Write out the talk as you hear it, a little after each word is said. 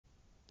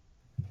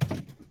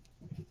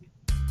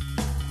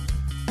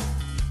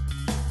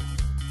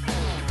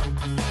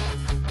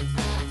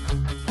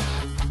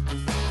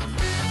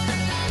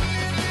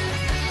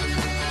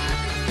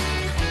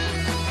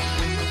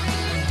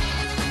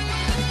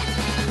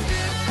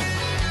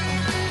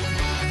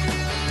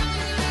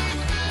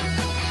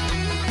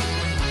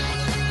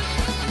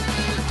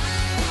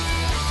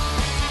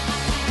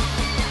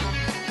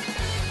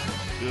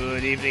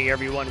evening,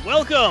 everyone.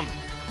 Welcome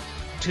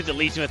to the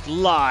Legion Myth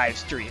live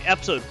stream,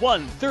 episode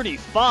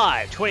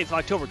 135, 20th of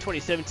October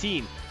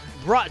 2017,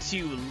 brought to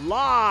you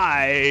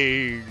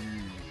live,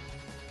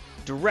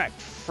 direct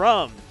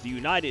from the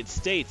United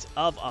States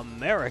of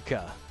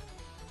America,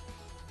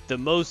 the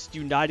most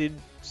united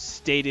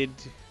stated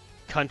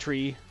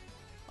country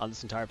on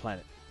this entire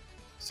planet.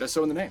 Says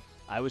so in the name.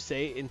 I would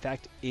say, in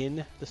fact,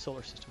 in the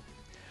solar system.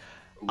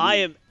 Ooh. I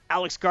am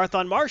Alex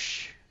Garthon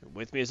Marsh.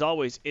 With me, as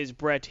always, is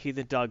Brett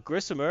Heathen Dog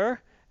Grissomer.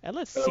 And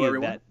let's Hello, see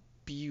everyone. that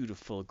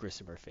beautiful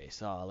Grissomer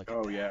face. Oh, look at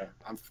Oh that. yeah,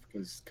 I'm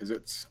because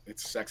it's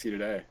sexy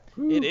today.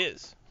 It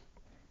is.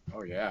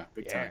 Oh yeah,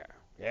 big Yeah. time.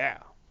 Yeah.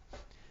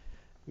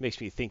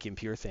 Makes me think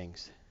impure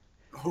things.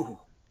 Oh,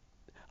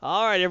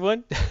 All right,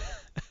 everyone.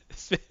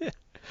 Today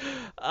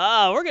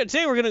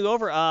we're gonna go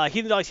over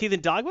Heathen Dog's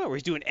Heathen Dogma, where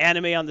he's doing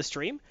anime on the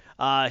stream.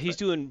 He's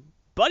doing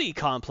Buddy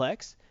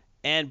Complex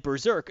and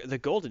Berserk: The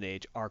Golden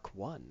Age Arc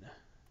 1,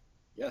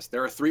 yes,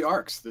 there are 3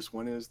 arcs. This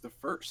one is the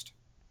first.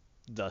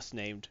 thus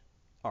named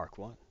Arc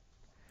 1.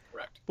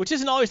 Correct. Which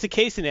isn't always the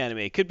case in anime.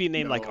 It could be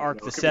named like No, Arc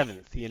no, the it could be-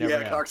 7th. You never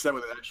Yeah, know. arc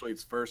 7 actually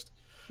it's first,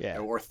 Yeah.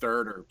 or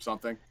third or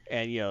something.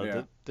 And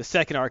Yeah. the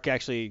second arc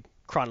actually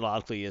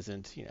chronologically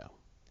isn't. Yeah,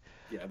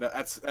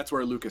 that's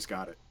where Lucas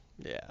got it.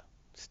 Yeah,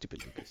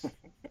 stupid Lucas.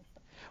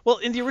 Well,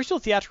 in the original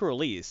theatrical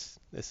release,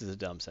 this is a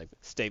dumb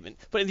statement,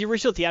 but in the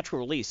original theatrical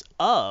release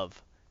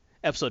of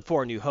Episode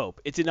 4: A New Hope,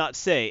 it did not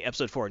say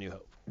Episode 4: A New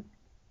Hope.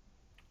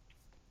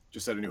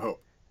 Just said A New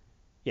Hope.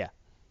 Yeah.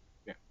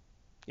 Yeah.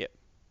 Yep.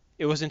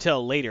 It was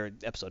until later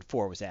Episode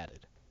 4 was added.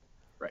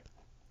 Right.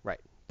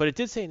 Right. But it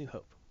did say A New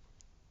Hope.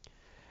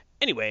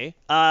 Anyway,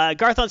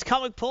 Garthon's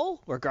Comic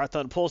Poll, where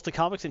Garthon pulls the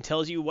comics and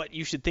tells you what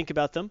you should think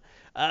about them.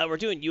 We're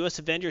doing U.S.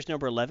 Avengers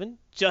number 11,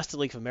 Justice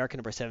League of America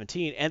number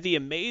 17, and The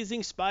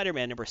Amazing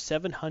Spider-Man number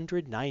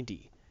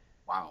 790.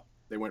 Wow,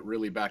 they went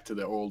really back to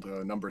the old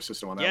number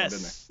system on that one,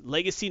 didn't Yes,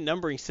 legacy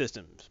numbering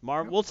systems.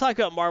 Yep. We'll talk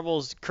about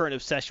Marvel's current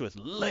obsession with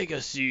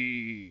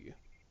legacy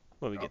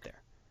when we get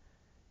there.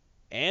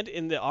 And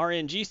in the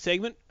RNG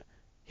segment,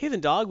 Heathen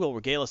Dog will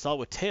regale us all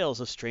with tales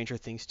of Stranger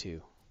Things 2.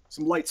 they?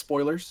 Some light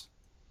spoilers,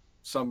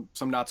 some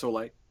not so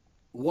light.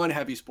 One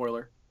heavy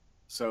spoiler.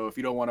 So if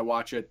you don't want to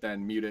watch it,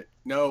 then mute it.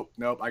 Nope,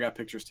 I got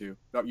pictures too.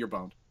 Nope, you're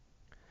boned.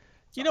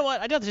 You know what?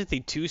 I don't think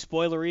anything too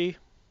spoilery,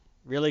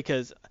 really,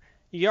 because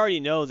you already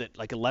know that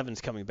like Eleven's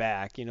coming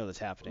back. You know that's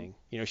happening.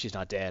 You know she's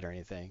not dead or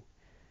anything.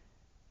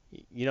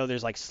 You know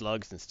there's like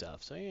slugs and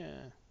stuff. So yeah.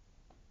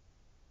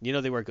 You know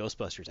they wear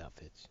Ghostbusters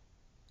outfits.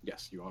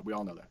 Yes, we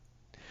all know that.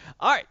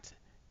 All right.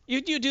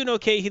 You doing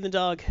okay, Heathen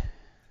Dog?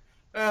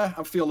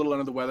 I'm feeling a little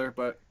under the weather,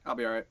 but I'll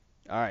be all right.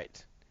 All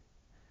right.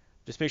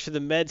 Just make sure the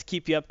meds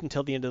keep you up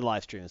until the end of the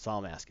live stream. That's all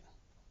I'm asking.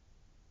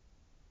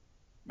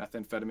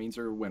 Methamphetamines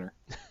are a winner.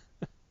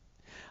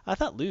 I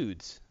thought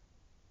lewds.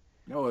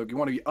 No, you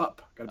want to be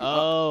up. Got to be up.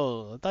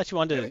 Oh, I thought you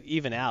wanted Yeah. to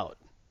even out.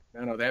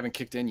 No, they haven't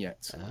kicked in yet.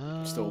 So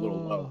they're still a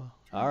little low.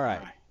 All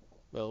right.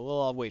 Well, we'll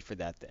all wait for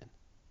that then.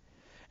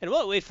 And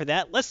while we wait for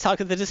that, let's talk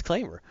about the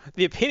disclaimer.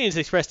 The opinions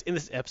expressed in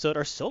this episode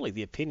are solely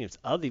the opinions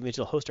of the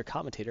individual host or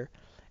commentator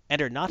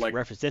and are not Like-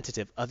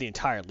 representative of the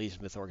entire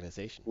Legion Myth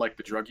organization. Like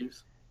the drug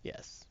use?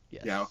 Yes.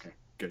 Yeah, okay.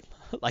 Good.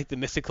 Like the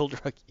mythical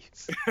drug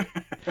use.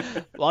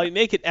 While we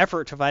make an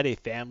effort to provide a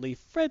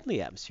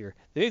family-friendly atmosphere,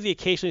 there may be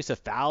occasionally use of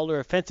foul or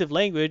offensive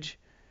language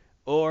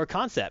or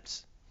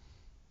concepts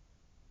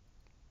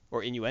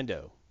or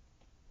innuendo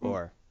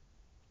or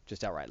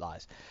just outright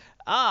lies.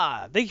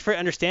 Thank you for your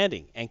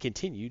understanding and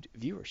continued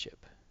viewership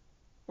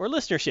or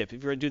listenership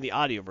if you're doing the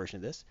audio version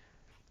of this.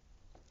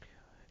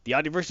 The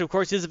audio version, of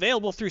course, is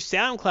available through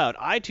SoundCloud,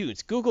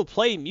 iTunes, Google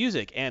Play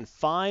Music, and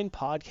fine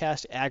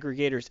podcast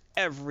aggregators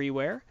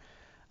everywhere.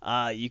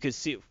 You can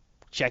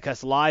check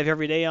us live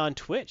every day on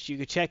Twitch. You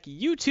can check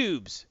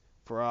YouTube's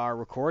for our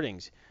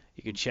recordings.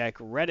 You can check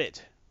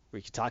Reddit, where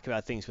you can talk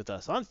about things with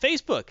us. On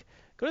Facebook,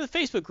 go to the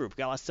Facebook group.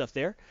 Got lots of stuff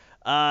there.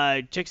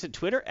 Check us at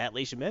Twitter, at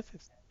Legion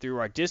Myth, through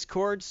our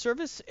Discord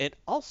service, and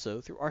also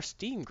through our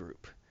Steam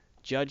group.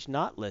 Judge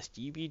not, lest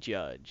ye be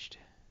judged.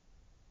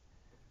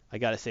 I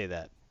got to say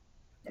that.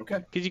 Okay.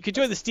 Because you could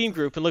join the Steam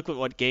group and look at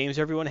what games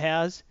everyone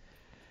has.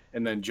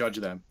 And then judge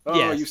them. Oh,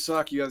 Yes. you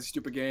suck. You have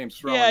stupid games.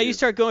 What's wrong Yeah, with you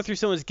start going through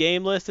someone's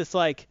game list. It's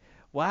like,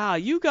 wow,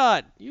 you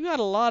got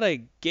a lot of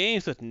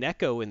games with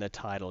Neko in the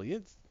title.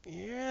 It's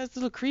a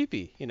little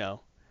creepy,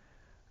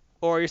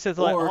 Or you're saying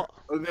like, Or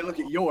they look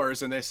at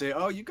yours and they say,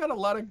 oh, you got a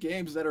lot of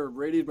games that are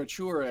rated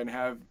mature and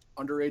have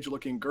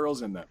underage-looking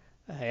girls in them.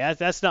 hey,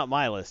 that's not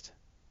my list.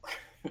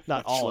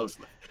 Not all. Schlo's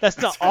list. That's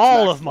not That's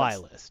all Max's of my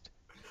list. list.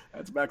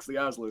 That's Max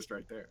Liao's list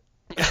right there.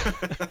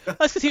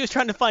 That's because he was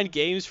trying to find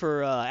games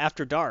for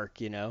After Dark,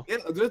 Yeah,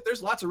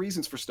 there's lots of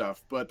reasons for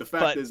stuff, but the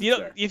fact But is, if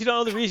you don't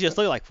know the reason, you just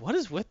look like, what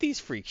is with these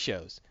freak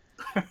shows?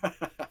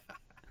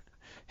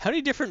 How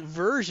many different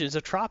versions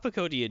of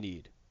Tropico do you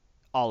need?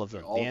 All of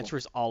them. All The of answer them.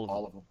 is all of them.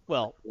 All of them.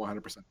 Well,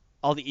 100%.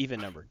 all the even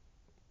numbered.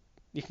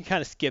 You can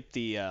kind of skip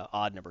the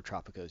odd number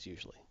Tropicos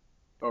usually.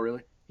 Oh,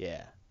 really?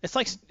 Yeah, it's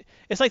like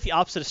the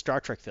opposite of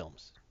Star Trek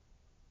films.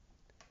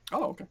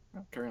 Oh, okay.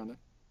 Carry on then.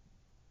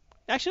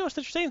 Actually, no, it's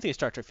the same thing as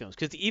Star Trek films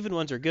because the even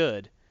ones are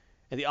good,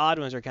 and the odd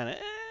ones are kind of.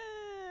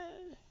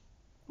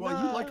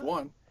 Well, you liked Nah.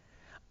 one.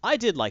 I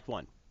did like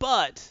one,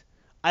 but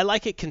I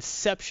like it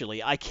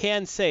conceptually. I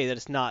can say that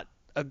it's not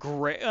a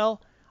great.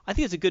 Well, I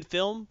think it's a good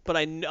film, but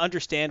I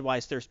understand why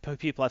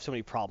people have so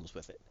many problems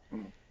with it.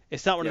 Mm.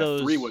 It's not one of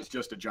Yeah, 3 those. was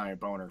just a giant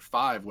boner.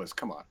 5 was,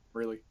 come on,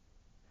 really?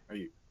 Are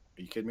you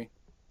kidding me?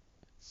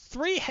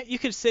 Three, you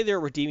could say there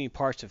are redeeming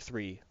parts of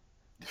three.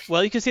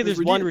 Well, you could say There's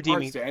there's one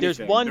redeeming parts redeeming. to There's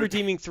anything. one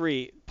redeeming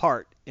three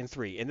part in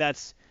three, and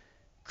that's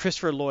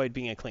Christopher Lloyd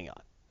being a Klingon.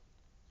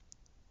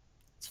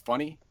 It's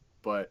funny,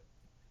 but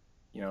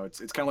it's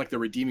kind of like the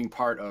redeeming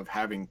part of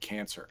having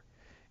cancer.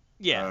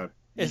 Yeah, You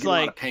it's get a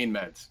lot of like pain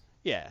meds.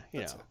 yeah,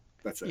 That's it.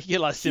 That's you it. get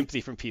a lot of He-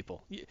 sympathy from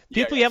people. yeah,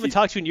 People yeah, you haven't he's,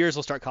 talked to in years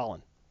will start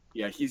calling.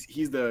 yeah,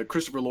 he's the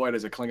Christopher Lloyd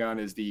as a Klingon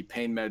is the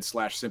pain med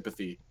 /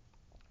 sympathy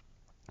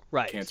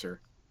Right.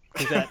 cancer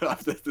 'Cause that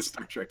of the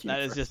Star Trek that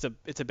universe. is just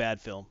it's a bad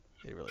film.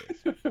 It really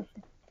is.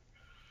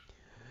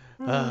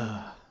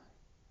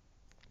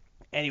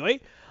 Anyway,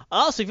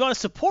 also if you want to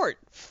support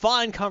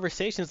fun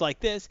conversations like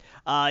this,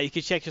 you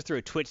can check us through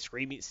a Twitch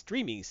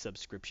streaming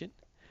subscription.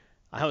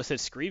 I almost said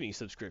screaming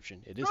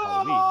subscription. It is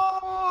Halloween.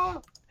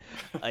 Ah!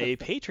 A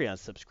Patreon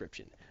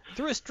subscription,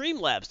 through a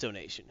Streamlabs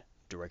donation,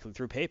 directly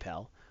through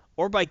PayPal,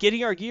 or by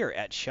getting our gear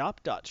at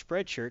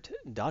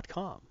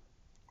shop.spreadshirt.com.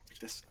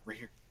 This right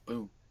here.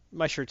 Boom.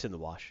 My shirt's in the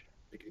wash.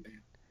 Big bang.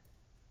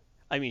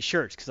 I mean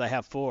shirts, because I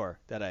have 4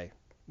 that I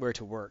wear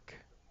to work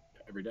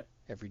Every day.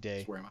 every day.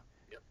 That's where am I?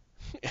 Yep.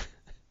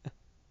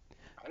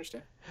 I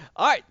understand.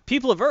 All right,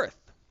 people of Earth.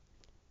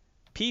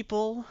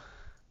 People,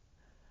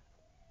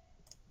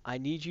 I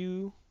need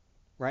you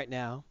right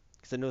now,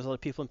 because I know there's a lot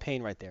of people in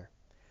pain right there.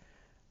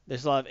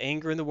 There's a lot of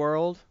anger in the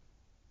world,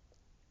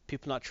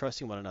 people not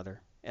trusting one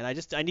another. And I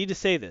need to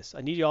say this.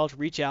 I need you all to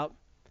reach out,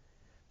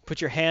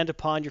 put your hand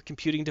upon your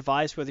computing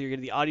device, whether you're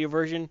getting the audio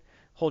version,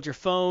 hold your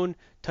phone,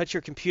 touch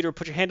your computer,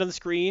 put your hand on the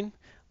screen.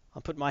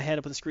 I'll put my hand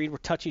up on the screen. We're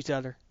touching each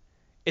other.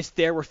 It's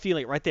there. We're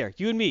feeling it right there.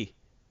 You and me.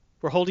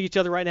 We're holding each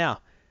other right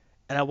now.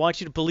 And I want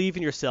you to believe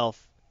in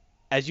yourself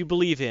as you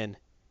believe in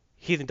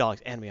Heathen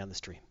Dogs Anime on the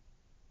stream.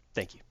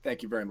 Thank you.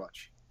 Thank you very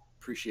much.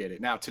 Appreciate it.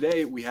 Now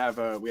today we have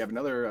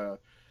another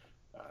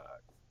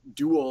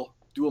dual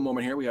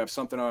moment here. We have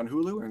something on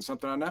Hulu and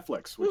something on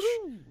Netflix, which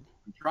Woohoo!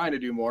 I'm trying to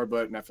do more,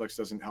 but Netflix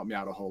doesn't help me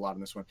out a whole lot on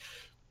this one.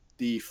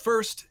 The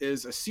first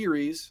is a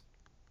series,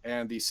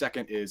 and the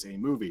second is a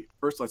movie.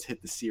 First, let's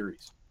hit the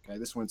series. Okay,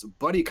 this one's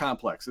Buddy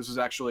Complex. This is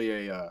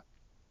actually a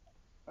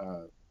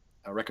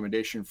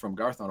recommendation from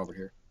Garthon over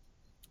here,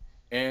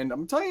 and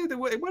I'm telling you, it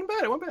wasn't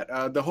bad. It wasn't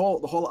bad. The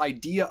whole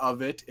idea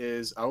of it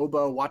is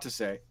Aoba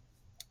Watase,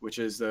 which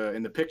is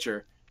in the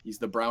picture. He's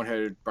the brown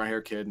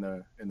hair kid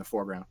in the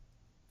foreground.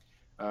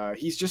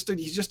 He's just a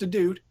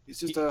dude. He's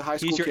just a high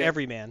school kid. He's your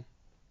everyman.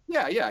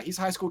 Yeah. He's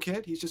a high school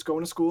kid. He's just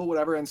going to school,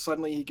 whatever, and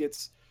suddenly he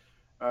gets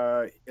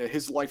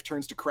his life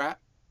turns to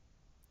crap,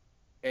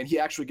 and he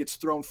actually gets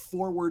thrown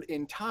forward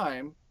in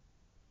time,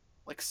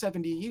 like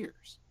 70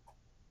 years.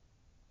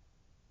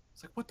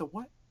 It's like, what the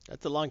what?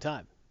 That's a long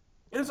time.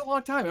 It is a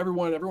long time.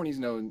 Everyone he's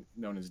known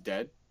is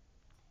dead,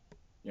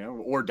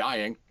 or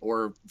dying,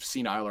 or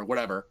senile, or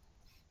whatever.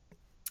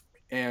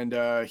 And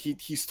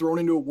he's thrown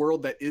into a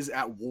world that is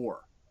at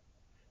war.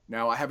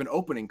 Now I have an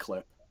opening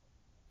clip.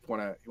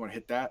 You wanna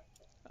hit that?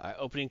 All right,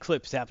 opening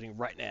clip's happening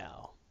right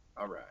now.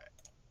 All right.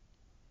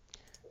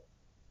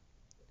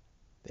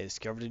 They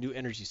discovered a new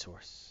energy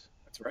source.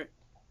 That's right.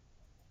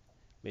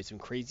 Made some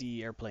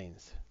crazy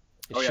airplanes.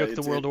 It Oh, yeah, shook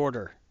the world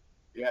order.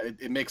 Yeah,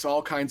 it makes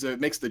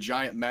makes the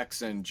giant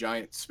mechs and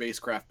giant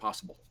spacecraft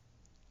possible.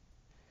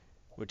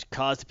 Which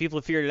caused the people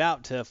who figured it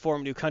out to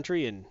form a new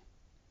country and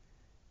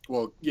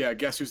Well, yeah,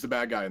 guess who's the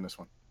bad guy in this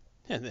one?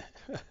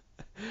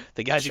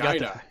 the guys who got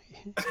China.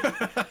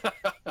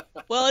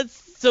 Well, it's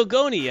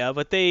Sogonia,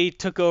 but they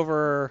took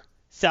over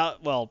Asia.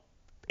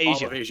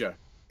 All of Asia.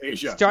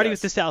 Starting yes.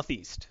 with the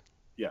southeast.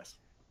 Yes.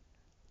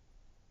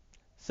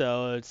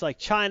 So it's like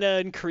China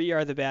and Korea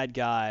are the bad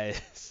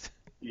guys.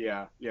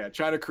 Yeah.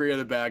 China, Korea,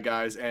 the bad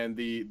guys, and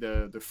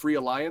the Free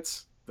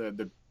Alliance,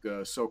 the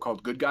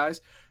so-called good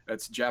guys.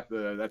 That's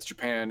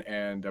Japan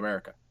and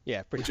America.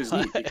 Yeah, pretty Which is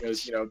much. neat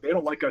because they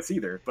don't like us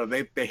either, but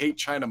they hate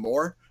China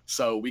more,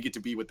 so we get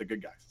to be with the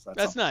good guys. So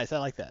That's nice. I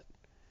like that.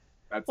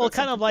 That's Well,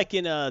 kind of something. like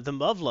in the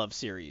Muv-Luv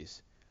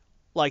series,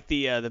 like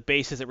the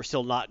bases that were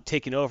still not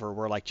taken over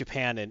were like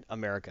Japan and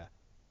America.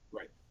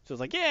 Right. So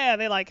it's like, yeah,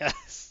 they like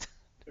us.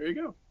 There you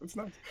go. That's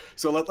nice.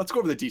 So let's go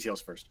over the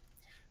details first.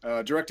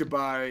 Directed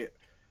by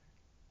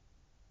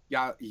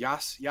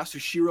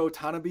Yasuhiro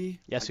Tanabe. I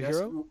guess.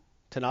 Yasuhiro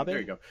Tanabe. There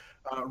you go.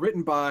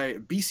 Written by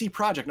BC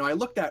Project. Now I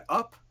looked that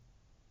up,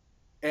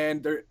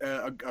 and there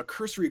a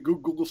cursory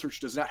Google search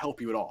does not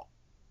help you at all.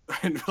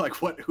 And like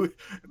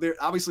there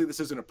obviously this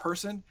isn't a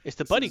person. It's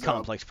the Buddy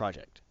Complex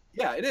project.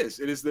 Yeah, it is.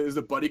 It is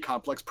the Buddy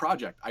Complex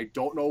project. I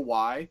don't know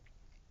why.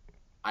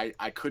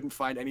 I couldn't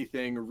find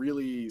anything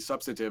really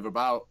substantive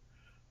about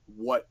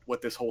what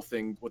this whole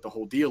thing, what the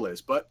whole deal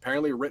is. But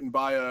apparently, written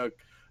by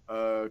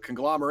a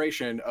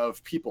conglomeration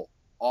of people,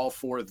 all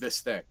for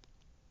this thing.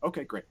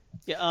 Okay, great.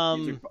 Yeah.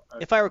 Music.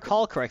 If I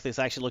recall correctly, 'cause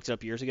I actually looked it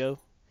up years ago.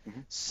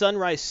 Mhm.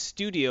 Sunrise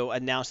Studio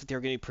announced that they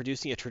were going to be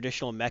producing a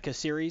traditional mecha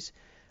series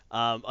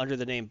under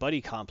the name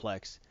Buddy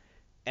Complex,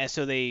 and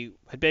so they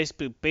had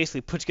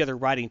basically put together a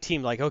writing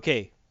team like,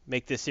 okay,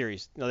 make this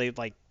series. They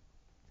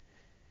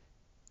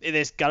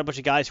just got a bunch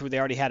of guys who they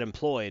already had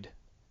employed.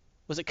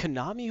 Was it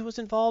Konami who was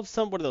involved?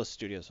 One of those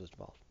studios was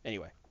involved.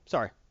 Anyway,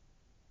 sorry.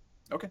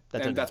 Okay,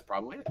 That's and that's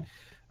probably it.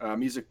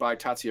 Music by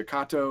Tatsuya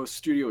Kato.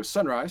 Studio is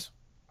Sunrise.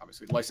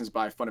 Obviously licensed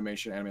by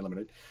Funimation Anime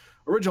Limited.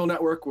 Original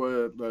network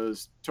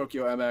was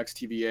Tokyo MX,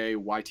 TVA,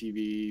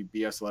 YTV,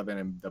 BS11,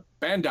 and the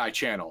Bandai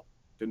Channel.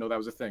 Didn't know that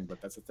was a thing,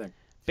 but that's a thing.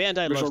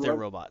 Bandai Original loves their run,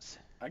 robots.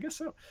 I guess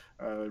so.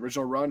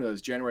 Original run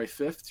is January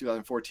 5th,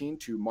 2014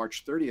 to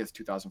March 30th,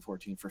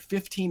 2014 for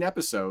 15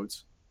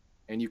 episodes,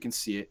 and you can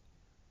see it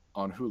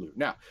on Hulu.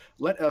 Now,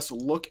 let us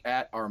look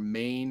at our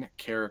main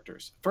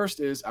characters. First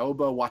is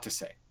Aoba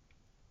Watase.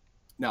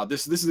 Now,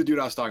 this is the dude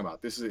I was talking about.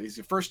 He's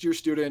a first-year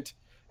student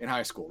in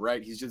high school,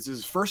 right? This is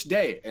his first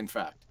day, in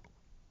fact.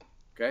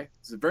 Okay?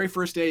 It's the very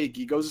first day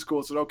he goes to school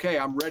and said, okay,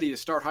 I'm ready to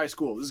start high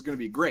school. This is going to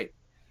be great.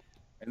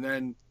 And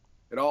then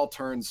it all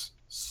turns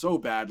so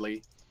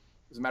badly.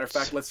 As a matter of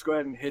fact, let's go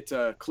ahead and hit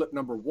clip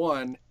number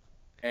 1,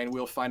 and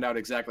we'll find out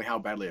exactly how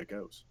badly it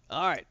goes.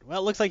 All right.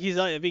 Well, it looks like he's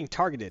being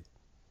targeted.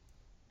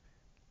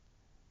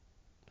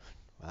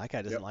 Well, that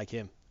guy doesn't like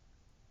him.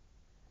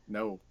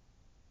 No.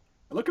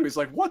 I look at him, he's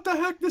like, what the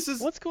heck?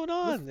 What's going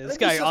on? This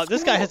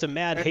guy has a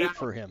mad hate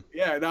for him.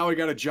 Yeah, now we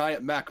got a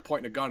giant mech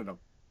pointing a gun at him.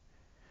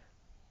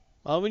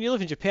 Well, when you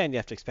live in Japan, you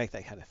have to expect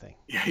that kind of thing.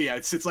 Yeah,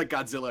 it's like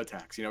Godzilla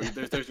attacks. You know,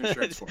 there's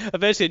insurance for it.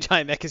 Eventually, a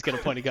giant mech is going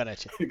to point a gun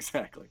at you.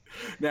 Exactly.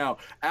 Now,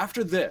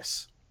 after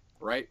this,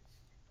 right,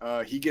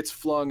 he gets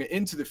flung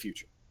into the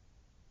future.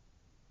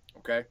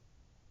 Okay?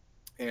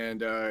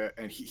 And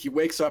he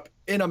wakes up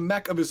in a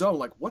mech of his own,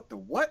 like, what the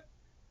what?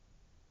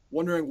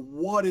 Wondering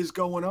what is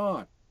going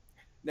on.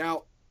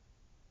 Now,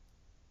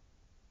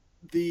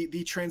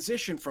 the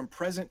transition from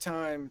present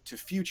time to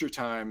future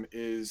time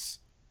is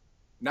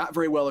not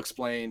very well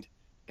explained,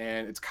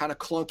 and it's kind of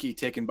clunky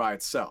taken by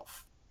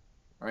itself.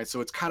 All right,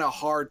 so it's kind of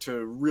hard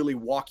to really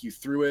walk you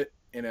through it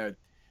in a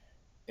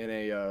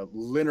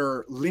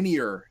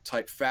linear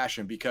type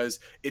fashion, because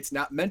it's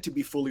not meant to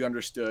be fully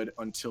understood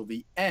until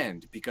the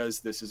end,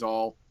 because this is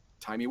all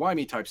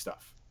timey-wimey type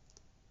stuff.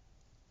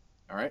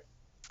 All right?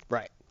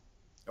 Right.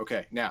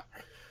 Okay, now,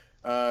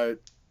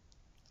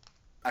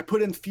 I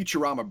put in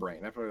Futurama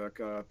brain. I put like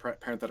a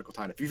parenthetical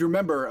time. If you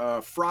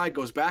remember, Fry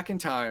goes back in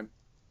time,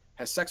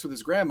 has sex with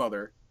his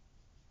grandmother,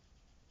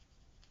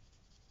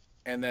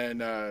 and then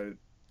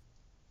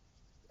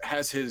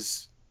has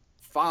his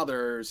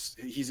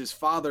his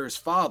father's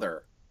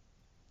father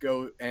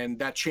go, and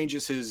that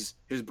changes his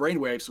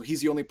brainwave, so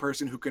he's the only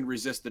person who can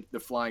resist the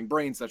flying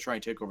brains that try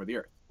and take over the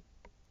earth.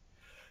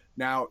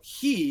 Now,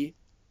 he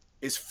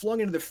is flung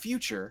into the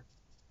future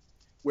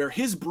where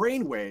his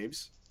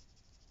brainwaves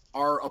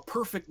are a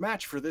perfect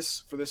match for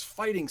this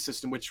fighting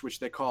system, which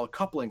they call a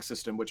coupling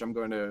system, which I'm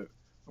going to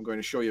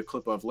show you a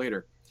clip of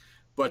later.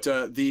 But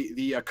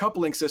the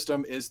coupling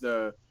system is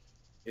the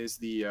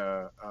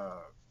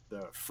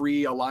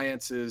Free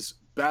Alliance's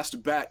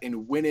best bet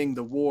in winning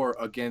the war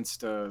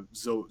against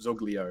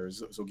Zogilia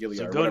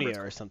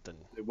or something.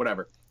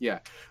 Whatever. Yeah,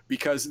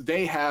 because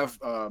they have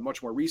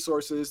much more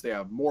resources. They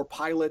have more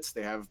pilots.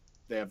 They have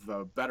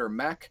better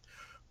mech.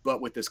 But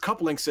with this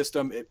coupling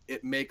system,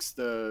 it makes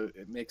the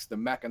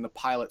mech and the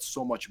pilot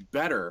so much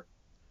better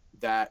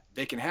that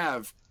they can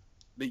have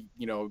they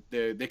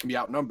can be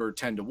outnumbered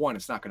 10-1.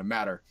 It's not going to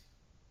matter.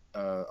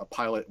 A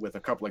pilot with a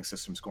coupling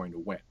system is going to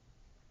win.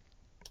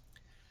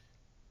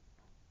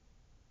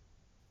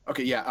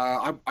 Okay, yeah,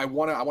 I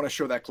want to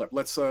show that clip.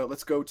 Let's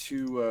go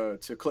to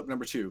clip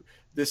number 2.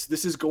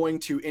 This is going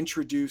to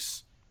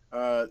introduce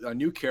a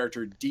new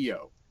character,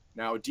 Dio.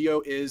 Now,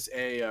 Dio is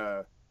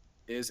a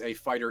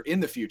fighter in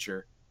the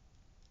future,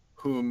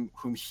 whom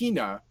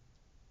Hina,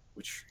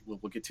 which we'll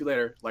get to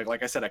later,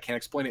 like I said, I can't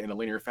explain it in a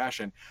linear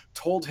fashion,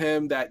 told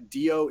him that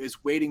Dio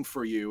is waiting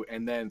for you,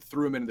 and then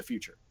threw him into the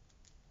future.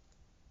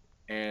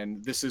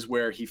 And this is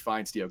where he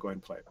finds Dio. Go ahead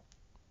and play it.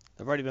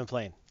 I've already been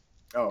playing.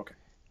 Oh, okay.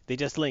 They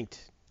just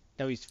linked.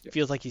 Now he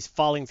feels like he's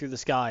falling through the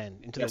sky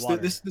and into the water.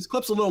 This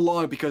clip's a little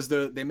long because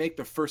they make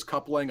the first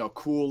coupling a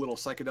cool little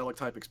psychedelic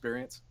type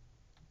experience.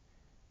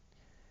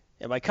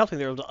 Yeah, by coupling,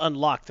 they're able to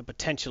unlock the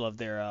potential of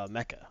their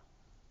mecha.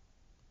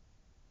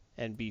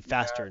 And be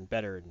faster and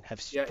better and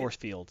have force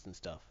fields and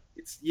stuff.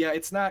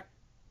 It's not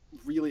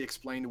really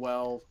explained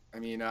well. I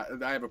mean, I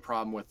have a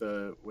problem with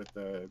the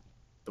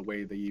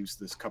way they use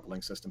this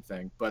coupling system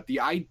thing. But the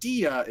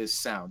idea is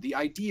sound. The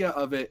idea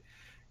of it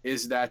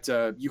is that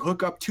you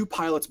hook up two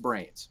pilots'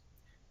 brains,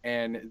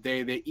 and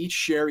they each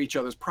share each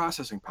other's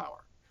processing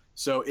power.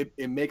 So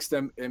it makes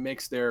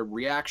their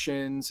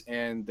reactions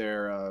and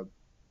their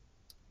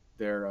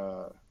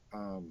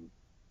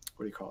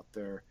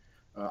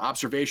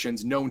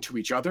observations known to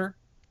each other.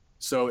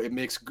 So it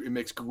makes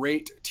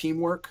great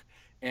teamwork,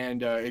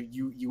 and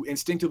you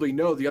instinctively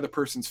know the other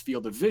person's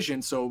field of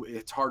vision, so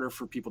it's harder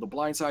for people to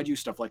blindside you,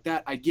 stuff like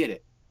that. I get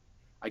it.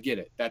 I get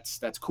it. That's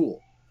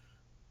cool.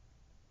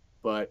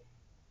 But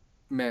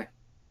meh.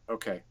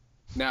 Okay.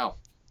 Now,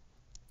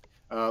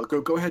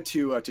 go ahead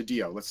to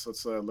Dio. Let's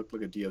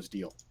look at Dio's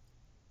deal.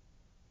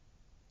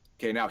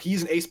 Okay, now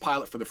he's an ace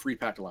pilot for the Free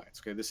Pact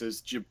Alliance. Okay, this is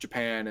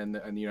Japan and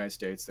the United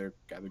States. They're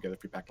gathered together,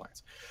 Free Pact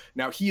Alliance.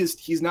 Now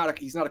he's not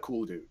a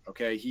cool dude.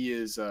 Okay, he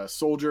is a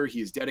soldier.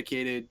 He is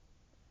dedicated.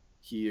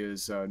 He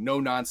is no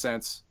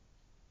nonsense,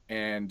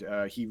 and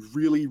he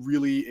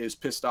really is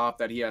pissed off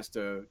that he has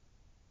to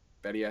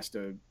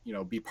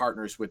be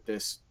partners with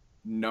this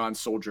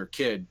non-soldier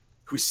kid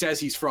who says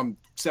he's from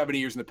 70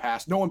 years in the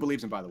past. No one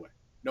believes him, by the way.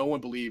 No one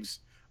believes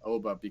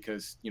Aoba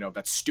because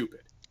that's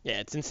stupid. Yeah,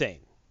 it's insane.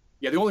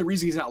 Yeah, the only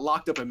reason he's not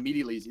locked up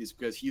immediately is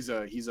because he's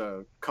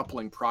a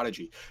coupling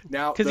prodigy.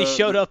 Now, because he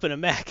showed up in a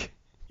mech.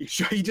 He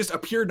just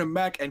appeared in a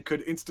mech and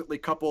could instantly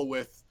couple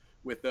with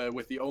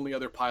the only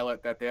other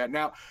pilot that they had.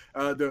 Now,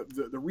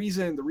 the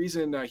reason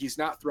he's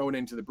not thrown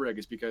into the brig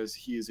is because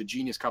he is a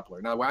genius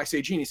coupler. Now, when I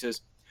say genius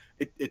is,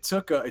 it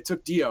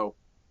took Dio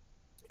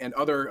and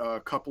other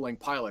coupling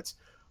pilots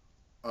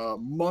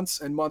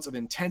months and months of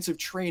intensive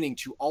training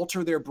to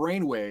alter their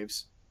brain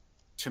waves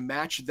to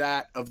match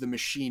that of the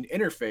machine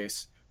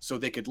interface, so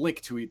they could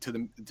link to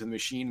the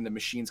machine, and the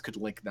machines could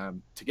link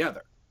them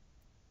together.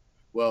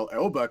 Well,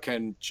 Aoba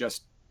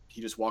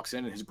he just walks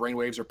in and his brain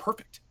waves are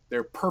perfect.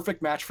 They're a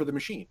perfect match for the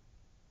machine.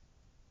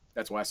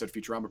 That's why I said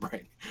Futurama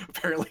brain.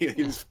 Apparently,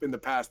 he's in the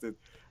past.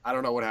 I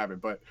don't know what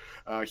happened, but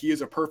he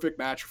is a perfect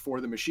match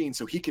for the machine,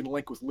 so he can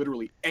link with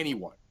literally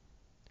anyone.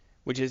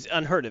 Which is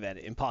unheard of,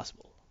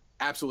 impossible.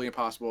 Absolutely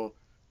impossible.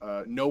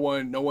 No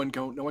one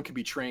can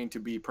be trained to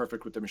be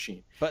perfect with the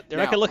machine. But they're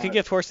not going to look a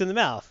gift horse in the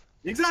mouth.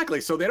 Exactly.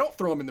 So they don't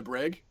throw him in the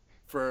brig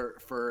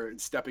for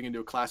stepping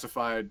into a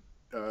classified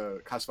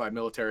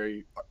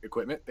military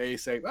equipment. They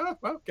say, oh,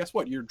 well, guess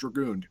what? You're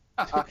dragooned.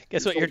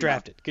 Guess what? You're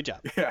drafted. Good job.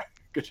 Yeah,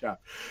 good job.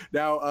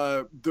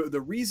 Now,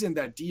 the reason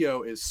that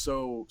Dio is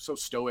so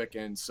stoic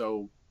and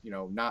so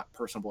not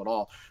personable at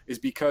all is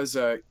because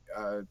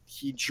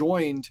he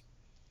joined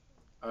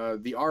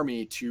the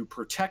army to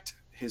protect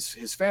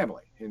his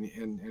family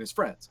and his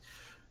friends,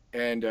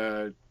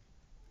 and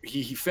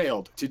he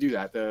failed to do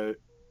that.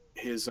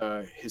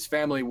 His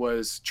family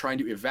was trying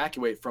to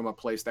evacuate from a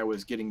place that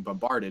was getting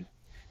bombarded,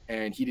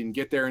 and he didn't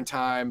get there in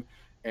time.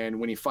 And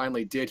when he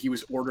finally did, he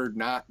was ordered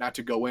not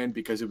to go in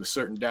because it was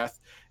certain death.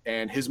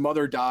 And his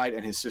mother died,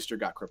 and his sister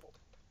got crippled.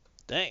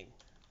 Dang.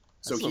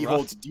 So he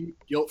holds deep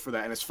guilt for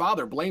that, and his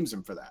father blames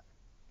him for that.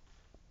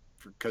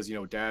 Because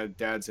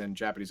dads in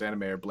Japanese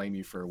anime are blame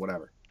you for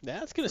whatever.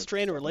 That's gonna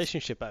strain a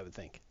relationship, I would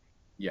think.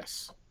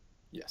 Yes,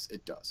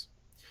 it does.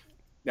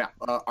 Now,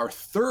 our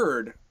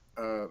third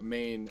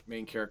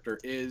main character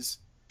is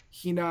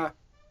Hina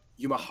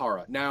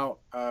Yumahara. Now,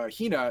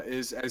 Hina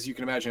is, as you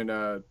can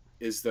imagine,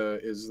 is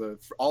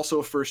also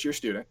a first-year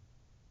student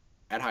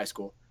at high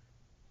school.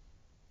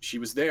 She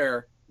was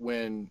there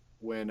when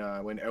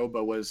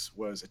Aoba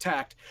was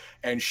attacked,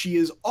 and she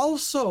is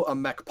also a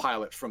mech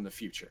pilot from the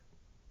future.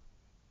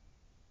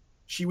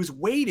 She was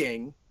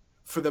waiting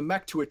for the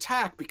mech to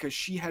attack because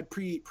she had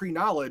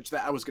pre-knowledge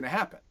that was going to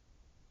happen.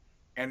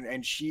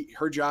 And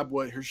her job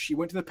was she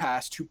went to the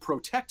past to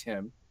protect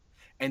him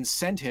and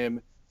send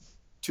him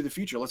to the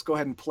future. Let's go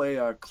ahead and play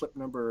clip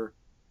number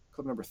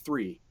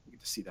 3. You get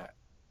to see that.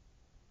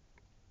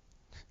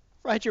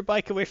 Ride your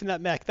bike away from that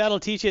mech. That'll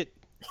teach it.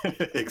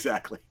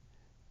 Exactly.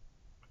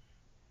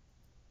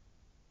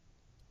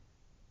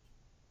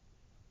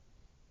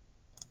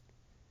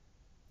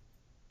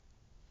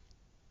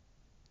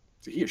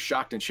 So he is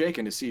shocked and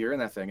shaken to see her in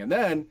that thing. And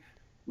then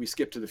we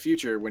skip to the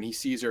future when he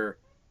sees her,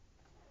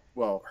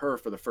 her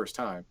for the first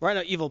time. Right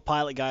now, evil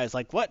pilot guy is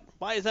like, what?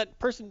 Why is that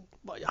person?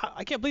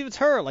 I can't believe it's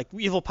her. Like,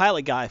 evil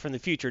pilot guy from the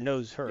future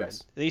knows her.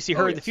 Yes. And then you see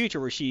her in the future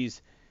where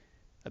she's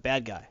a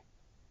bad guy.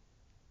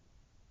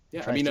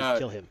 Yeah, I mean,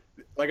 kill him.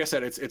 Like I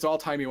said, it's all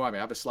timey-wimey. I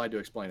have a slide to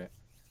explain it.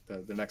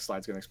 The next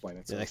slide's going to explain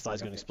it. The next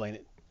slide's going to explain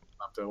it.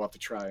 We'll have to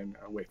try and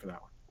wait for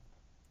that one.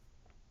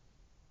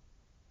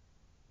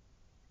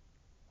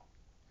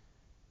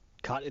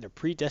 Caught in a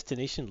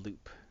predestination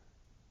loop.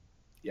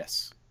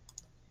 Yes,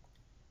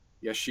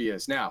 she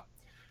is. Now,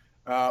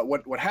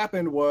 what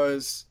happened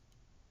was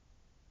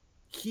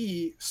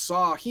he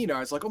saw Hina.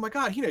 It's like, oh my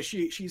God, Hina,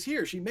 she's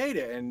here. She made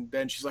it. And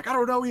then she's like, I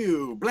don't know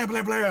you. Blam,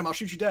 blam, blam. I'll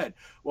shoot you dead.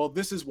 Well,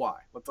 this is why.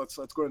 Let's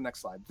go to the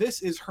next slide.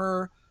 This is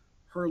her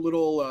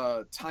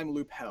little time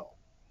loop hell.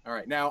 All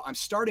right. Now I'm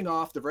starting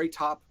off the very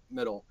top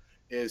middle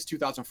is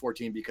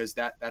 2014 because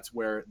that's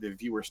where the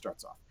viewer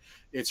starts off.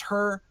 It's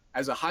her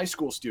as a high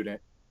school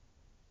student.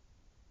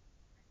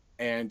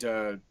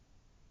 And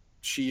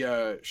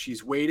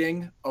she's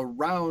waiting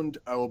around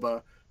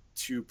Aoba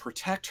to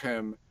protect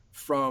him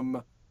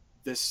from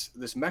this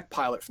mech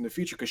pilot from the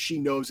future because she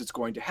knows it's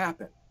going to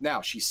happen.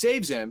 Now she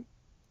saves him,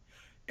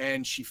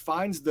 and she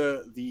finds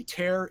the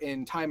tear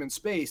in time and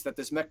space that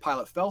this mech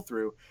pilot fell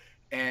through,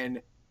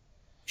 and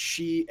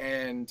she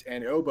and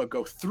Aoba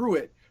go through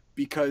it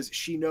because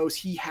she knows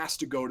he has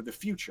to go to the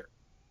future.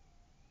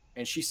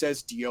 And she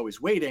says Dio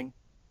is waiting.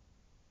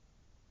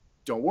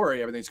 don't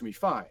worry, everything's gonna be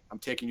fine. I'm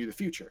taking you to the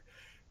future.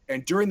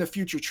 And during the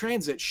future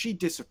transit, she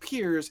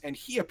disappears and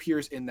he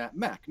appears in that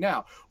mech.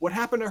 Now, what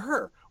happened to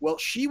her? Well,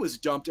 she was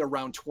dumped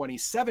around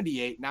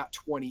 2078, not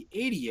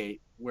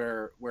 2088,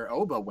 where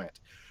Oba went.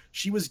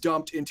 She was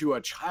dumped into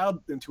a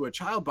child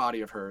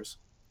body of hers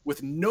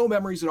with no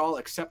memories at all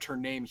except her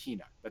name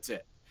Hina. That's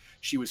it.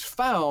 She was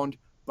found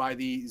by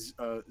these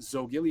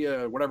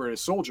Zogilia, whatever it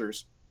is,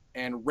 soldiers,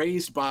 and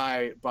raised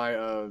by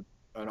an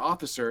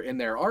officer in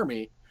their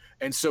army,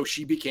 and so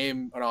she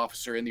became an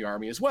officer in the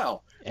army as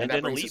well. And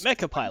an elite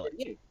mecha pilot.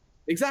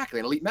 Exactly,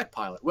 an elite mech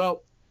pilot.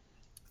 Well,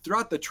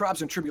 throughout the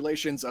trials and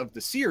tribulations of the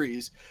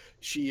series,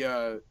 she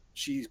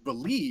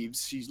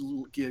believes,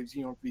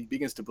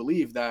 begins to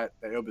believe that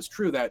it was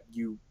true that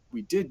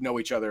we did know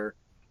each other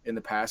in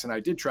the past, and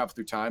I did travel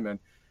through time,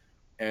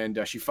 and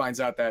she finds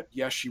out that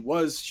yes, she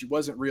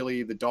wasn't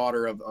really the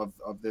daughter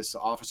of this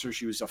officer.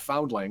 She was a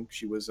foundling.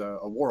 She was a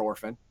war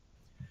orphan.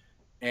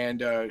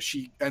 And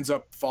she ends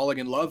up falling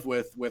in love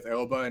with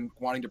Aoba and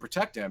wanting to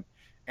protect him,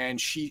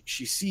 and she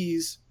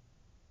sees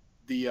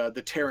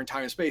the tear in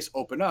time and space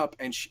open up,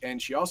 and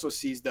she also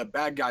sees the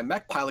bad guy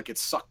mech pilot get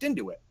sucked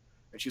into it,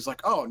 and she's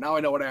like, oh, now I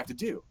know what I have to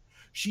do.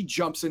 She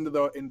jumps into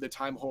the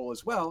time hole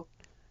as well.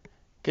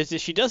 Because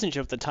if she doesn't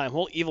jump the time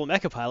hole, evil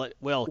mecha pilot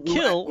will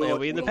kill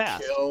Aoba in the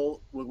past.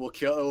 Will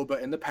kill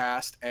Aoba in the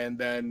past, and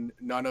then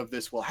none of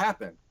this will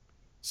happen.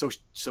 So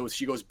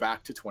she goes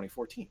back to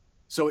 2014.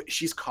 So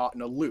she's caught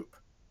in a loop.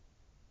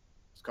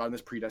 She's caught in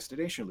this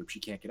predestination loop. She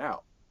can't get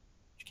out.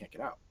 She can't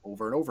get out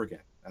over and over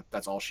again.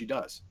 That's all she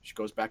does. She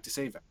goes back to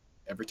save him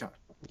every time.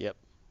 Yep.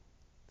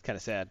 It's kind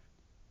of sad.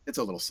 It's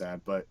a little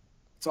sad, but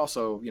it's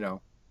also,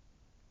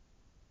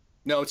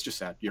 no, it's just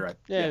sad. You're right.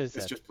 Yeah,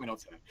 it's just plain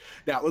old sad.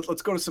 Now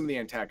let's go to some of the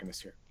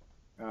antagonists here.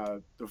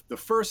 The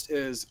first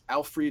is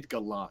Alfred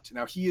Gallant.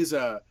 Now he is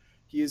a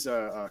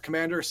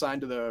commander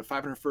assigned to the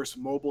 501st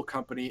Mobile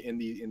Company in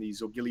the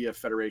Zogilia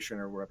Federation,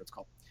 or whatever it's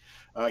called.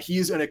 He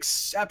is an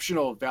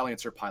exceptional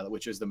Valiancer pilot,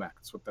 which is the mech.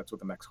 That's what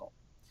the mech's called.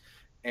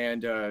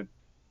 And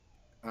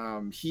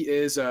he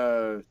is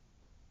a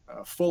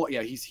full.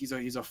 Yeah, he's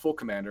a full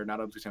commander, not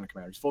a lieutenant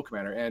commander. He's full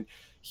commander, and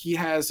he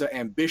has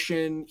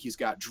ambition. He's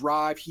got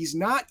drive. He's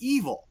not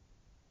evil.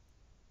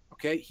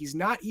 Okay, he's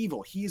not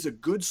evil. He's a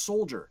good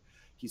soldier.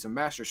 He's a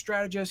master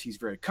strategist. He's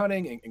very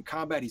cunning in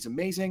combat. He's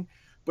amazing,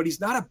 but he's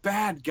not a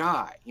bad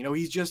guy.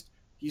 He's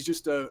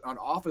just an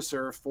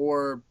officer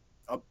for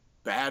a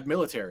bad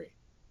military.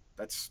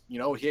 That's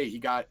hey,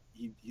 he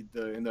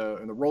in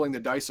the rolling the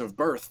dice of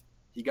birth,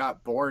 he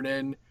got born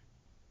in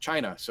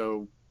China,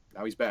 so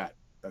now he's bad.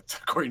 That's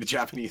according to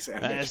Japanese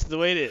animation. That's the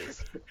way it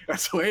is.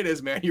 That's the way it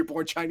is, man. You're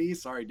born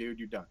Chinese. Sorry, dude,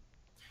 you're done.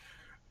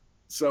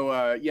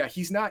 So yeah,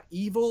 he's not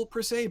evil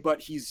per se, but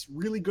he's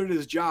really good at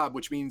his job,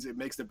 which means it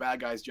makes the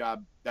bad guy's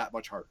job that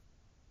much harder.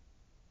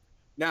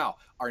 Now,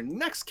 our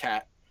next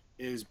cat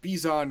is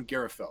Bizon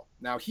Garofil.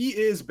 Now he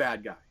is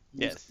bad guy.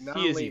 He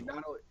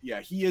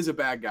is a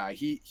bad guy.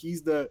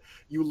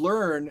 You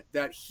learn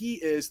that he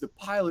is the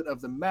pilot of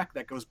the mech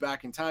that goes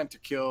back in time to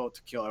kill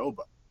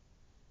Aoba.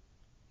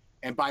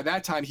 And by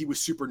that time, he was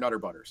super nutter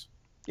butters.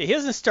 Yeah, he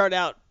doesn't start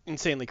out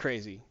insanely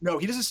crazy. No,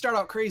 he doesn't start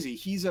out crazy.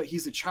 He's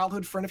a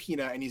childhood friend of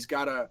Hina, and he's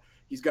got a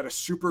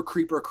super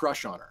creeper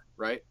crush on her,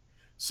 right?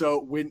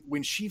 So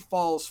when she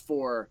falls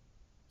for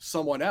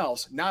someone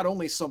else, not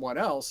only someone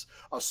else,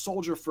 a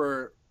soldier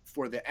for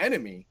the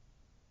enemy,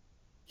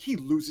 he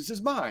loses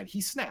his mind.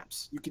 He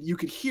snaps. You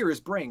could hear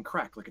his brain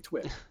crack like a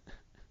twig.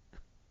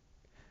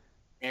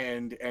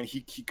 and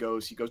he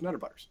goes nutter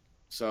butters.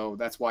 So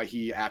that's why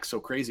he acts so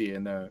crazy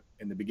in the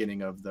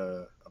beginning of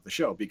the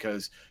show,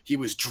 because he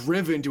was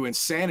driven to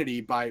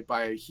insanity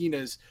by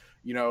Hina's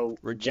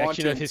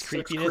rejection of his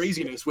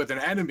craziness with an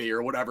enemy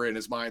or whatever in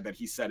his mind that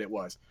he said it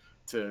was,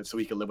 so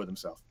he could live with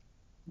himself,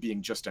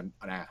 being just an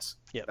ass.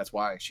 Yeah, that's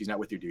why she's not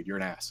with you, dude. You're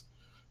an ass.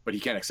 But he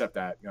can't accept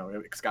that.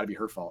 It's got to be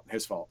her fault,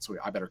 his fault. So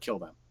I better kill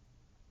them.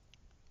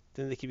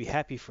 Then they can be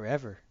happy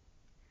forever.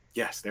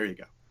 Yes, there you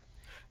go.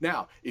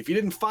 Now, if you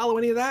didn't follow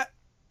any of that,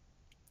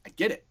 I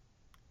get it.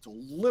 It's a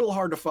little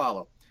hard to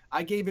follow.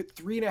 I gave it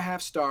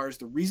 3.5 stars.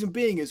 The reason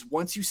being is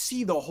once you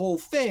see the whole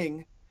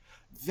thing,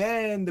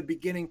 then the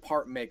beginning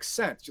part makes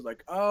sense. You're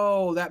like,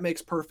 oh, that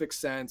makes perfect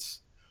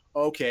sense.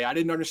 Okay, I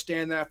didn't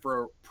understand that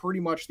for pretty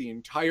much the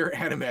entire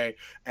anime,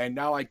 and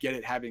now I get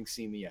it having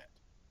seen the end.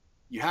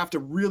 You have to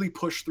really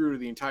push through to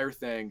the entire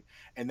thing,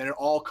 and then it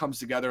all comes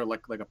together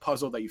like a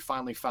puzzle that you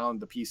finally found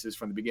the pieces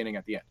from the beginning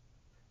at the end,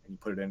 and you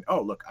put it in.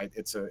 Oh, look,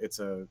 it's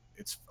a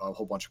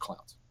whole bunch of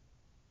clowns.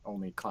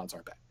 Only clowns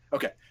aren't bad.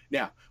 Okay,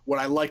 now what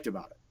I liked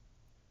about it: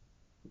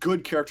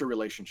 good character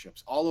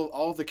relationships. All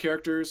of the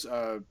characters,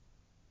 the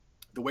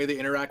way they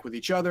interact with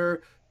each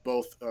other,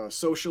 both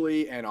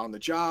socially and on the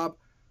job,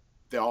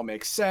 they all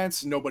make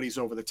sense. Nobody's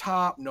over the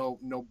top.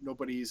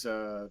 Nobody's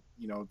the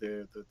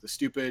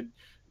stupid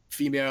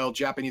female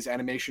Japanese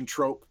animation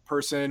trope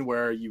person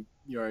where you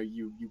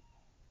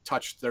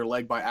touch their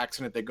leg by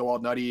accident, they go all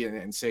nutty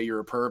and say you're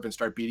a perv and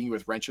start beating you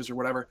with wrenches or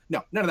whatever.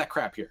 No, none of that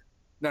crap here.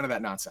 None of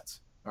that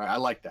nonsense. All right, I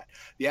like that.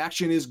 The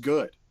action is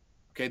good.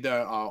 Okay,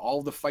 the all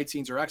of the fight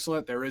scenes are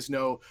excellent. There is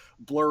no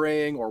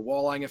blurring or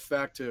walling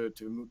effect to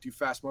do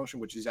fast motion,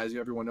 which is, as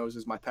everyone knows,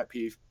 is my pet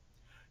peeve.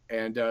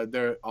 And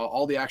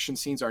all the action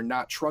scenes are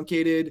not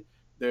truncated.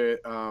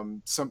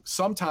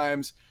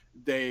 Sometimes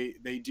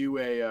they do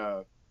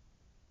a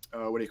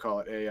what do you call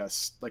it,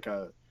 like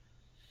a,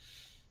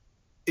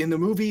 in the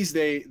movies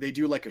they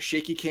do like a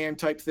shaky cam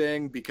type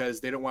thing because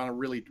they don't want to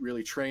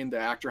really train the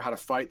actor how to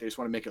fight. They just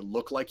want to make it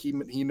look like he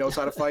knows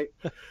how to fight.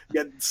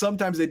 Yet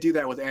sometimes they do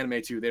that with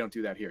anime too. They don't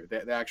do that here.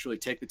 They actually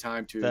take the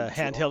time to The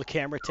handheld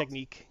camera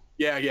technique.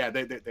 Yeah.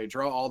 They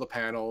draw all the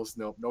panels.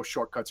 No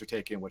shortcuts are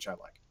taken, which I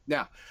like.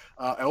 Now,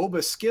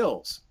 Aoba's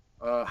skills,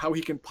 how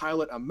he can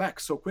pilot a mech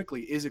so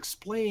quickly, is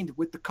explained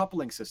with the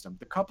coupling system.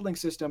 The coupling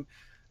system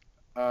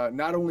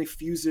not only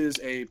fuses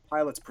a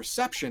pilot's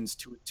perceptions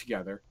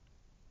together,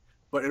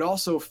 but it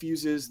also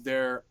fuses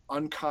their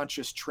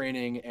unconscious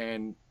training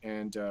and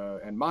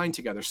mind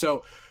together.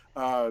 So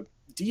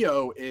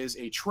Dio is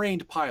a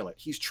trained pilot.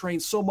 He's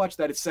trained so much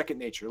that it's second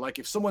nature. Like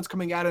if someone's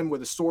coming at him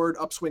with a sword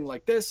upswing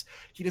like this,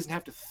 he doesn't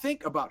have to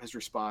think about his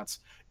response.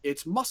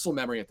 It's muscle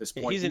memory at this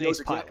point. He's he an knows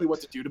ace exactly pilot.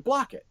 what to do to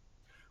block it.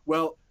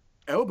 Well,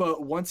 Aoba,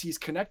 once he's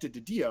connected to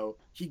Dio,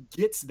 he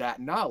gets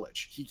that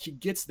knowledge. He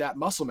gets that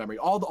muscle memory.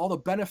 All the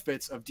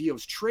benefits of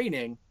Dio's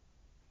training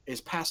is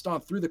passed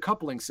on through the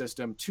coupling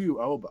system to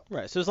Aoba.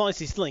 Right. So as long as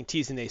he's stealing,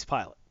 he's an ace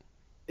pilot.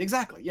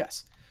 Exactly.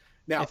 Yes.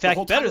 Now, In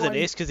fact, better than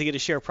ace because they get to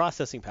share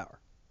processing power.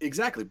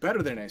 Exactly,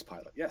 better than an ace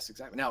pilot. Yes,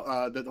 exactly.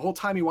 Now, the whole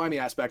timey-wimey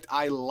aspect,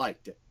 I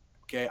liked it.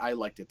 Okay, I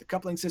liked it. The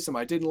coupling system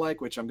I didn't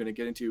like, which I'm going to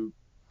get into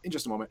in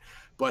just a moment.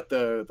 But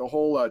the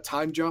whole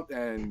time jump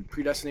and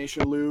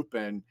predestination loop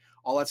and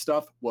all that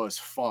stuff was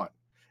fun.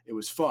 It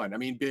was fun. I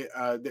mean,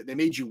 they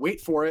made you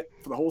wait for it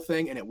for the whole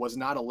thing, and it was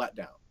not a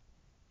letdown.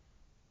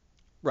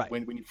 Right.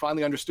 When you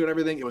finally understood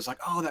everything, it was like,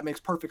 oh, that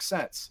makes perfect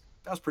sense.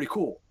 That was pretty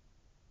cool.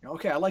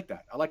 Okay, I like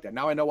that.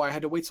 Now I know why I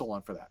had to wait so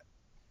long for that.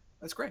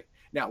 That's great.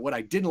 Now, what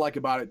I didn't like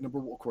about it, number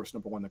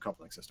one, the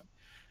coupling system.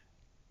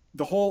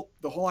 The whole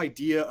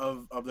idea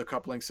of the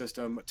coupling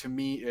system to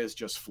me is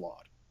just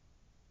flawed.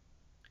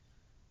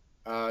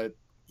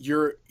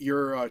 You're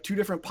two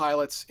different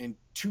pilots in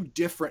two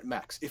different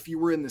mechs. If you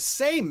were in the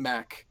same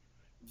mech,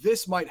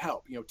 this might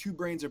help. Two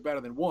brains are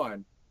better than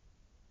one.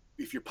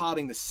 If you're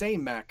piloting the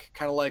same mech,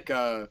 kind of like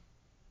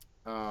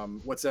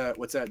what's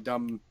that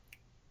dumb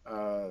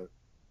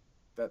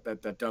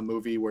that dumb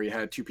movie where you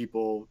had two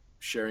people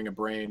sharing a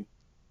brain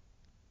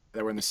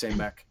that were in the same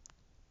mech?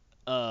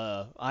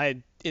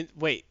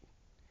 Wait.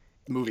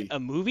 Movie. A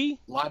movie?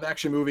 Live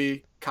action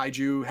movie,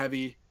 kaiju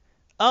heavy.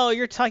 Oh,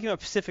 you're talking about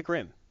Pacific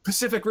Rim.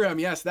 Pacific Rim,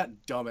 yes, that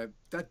dumb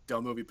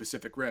movie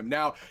Pacific Rim.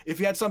 Now, if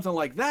you had something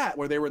like that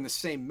where they were in the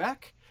same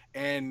mech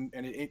and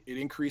it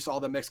increased all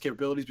the mech's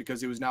capabilities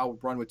because it was now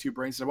run with two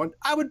brains instead of one,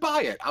 I would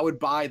buy it. I would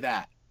buy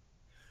that.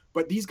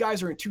 But these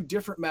guys are in two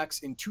different mechs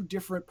in two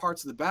different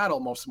parts of the battle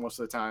most of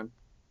the time.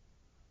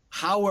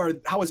 How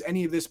is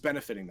any of this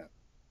benefiting them?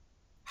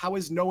 How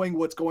is knowing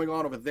what's going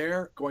on over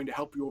there going to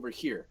help you over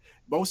here?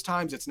 Most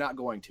times it's not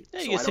going to.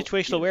 Yeah, you get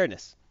situational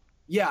awareness.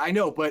 Yeah, I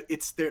know, but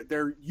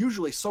they're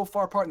usually so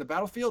far apart in the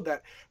battlefield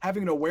that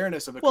having an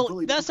awareness of a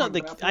completely that's not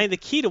the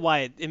key to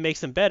why it makes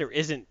them better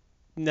isn't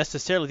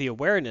necessarily the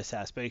awareness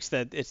aspects.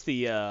 That it's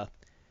the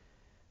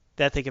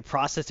that they can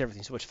process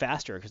everything so much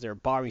faster because they're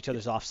borrowing each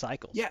other's off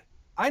cycles. Yeah,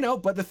 I know,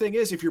 but the thing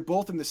is, if you're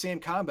both in the same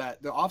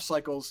combat, the off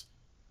cycles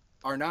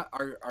are not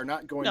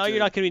going. No, you're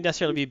not going to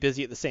necessarily be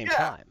busy at the same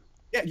time.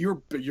 Yeah,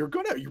 you're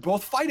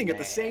both fighting at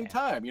the same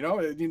time.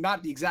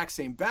 Not the exact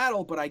same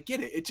battle, but I get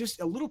it. It's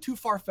just a little too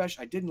far-fetched.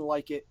 I didn't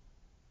like it.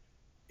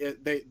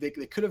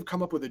 They could have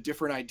come up with a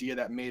different idea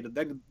that made a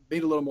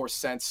little more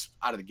sense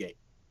out of the gate.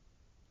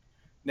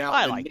 Now,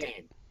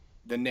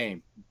 the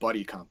name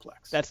Buddy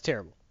Complex. That's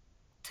terrible.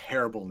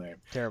 Terrible name.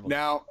 Terrible.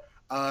 Now,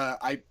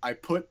 I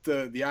put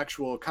the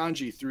actual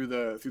kanji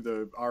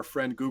through our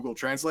friend Google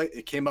Translate.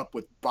 It came up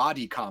with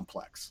Body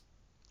Complex,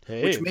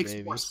 which makes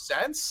more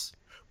sense,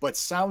 but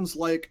sounds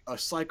like a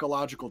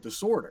psychological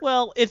disorder.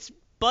 Well, it's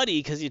buddy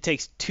because it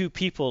takes two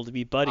people to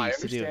be buddies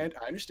to do it.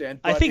 I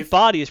understand. I think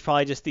body is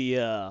probably just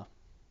the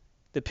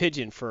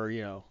pigeon for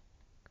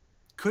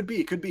Could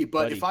be. But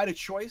buddy. If I had a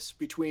choice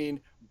between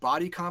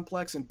Body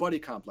Complex and Buddy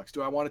Complex,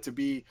 do I want it to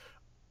be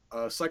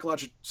a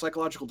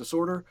psychological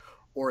disorder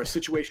or a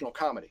situational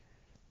comedy?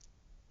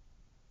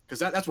 Because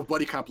that's what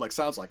Buddy Complex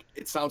sounds like.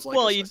 It sounds like.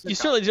 Well, you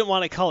certainly didn't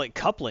want to call it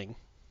coupling.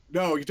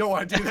 No, you don't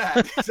want to do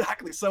that.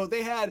 Exactly. So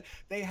they had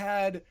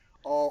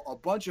a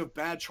bunch of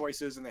bad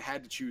choices, and they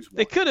had to choose one.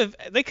 They could have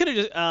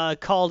just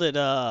called it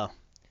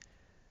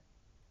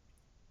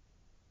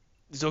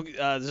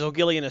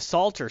Zogillian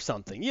Assault or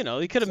something.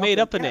 They could have made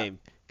up a name.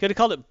 Could have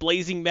called it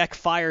Blazing Mech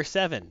Fire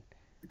 7.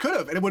 Could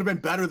have, and it would have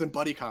been better than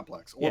Buddy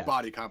Complex or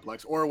Body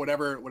Complex or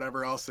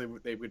whatever else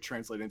they would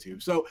translate into.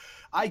 So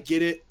I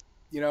get it,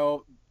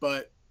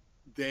 but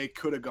they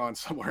could have gone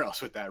somewhere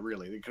else with that.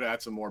 Really, they could have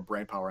had some more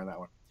brain power in that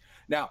one.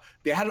 Now,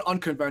 they had an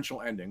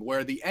unconventional ending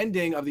where the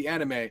ending of the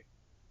anime,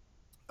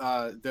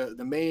 the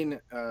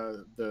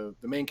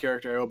main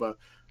character Aoba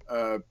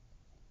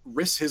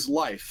risks his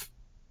life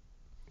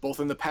both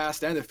in the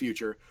past and the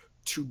future,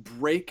 to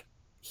break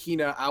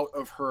Hina out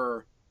of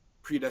her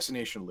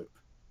predestination loop.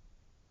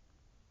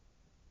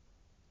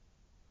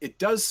 It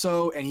does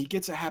so, and he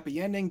gets a happy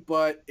ending,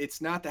 but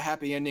it's not the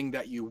happy ending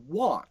that you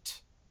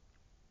want.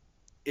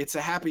 It's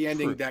a happy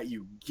ending that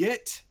you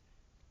get,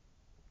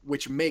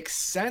 which makes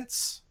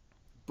sense,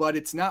 but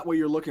it's not what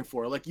you're looking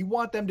for. Like, you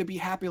want them to be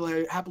happily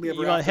ever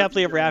after.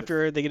 Happily ever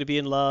after, they're going to be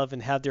in love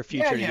and have their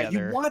future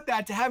together. You want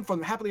that to happen from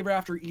them happily ever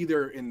after,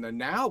 either in the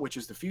now, which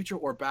is the future,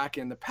 or back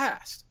in the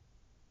past.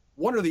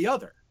 One or the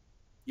other.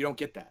 You don't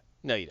get that.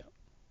 No, you don't.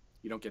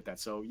 You don't get that.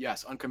 So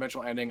yes,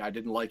 unconventional ending. I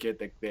didn't like it.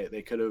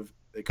 They could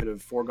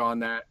have foregone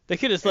that. They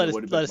could have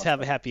let us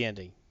have a happy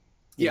ending.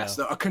 Yes,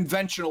 a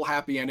conventional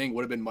happy ending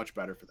would have been much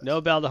better for this.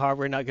 No, Baldahar,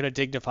 we're not going to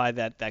dignify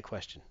that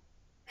question.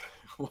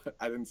 What?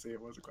 I didn't see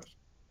it was a question.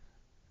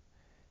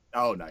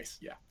 Oh, nice.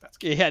 Yeah, that's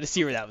good. You had to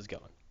see where that was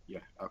going. Yeah.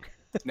 Okay.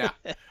 Now,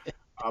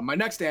 my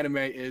next anime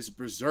is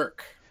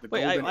Berserk.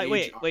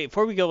 Wait.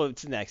 Before we go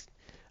to next,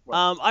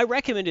 I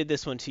recommended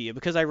this one to you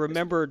because I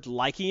remembered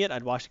liking it.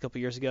 I'd watched it a couple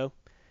years ago,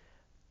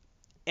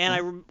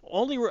 and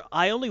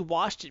I only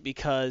watched it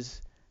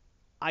because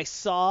I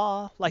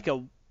saw like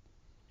an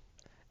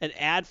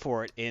ad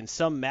for it in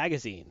some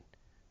magazine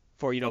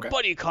for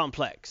Buddy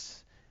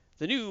Complex,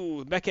 the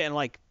new mecha,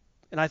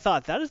 and I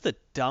thought that is the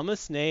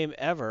dumbest name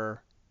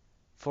ever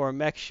for a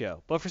mech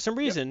show. But for some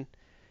reason,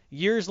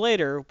 years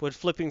later, when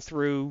flipping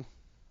through,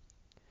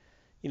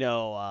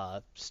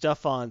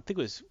 stuff on, I think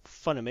it was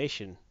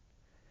Funimation,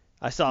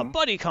 I saw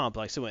Buddy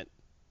Complex and went,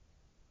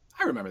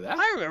 I remember that.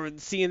 I remember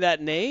seeing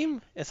that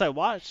name as I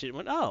watched it and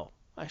went, oh,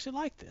 I actually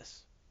like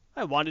this.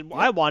 I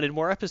wanted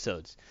more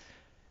episodes.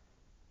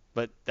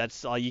 But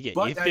that's all you get.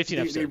 But you get 15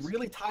 episodes. They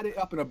really tied it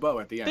up in a bow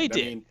at the end. They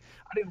did. I mean,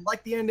 I didn't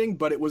like the ending,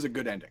 but it was a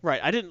good ending. Right.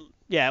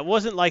 It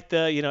wasn't like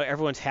the,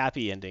 everyone's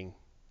happy ending.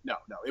 No.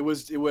 It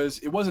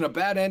wasn't a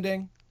bad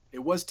ending. It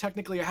was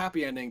technically a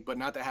happy ending, but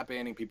not the happy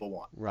ending people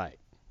want. Right.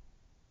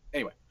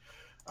 Anyway,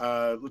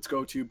 let's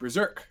go to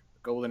Berserk,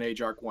 Golden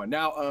Age Arc 1.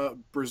 Now,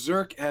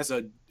 Berserk has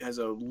a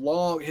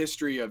long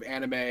history of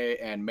anime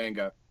and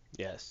manga.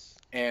 Yes.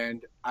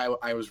 And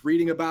I was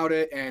reading about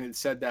it, and it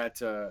said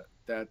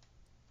that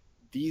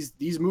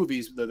these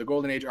movies, the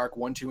Golden Age Arc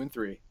 1, 2, and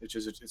 3, which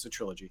is it's a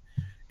trilogy,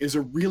 is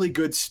a really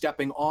good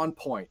stepping on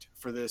point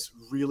for this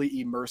really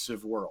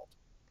immersive world.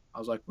 I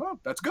was like, well,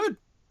 that's good.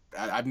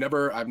 I've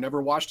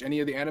never watched any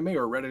of the anime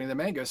or read any of the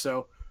manga,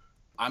 so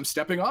I'm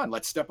stepping on.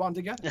 Let's step on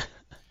together.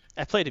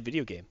 I played a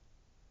video game.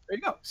 There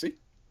you go. See.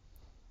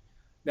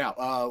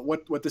 Now,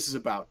 what this is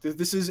about?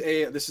 This is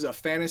a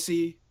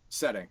fantasy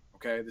setting.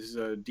 Okay, this is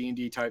a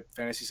D&D type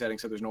fantasy setting,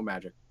 so there's no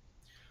magic.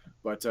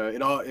 But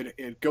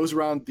it goes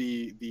around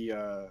the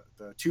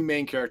two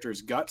main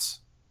characters, Guts,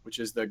 which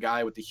is the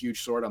guy with the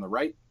huge sword on the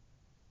right.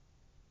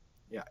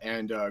 Yeah,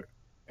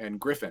 and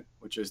Griffin,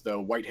 which is the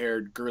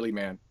white-haired girly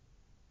man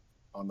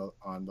on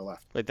the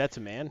left. Wait, that's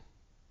a man?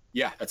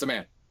 Yeah, that's a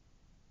man.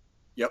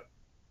 Yep.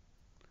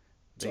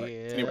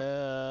 Sorry. Anyway.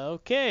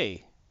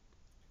 Okay.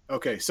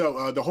 Okay,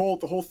 so the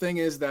whole thing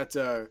is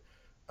that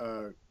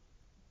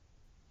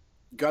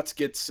Guts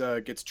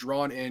gets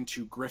drawn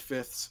into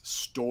Griffith's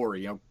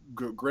story.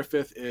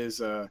 Griffith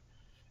is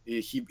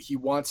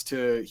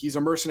he's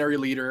a mercenary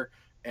leader,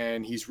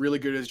 and he's really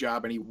good at his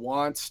job, and he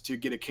wants to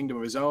get a kingdom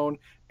of his own,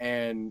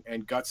 and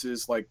Guts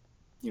is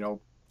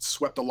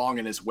swept along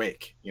in his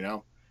wake,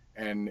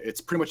 and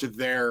it's pretty much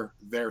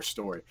their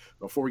story.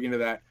 Before we get into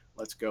that,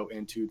 let's go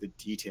into the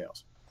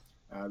details.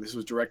 This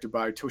was directed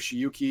by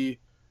Toshiyuki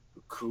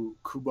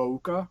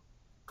Kuboka.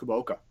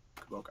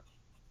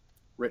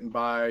 Written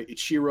by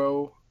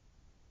Ichiro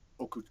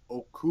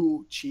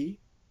Okuchi.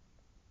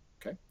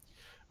 Okay.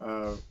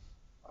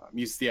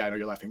 Music. Yeah, I know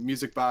you're laughing.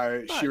 Music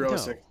by Shiro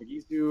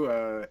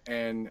Sekizu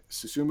and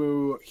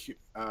Susumu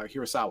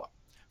Hirasawa.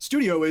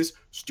 Studio is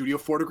Studio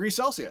 4 Degrees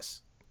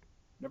Celsius.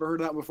 Never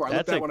heard of that before.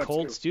 That's a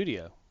cold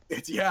studio.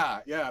 It's yeah.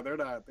 They're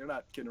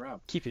not kidding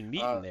around. Keeping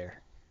meat in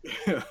there.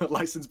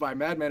 Licensed by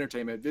Madman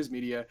Entertainment, Viz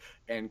Media,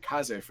 and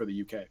Kaze for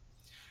the UK.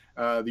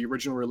 The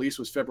original release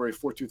was February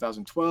 4,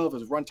 2012. It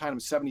was a runtime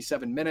of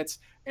 77 minutes,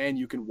 and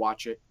you can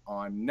watch it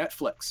on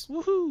Netflix.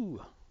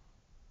 Woohoo!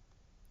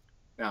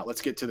 Now,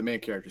 let's get to the main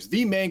characters.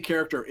 The main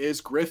character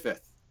is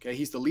Griffith. Okay,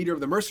 he's the leader of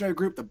the mercenary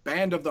group, the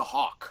Band of the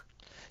Hawk.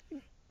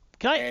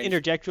 Can I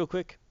interject real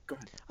quick? Go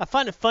ahead. I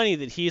find it funny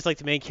that he's like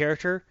the main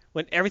character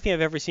when everything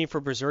I've ever seen for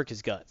Berserk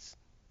is Guts.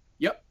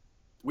 Yep.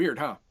 Weird,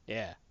 huh?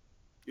 Yeah.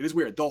 It is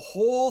weird. The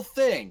whole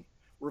thing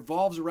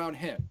revolves around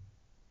him.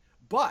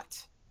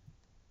 But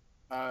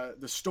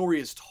the story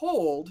is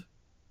told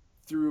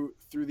through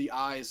the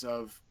eyes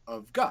of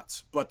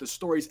Guts, but the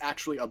story is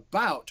actually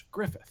about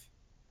Griffith.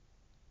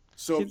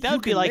 So see, that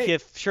would be like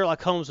if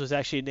Sherlock Holmes was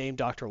actually named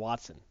Dr.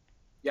 Watson.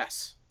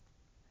 Yes.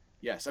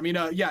 I mean,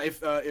 if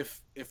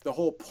the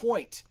whole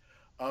point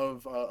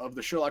of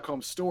the Sherlock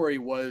Holmes story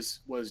was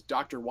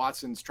Dr.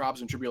 Watson's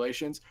trials and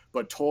tribulations,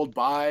 but told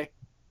by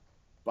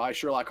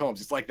Sherlock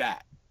Holmes, it's like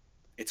that.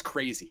 It's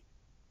crazy,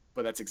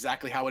 but that's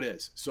exactly how it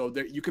is. So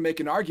there, you can make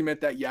an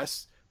argument that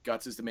yes,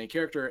 Guts is the main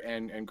character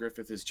and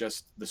Griffith is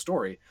just the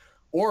story,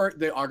 Or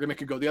the argument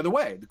could go the other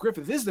way. The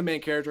Griffith is the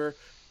main character,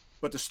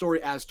 but the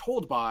story as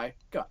told by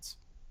Guts.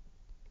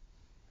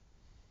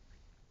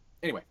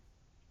 Anyway,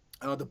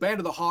 the Band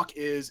of the Hawk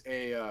is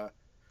a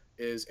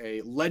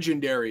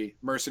legendary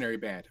mercenary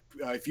band.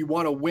 If you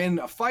want to win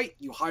a fight,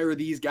 you hire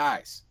these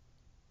guys.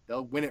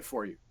 They'll win it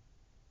for you.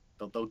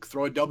 They'll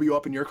throw a W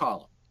up in your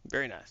column.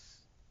 Very nice.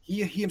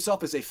 He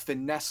himself is a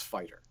finesse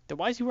fighter. Then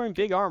why is he wearing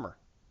big armor?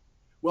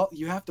 Well,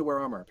 you have to wear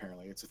armor,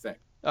 apparently. It's a thing.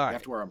 All You right.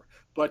 have to wear armor.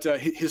 But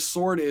his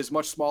sword is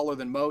much smaller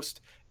than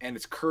most, and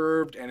it's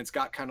curved, and it's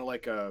got kind of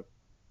like a...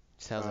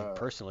 Sounds like a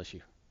personal issue.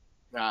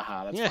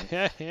 Aha, that's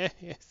Yeah, funny.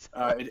 yes.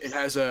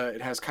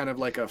 It has kind of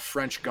like a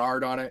French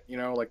guard on it,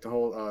 like the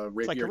whole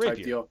rapier like a type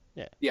rapier. deal.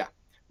 Yeah. Yeah.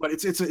 But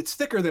it's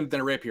thicker than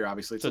a rapier,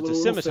 obviously. It's So a it's a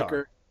little scimitar.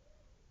 thicker.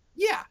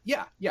 Yeah.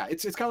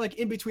 It's kind of like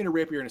in between a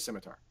rapier and a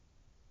scimitar.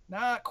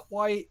 Not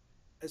quite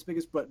as big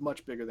as, but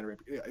much bigger than a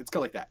rapier. Yeah, it's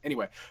kind of like that.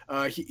 Anyway,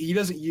 he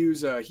doesn't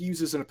use he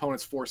uses an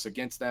opponent's force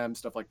against them,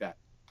 stuff like that.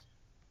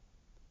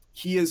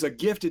 He is a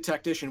gifted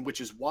tactician,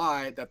 which is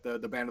why that the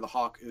Band of the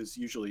Hawk is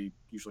usually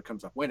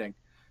comes up winning,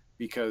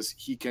 because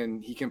he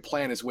can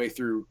plan his way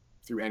through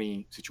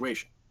any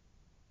situation.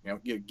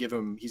 Give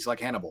him, he's like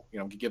Hannibal.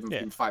 Give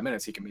him 5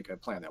 minutes, he can make a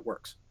plan that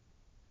works.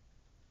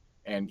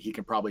 And he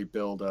can probably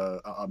build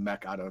a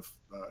mech out of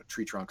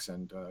tree trunks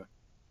and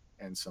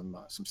some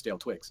stale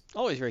twigs.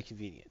 Always very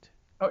convenient.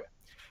 Oh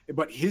yeah,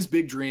 but his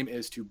big dream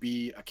is to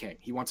be a king.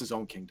 He wants his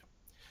own kingdom,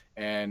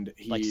 and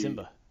Like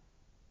Simba.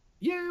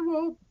 Yeah,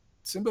 well,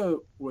 Simba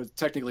was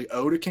technically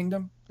owed a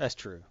kingdom. That's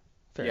true.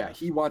 Fair Yeah, enough.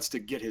 he wants to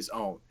get his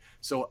own.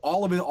 So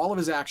all of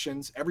his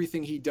actions,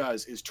 everything he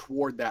does, is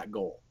toward that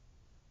goal,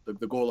 the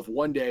goal of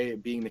one day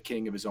being the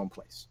king of his own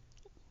place.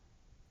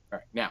 All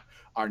right, now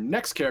our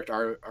next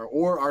character,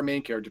 or our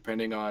main character,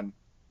 depending on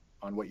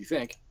what you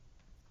think,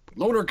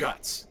 Loner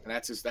Guts, and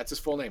that's his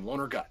full name,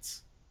 Loner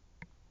Guts.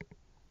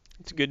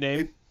 It's a good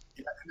name.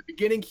 In the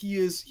beginning, he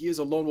is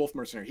a lone wolf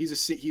mercenary.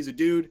 He's a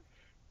dude,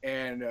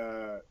 and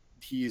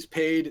he is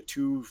paid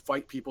to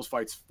fight people's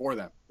fights for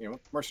them.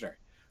 Mercenary.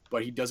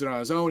 But he does it on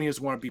his own. He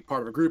doesn't want to be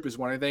part of a group. Is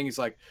one thing. He's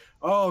like,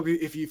 oh,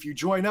 if you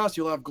join us,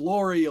 you'll have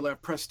glory, you'll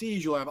have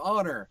prestige, you'll have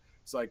honor.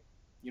 It's like,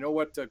 you know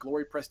what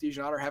glory, prestige,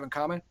 and honor have in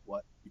common?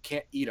 What? You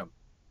can't eat them.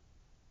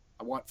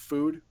 I want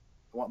food.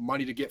 I want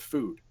money to get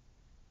food.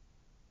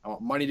 I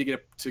want money to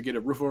get a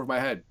roof over my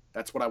head.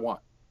 That's what I want.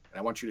 And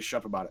I want you to shut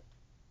up about it.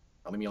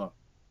 Now leave me alone.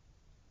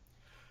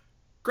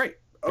 Great.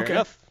 Fair Okay.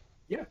 enough.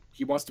 Yeah,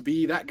 he wants to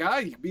be that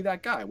guy. He can be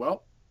that guy.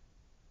 Well,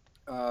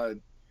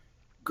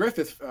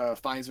 Griffith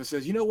finds him and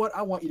says, "You know what?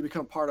 I want you to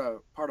become part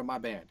of my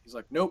band." He's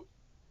like, "Nope,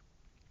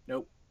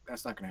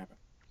 that's not gonna happen."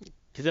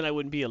 Because then I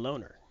wouldn't be a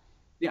loner.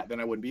 Yeah, then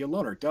I wouldn't be a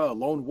loner. Duh,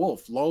 lone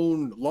wolf,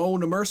 lone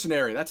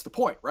mercenary. That's the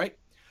point, right?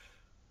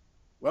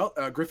 Well,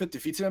 Griffith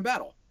defeats him in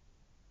battle,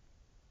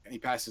 and he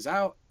passes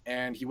out,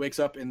 and he wakes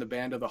up in the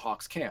Band of the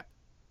Hawk's camp,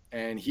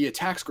 and he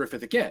attacks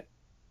Griffith again.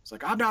 It's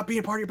like, "I'm not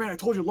being part of your band. I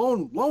told you,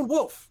 lone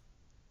wolf."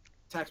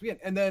 Attacks me again,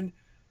 and then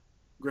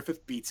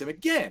Griffith beats him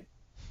again.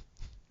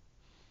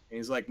 And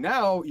he's like,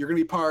 "Now you're gonna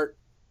be part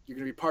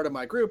of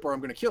my group, or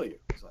I'm gonna kill you."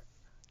 He's like,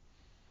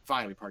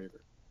 "Fine, I'll be part of your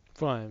group.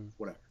 Fine.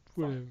 Whatever.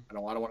 Whatever. Fine. I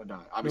don't want to die.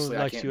 No Obviously, one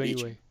I likes can't you beat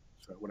anyway. you.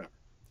 So whatever."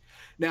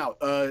 Now,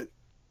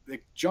 the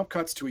jump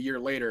cuts to a year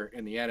later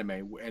in the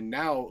anime, and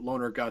now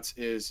Loner Guts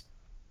is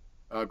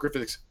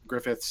Griffith's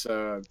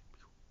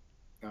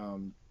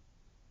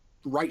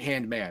right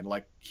hand man.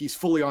 Like, he's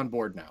fully on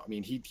board now. I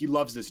mean, he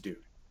loves this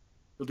dude.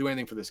 He'll do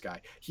anything for this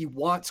guy. He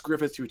wants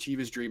Griffith to achieve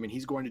his dream, and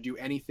he's going to do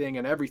anything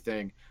and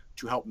everything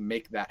to help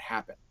make that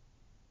happen.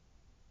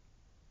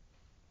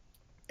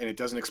 And it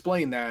doesn't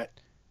explain that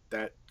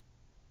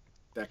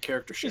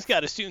character Just shift.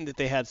 got to assume that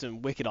they had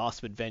some wicked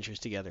awesome adventures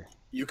together.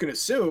 You can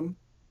assume.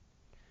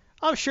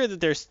 I'm sure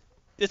that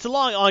it's a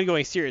long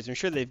ongoing series. I'm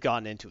sure they've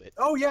gotten into it.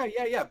 Oh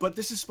yeah. But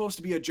this is supposed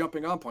to be a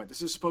jumping on point.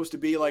 This is supposed to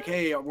be like,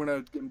 hey, I'm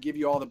gonna give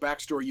you all the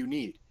backstory you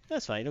need.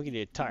 That's fine. You don't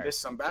get tired. Miss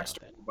some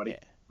backstory, buddy. Yeah.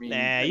 I mean,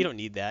 Nah, you don't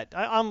need that.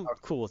 I'm Okay.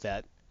 cool with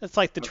that. That's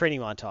like the Okay.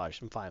 training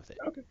montage. I'm fine with it.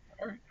 Okay.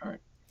 All right.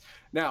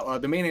 Now,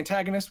 the main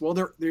antagonist. Well,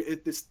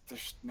 there's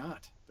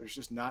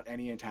just not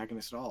any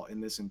antagonist at all in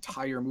this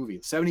entire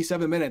movie.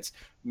 77 minutes,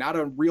 not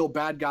a real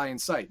bad guy in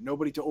sight.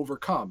 Nobody to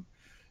overcome.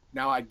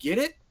 Now, I get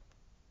it.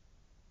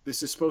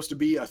 This is supposed to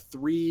be a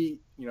three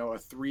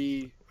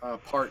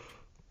part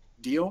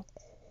deal.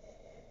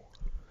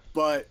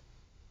 But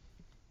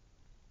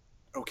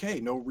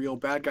okay, no real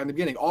bad guy in the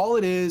beginning. All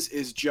it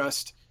is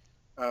just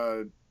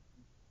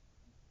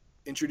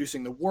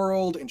introducing the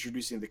world,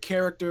 introducing the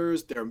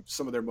characters,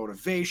 some of their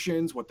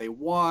motivations, what they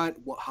want,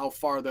 how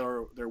far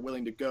they're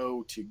willing to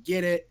go to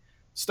get it,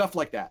 stuff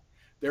like that.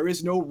 There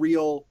is no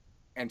real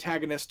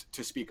antagonist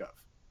to speak of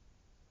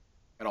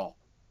at all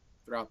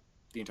throughout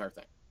the entire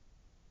thing.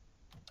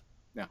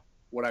 Now,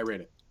 what I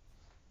rate it?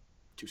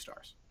 2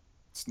 stars.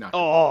 It's not.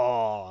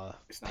 Oh,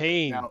 It's not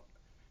pain. Now,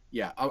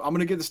 yeah, I'm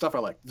gonna get the stuff I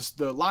like.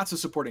 The lots of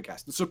supporting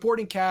cast. The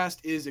supporting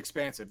cast is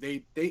expansive.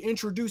 They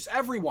introduce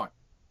everyone.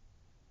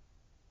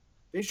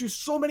 They introduce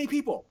so many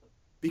people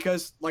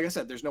because, like I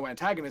said, there's no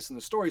antagonist in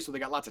the story, so they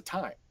got lots of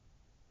time.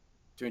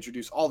 to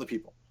introduce all the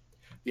people.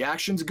 The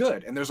action's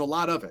good, and there's a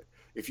lot of it.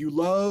 If you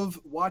love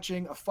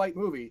watching a fight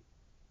movie,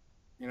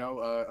 you know,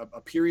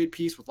 a period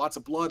piece with lots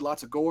of blood,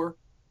 lots of gore,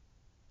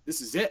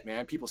 this is it,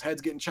 man. People's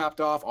heads getting chopped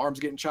off, arms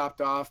getting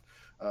chopped off,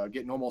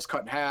 getting almost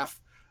cut in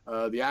half.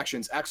 The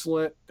action's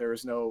excellent.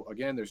 There's no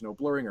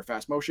blurring or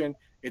fast motion.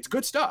 It's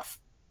good stuff.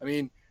 I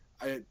mean,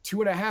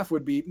 2.5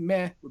 would be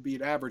meh, would be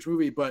an average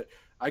movie, but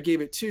I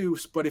gave it 2.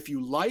 But if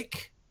you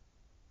like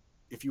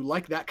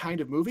that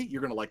kind of movie,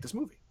 you're going to like this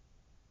movie.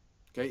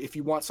 Okay. If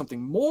you want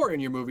something more in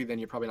your movie, then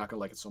you're probably not going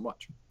to like it so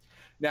much.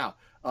 Now,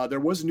 there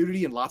was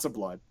nudity and lots of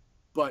blood,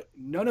 but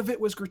none of it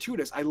was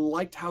gratuitous. I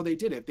liked how they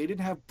did it. They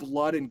didn't have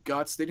blood and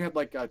guts. They didn't have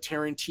like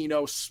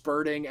Tarantino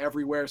spurting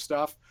everywhere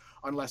stuff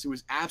unless it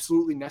was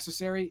absolutely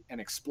necessary and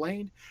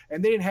explained.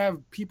 And they didn't have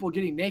people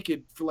getting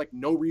naked for like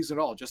no reason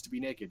at all, just to be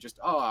naked. Just,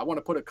 oh, I want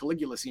to put a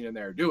Caligula scene in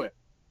there. Do it.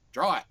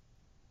 Draw it.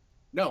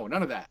 No,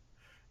 none of that.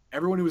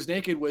 Everyone who was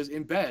naked was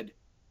in bed,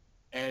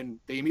 and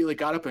they immediately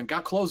got up and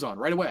got clothes on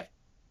right away.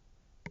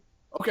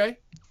 Okay.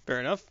 Fair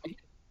enough.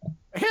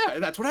 Yeah,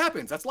 that's what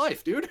happens. That's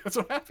life, dude. That's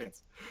what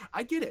happens.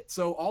 I get it.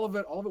 So all of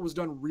it was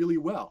done really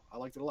well. I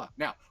liked it a lot.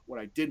 Now, what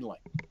I didn't like,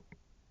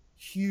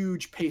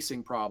 huge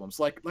pacing problems.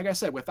 Like I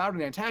said, without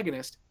an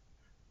antagonist,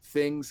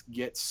 things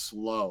get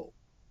slow.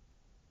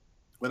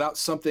 Without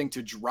something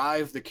to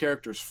drive the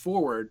characters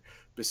forward,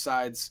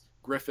 besides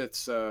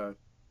Griffith's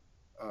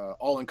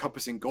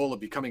all-encompassing goal of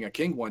becoming a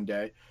king one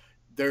day,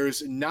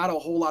 there's not a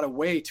whole lot of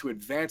way to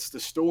advance the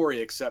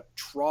story except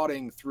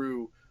trotting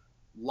through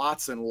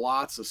lots and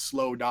lots of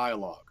slow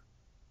dialogue.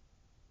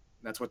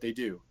 And that's what they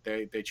do.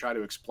 They try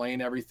to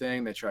explain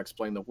everything. They try to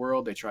explain the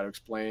world. They try to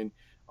explain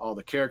all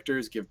the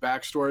characters, give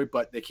backstory,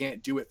 but they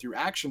can't do it through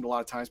action a lot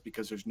of times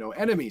because there's no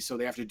enemy. So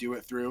they have to do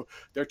it through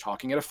they're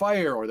talking at a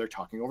fire, or they're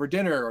talking over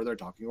dinner, or they're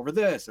talking over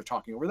this, they're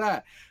talking over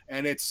that.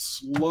 And it's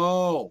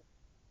slow.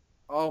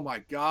 Oh my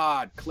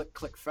God. Click,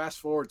 click, fast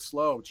forward,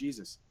 slow.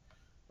 Jesus.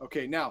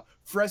 Okay, now,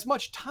 for as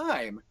much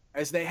time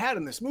as they had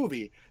in this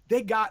movie,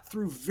 they got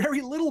through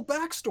very little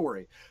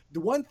backstory.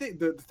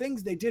 The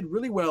things they did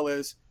really well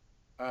is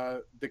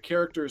the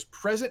characters'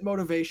 present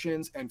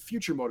motivations and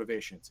future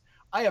motivations.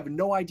 I have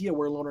no idea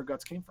where Loner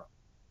Guts came from.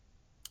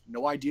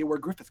 No idea where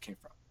Griffith came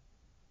from.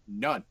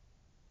 None.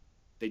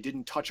 They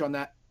didn't touch on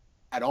that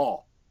at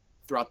all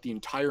throughout the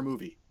entire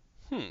movie.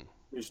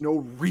 There's no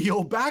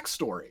real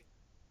backstory,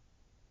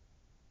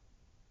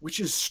 which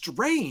is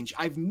strange.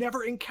 I've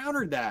never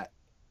encountered that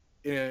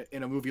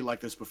in a movie like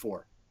this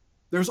before.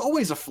 There's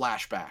always a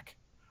flashback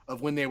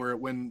of when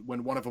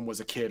one of them was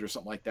a kid or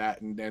something like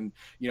that, and then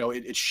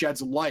it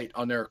sheds light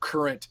on their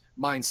current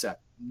mindset.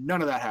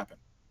 None of that happened.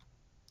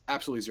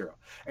 Absolutely zero.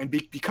 And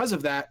because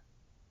of that,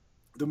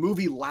 the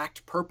movie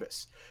lacked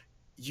purpose.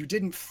 You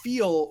didn't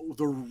feel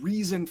the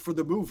reason for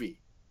the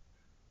movie.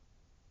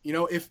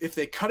 If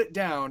they cut it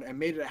down and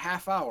made it a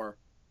half hour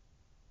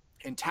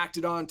and tacked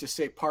it on to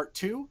say part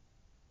 2,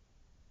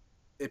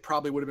 it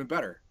probably would have been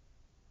better.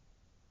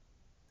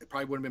 It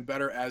probably would have been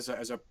better as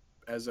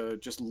a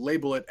just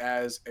label it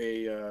as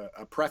a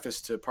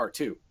preface to part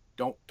 2.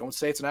 Don't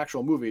say it's an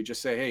actual movie.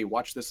 Just say, hey,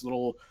 watch this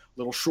little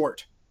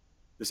short,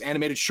 this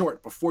animated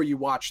short before you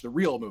watch the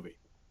real movie,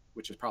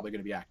 which is probably going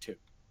to be Act 2.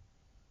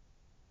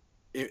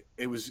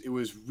 It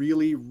was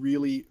really,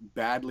 really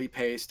badly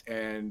paced,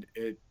 and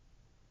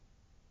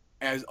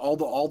as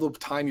all the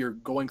time you're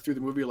going through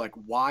the movie, you're like,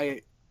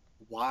 why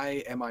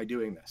am I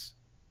doing this?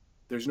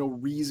 There's no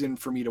reason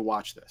for me to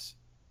watch this.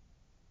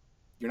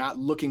 You're not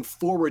looking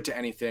forward to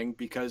anything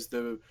because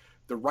the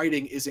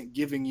writing isn't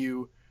giving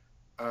you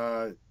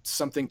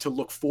something to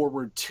look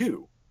forward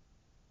to.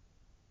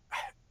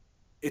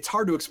 It's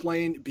hard to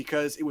explain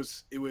because it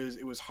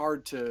was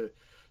hard to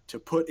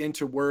put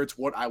into words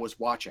what I was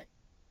watching.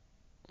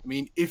 I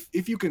mean,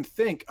 if you can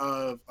think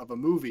of a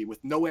movie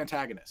with no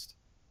antagonist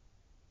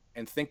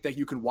and think that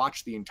you can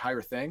watch the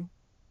entire thing,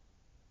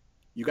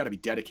 you got to be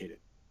dedicated.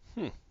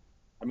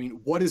 I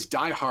mean, what is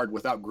Die Hard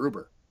without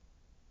Gruber?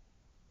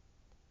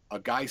 A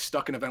guy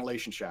stuck in a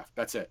ventilation shaft.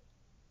 That's it.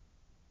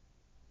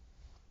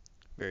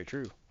 Very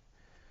true.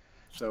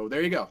 So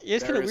there you go. Yeah,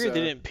 it's kind of weird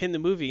they didn't pin the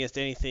movie against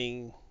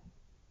anything,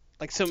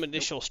 like some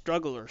initial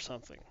struggle or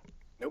something.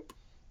 Nope.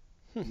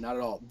 Not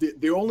at all.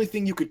 The only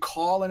thing you could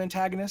call an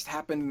antagonist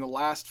happened in the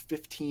last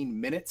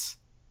 15 minutes,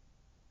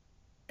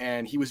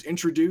 and he was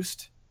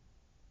introduced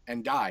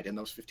and died in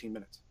those 15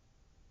 minutes.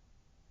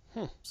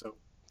 So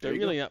they're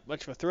really not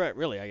much of a threat,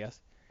 really, I guess.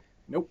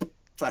 Nope.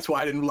 That's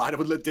why I didn't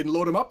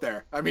load him up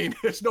there. I mean,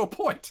 there's no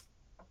point.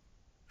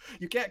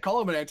 You can't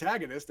call him an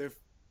antagonist if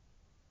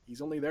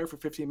he's only there for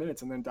 15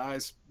 minutes and then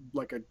dies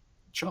like a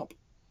chump.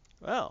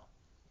 Well,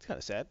 it's kind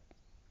of sad.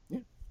 Yeah.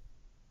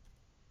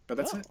 But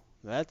that's it.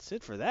 That's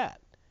it for that.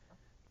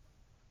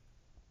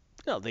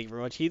 No, thank you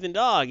very much, Heathen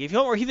Dog. If you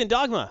want more Heathen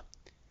Dogma,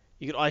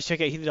 you can always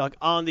check out Heathen Dog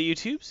on the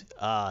YouTubes.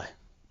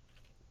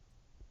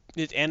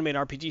 His anime and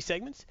RPG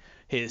segments,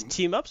 his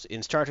team-ups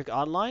in Star Trek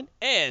Online,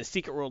 and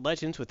Secret World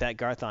Legends with that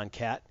Garthon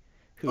cat.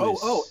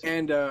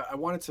 And I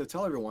wanted to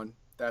tell everyone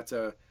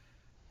that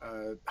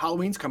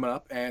Halloween's coming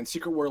up, and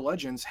Secret War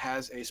Legends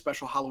has a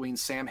special Halloween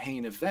Sam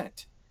Hain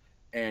event,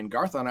 and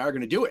Garth and I are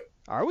going to do it.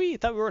 Are we? I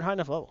thought we weren't high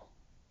enough level.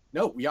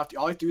 No, all you have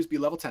to do is be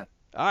level 10.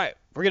 All right,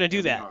 we're gonna do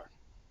And we that. are.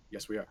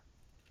 Yes, we are.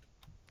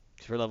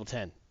 'Cause we're level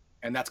 10.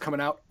 And that's coming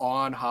out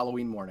on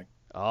Halloween morning.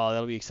 Oh,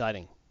 that'll be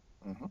exciting.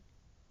 Mm-hmm. So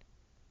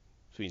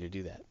we need to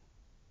do that.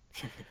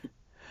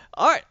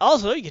 All right.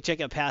 Also, you can check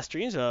out past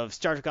streams of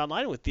Star Trek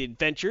Online with the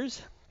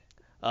adventures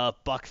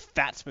of Buck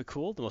Fats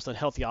McCool, the most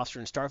unhealthy officer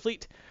in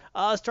Starfleet.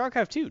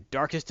 StarCraft 2,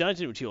 Darkest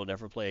Dungeon, which he will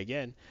never play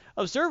again.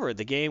 Observer,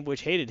 the game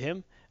which hated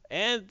him.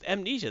 And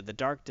Amnesia, the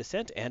Dark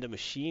Descent, and A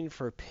Machine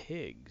for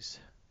Pigs.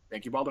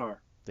 Thank you, Baldahar.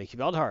 Thank you,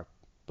 Baldhar.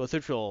 Both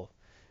which will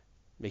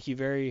make you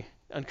very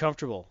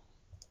uncomfortable,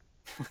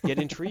 yet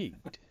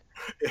intrigued.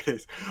 It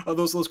is. Oh,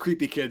 those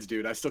creepy kids,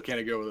 dude. I still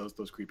can't go with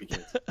those creepy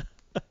kids.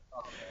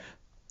 Oh,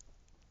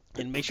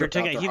 And make sure to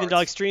check out Heathen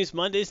Dog streams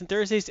Mondays and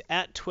Thursdays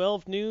at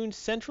 12 noon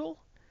Central,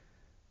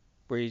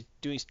 where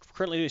he's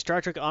currently doing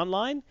Star Trek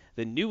Online,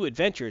 The New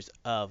Adventures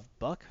of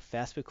Buck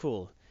Fast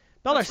McCool.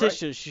 Baldhar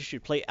says she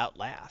should play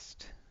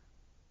Outlast.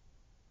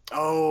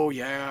 Oh,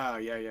 yeah.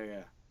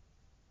 I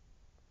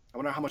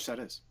wonder how much that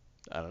is.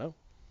 I don't know.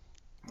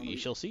 We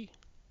shall see.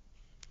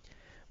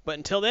 But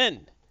until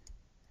then,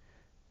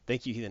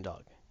 thank you, Heathen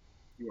Dog.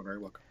 You are very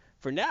welcome.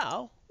 For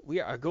now, we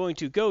are going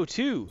to go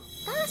to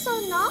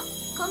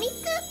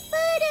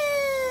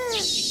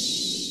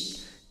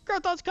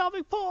Garthon's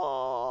Comic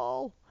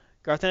Pull.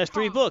 Garthon has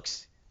 3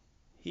 books.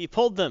 He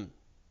pulled them.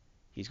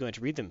 He's going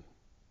to read them.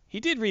 He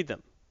did read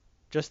them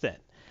just then.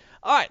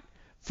 All right.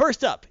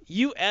 First up,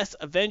 U.S.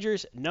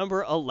 Avengers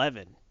number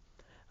 11.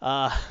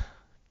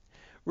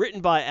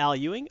 Written by Al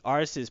Ewing.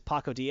 Artist is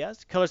Paco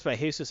Diaz. Colors by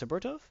Jesus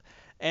Aburtov.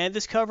 And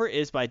this cover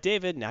is by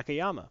David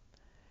Nakayama.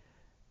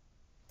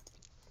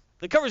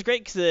 The cover's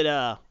great because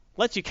it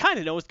lets you kind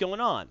of know what's going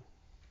on.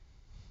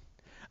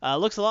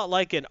 Looks a lot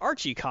like an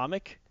Archie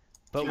comic,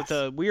 but with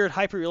a weird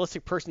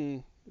hyper-realistic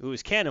person who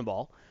is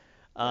Cannonball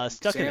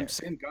stuck in there.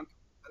 Sam Guthrie,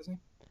 is he?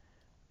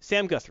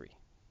 Sam Guthrie.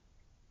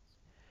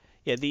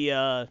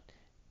 Yeah,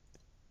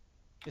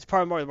 it's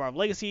part of Marvel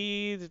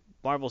Legacy,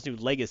 Marvel's new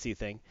Legacy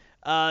thing.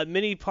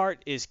 Mini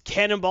part is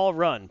Cannonball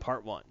Run,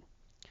 Part 1.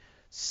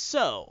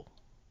 So,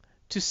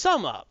 to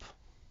sum up,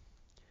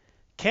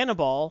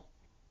 Cannonball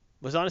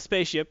was on a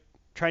spaceship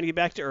trying to get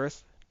back to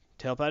Earth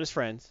to help out his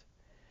friends.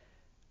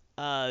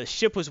 The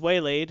ship was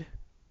waylaid.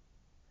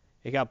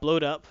 It got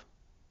blowed up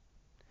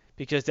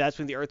because that's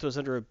when the Earth was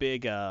under a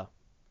big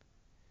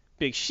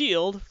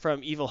shield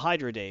from evil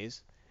Hydra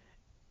days.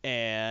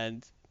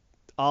 And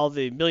all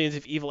the millions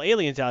of evil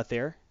aliens out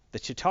there, the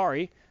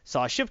Chitauri,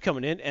 saw a ship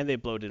coming in and they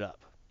blowed it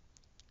up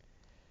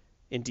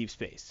in deep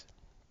space.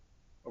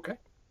 Okay.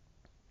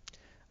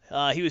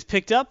 He was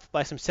picked up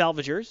by some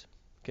salvagers,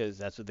 because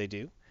that's what they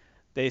do.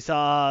 They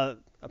saw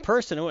a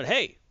person and went,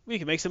 hey, we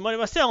can make some money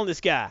by selling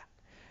this guy.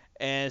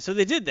 And so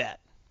they did that.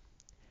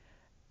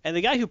 And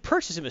the guy who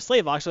purchased him, a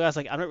slave auction, I was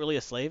like, I'm not really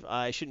a slave.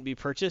 I shouldn't be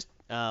purchased.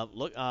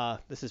 Look,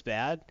 this is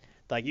bad.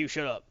 Like, you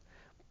shut up.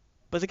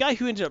 But the guy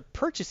who ended up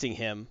purchasing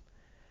him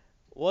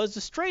was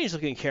a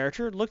strange-looking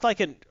character. Looked like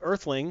an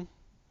earthling,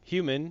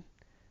 human,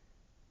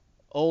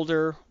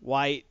 older,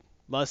 white,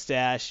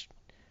 mustache,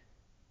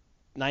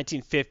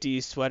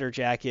 1950s sweater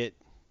jacket,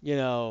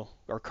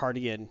 or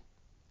cardigan.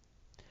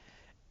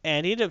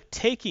 And he ended up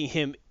taking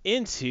him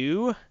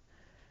into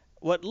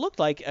what looked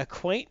like a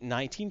quaint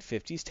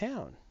 1950s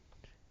town,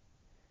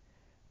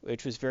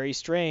 which was very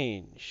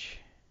strange.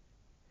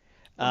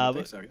 I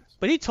think so, yes.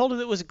 But he told him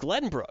it was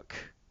Glenbrook.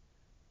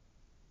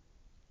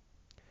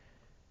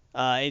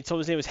 He told him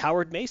his name was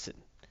Howard Mason.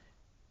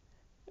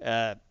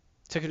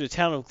 Took him to the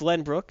town of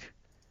Glenbrook.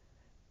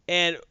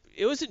 And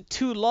it wasn't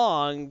too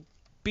long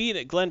being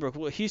at Glenbrook.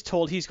 Well, he's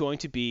told he's going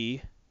to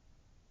be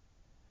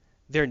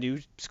their new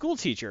school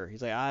teacher.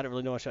 He's like, I don't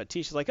really know much about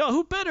teaching. He's like, oh,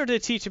 who better to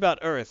teach about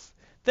Earth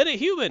than a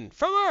human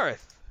from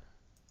Earth?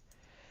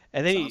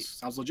 And then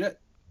sounds legit.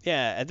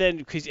 Yeah, and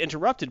then he's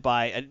interrupted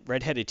by a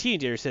red-headed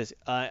teenager who says,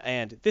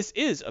 and this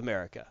is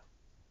America,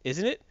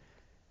 isn't it?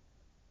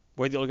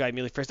 Where the old guy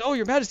immediately first, oh,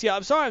 Your Majesty,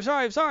 I'm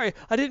sorry,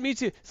 I didn't mean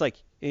to. It's like,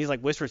 and he's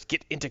like, whispers,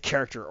 get into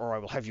character or I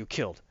will have you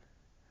killed.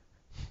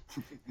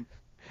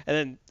 And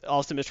then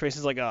Austin Mr.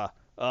 Mason's like,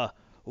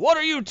 what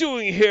are you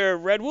doing here,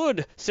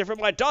 Redwood? Sent for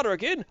my daughter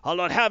again? I'll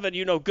not have it,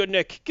 good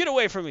Nick. Get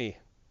away from me.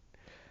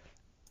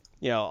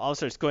 All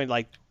starts going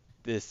like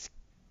this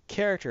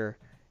character.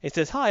 It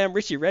says, hi, I'm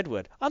Richie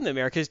Redwood. I'm the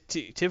America's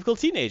typical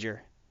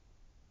teenager.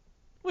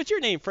 What's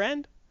your name,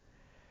 friend?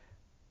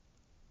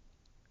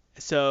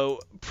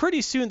 So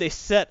pretty soon they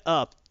set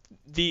up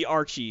the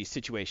Archie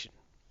situation,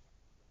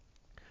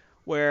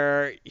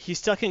 where he's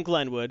stuck in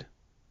Glenwood,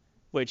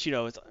 which,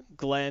 it's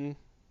Glen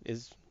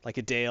is like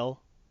a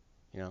dale,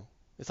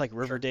 it's like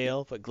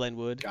Riverdale, but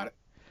Glenwood. Got it.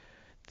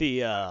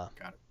 Got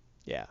it.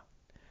 Yeah.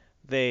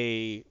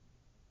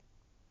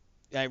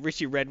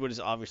 Richie Redwood is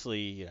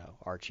obviously,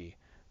 Archie.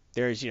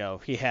 There's,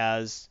 he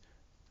has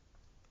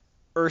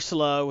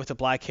Ursula with the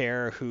black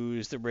hair,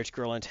 who's the rich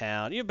girl in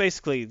town.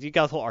 Basically, you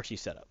got the whole Archie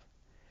setup.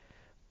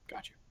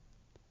 Got you.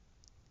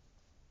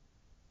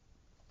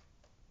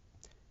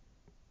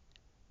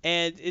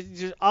 And it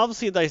just,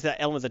 obviously there's that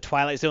element of the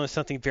Twilight Zone.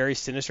 Something very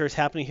sinister is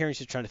happening here, and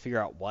she's trying to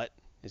figure out what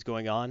is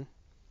going on.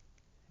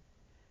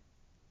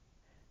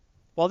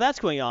 While that's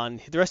going on,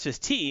 the rest of his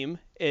team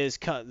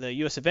the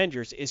U.S.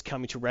 Avengers is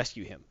coming to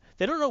rescue him.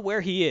 They don't know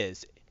where he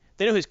is.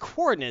 They know his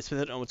coordinates, but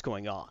they don't know what's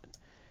going on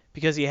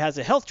because he has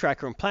a health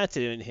tracker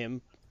implanted in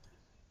him.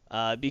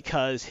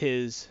 Because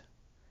his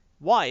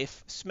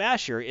wife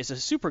Smasher is a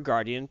super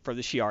guardian for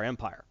the Shi'ar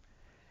Empire,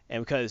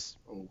 and because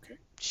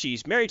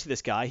she's married to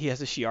this guy, he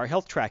has a Shi'ar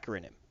health tracker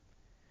in him,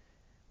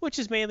 which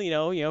is mainly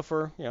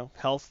for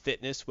health,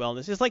 fitness,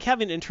 wellness. It's like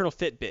having an internal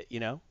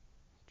Fitbit,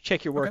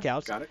 check your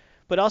workouts. Got it.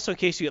 But also in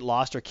case you get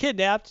lost or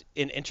kidnapped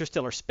in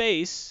interstellar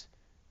space,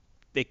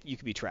 you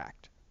can be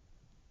tracked,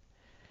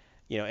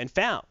 and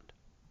found.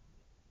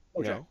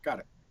 Okay, got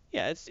it.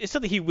 Yeah, it's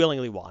something he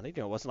willingly wanted.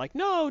 It wasn't like,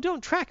 no,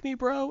 don't track me,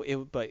 bro.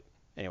 But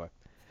anyway,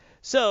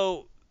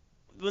 so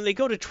when they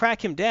go to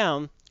track him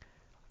down,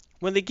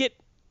 when they get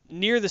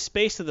near the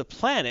space of the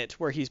planet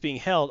where he's being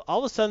held, all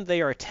of a sudden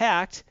they are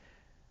attacked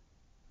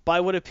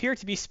by what appear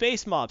to be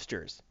space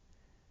mobsters.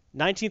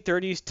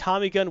 1930s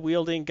Tommy gun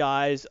wielding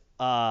guys,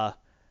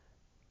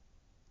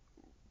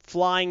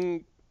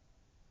 flying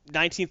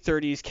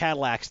 1930s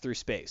Cadillacs through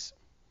space.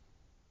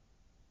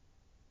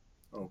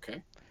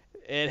 Okay.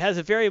 It has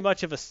a very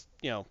much of a,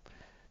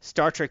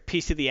 Star Trek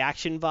piece of the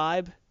action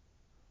vibe.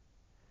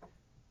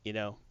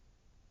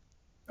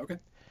 Okay.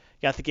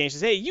 Got the game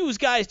says, hey, you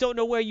guys don't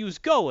know where you's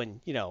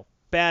going.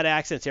 Bad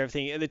accents,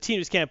 everything. And the team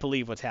just can't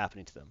believe what's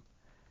happening to them.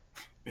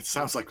 It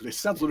sounds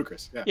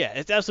ludicrous. Yeah. Yeah,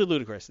 it's absolutely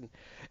ludicrous. And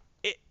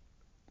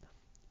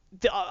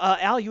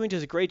Al Ewing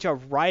does a great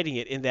job writing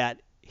it in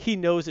that he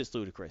knows it's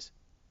ludicrous.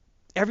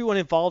 Everyone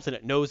involved in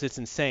it knows it's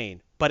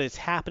insane, but it's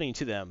happening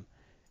to them,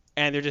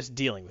 and they're just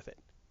dealing with it.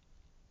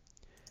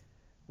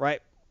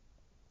 Right?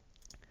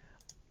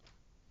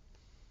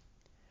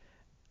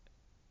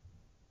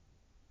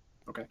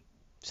 Okay.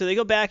 So they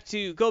go back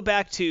to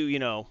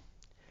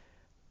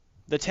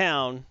the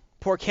town.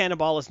 Poor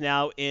Cannonball is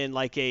now in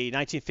like a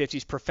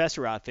 1950s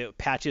professor outfit with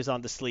patches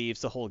on the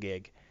sleeves, the whole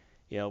gig.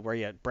 Where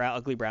he had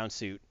ugly brown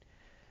suit.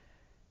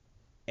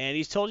 And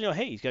he's told,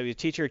 hey, he's got to be a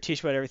teacher, teach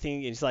about everything.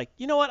 And he's like,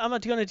 you know what? I'm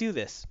not going to do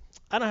this.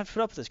 I don't have to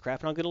put up with this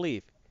crap, and I'm going to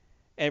leave.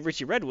 And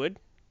Richie Redwood,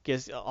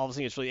 all of a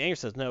sudden gets really angry,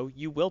 says, no,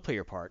 you will play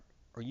your part,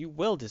 or you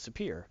will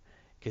disappear.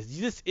 Because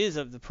this is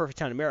the perfect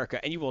town in America,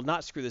 and you will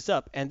not screw this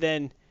up. And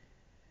then,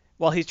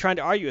 while he's trying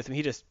to argue with him,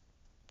 he just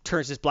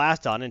turns his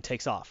blast on and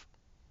takes off.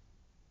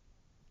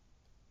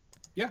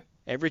 Yeah.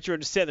 And Richie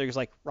Redwood just sitting there, he's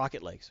like,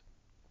 rocket legs.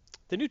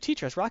 The new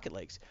teacher has rocket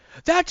legs.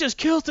 That just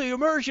kills the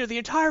immersion of the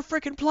entire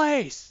freaking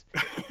place.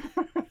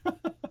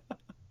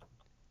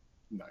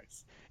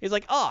 Nice. He's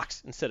like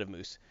ox instead of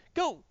moose.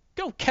 Go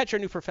catch our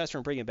new professor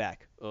and bring him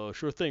back. Oh,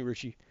 sure thing,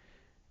 Richie.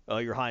 Oh,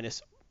 Your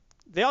Highness.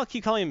 They all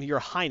keep calling him Your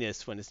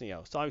Highness when it's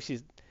so obviously.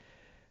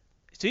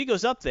 So he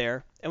goes up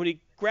there, and when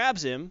he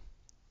grabs him,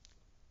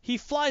 he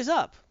flies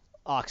up.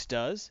 Ox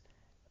does,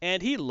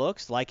 and he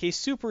looks like a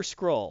Super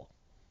Skrull.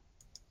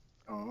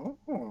 Oh.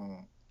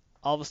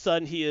 All of a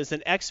sudden, he is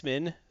an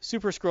X-Men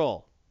Super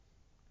Skrull.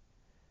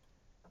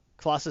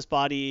 Colossus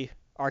body,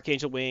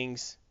 Archangel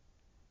wings,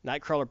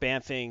 Nightcrawler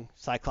bamfing,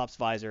 Cyclops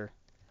visor.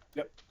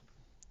 Yep.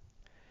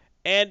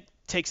 And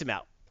takes him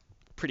out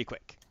pretty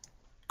quick.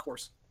 Of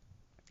course.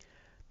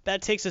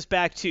 That takes us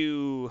back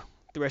to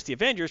the rest of the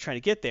Avengers trying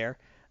to get there.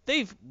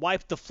 They've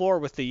wiped the floor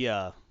with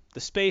the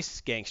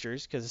space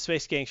gangsters because the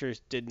space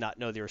gangsters did not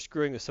know they were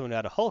screwing with someone who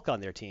had a Hulk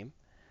on their team.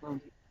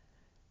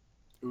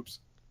 Oops.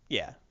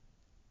 Yeah.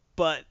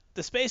 But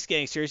the space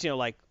gangsters,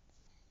 look,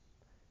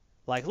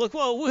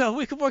 whoa,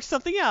 we could work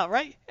something out,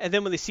 right? And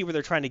then when they see where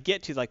they're trying to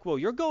get to, like, whoa,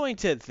 you're going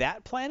to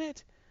that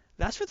planet?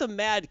 That's where the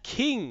Mad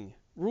King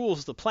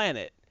rules the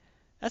planet.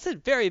 That's a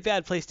very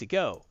bad place to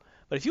go.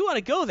 But if you want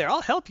to go there,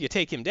 I'll help you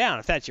take him down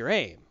if that's your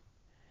aim.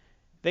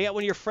 They got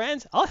one of your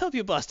friends? I'll help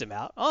you bust him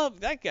out. Oh,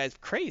 that guy's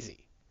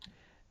crazy.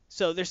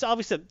 So there's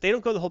obviously, they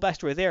don't go the whole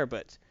backstory there,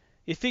 but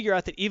you figure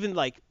out that even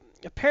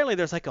apparently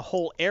there's a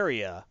whole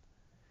area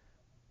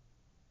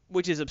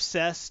which is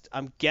obsessed,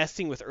 I'm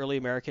guessing, with early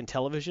American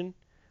television,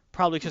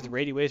 probably because the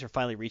radio waves are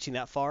finally reaching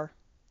that far.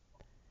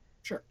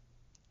 Sure.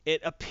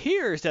 It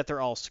appears that they're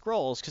all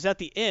Skrulls, because at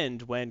the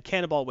end, when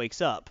Cannonball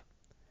wakes up,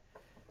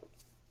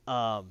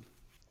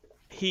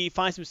 he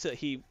finds himself,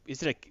 he's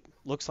in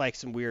looks like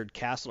some weird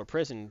castle or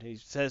prison. He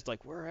says,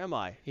 where am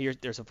I?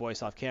 There's a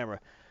voice off camera.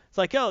 It's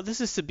like, oh,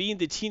 this is Sabine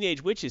the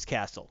Teenage Witch's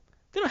castle.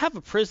 They don't have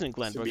a prison in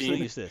Glenbrook, so they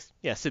use this.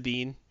 Yeah,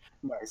 Sabine.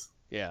 Nice.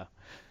 Yeah.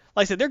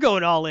 Like I said, they're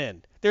going all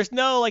in. There's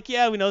no,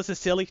 yeah, we know this is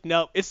silly.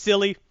 No, it's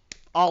silly.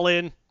 All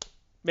in.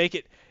 Make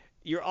it.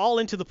 You're all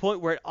in to the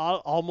point where it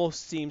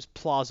almost seems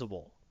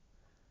plausible.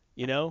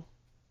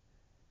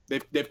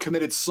 They've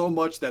committed so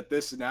much that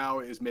this now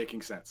is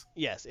making sense.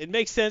 Yes, it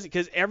makes sense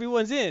because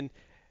everyone's in.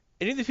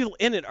 And even the people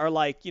in it are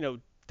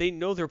they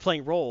know they're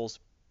playing roles,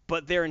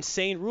 but their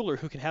insane ruler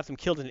who can have them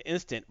killed in an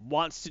instant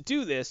wants to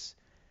do this,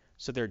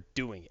 so they're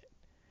doing it.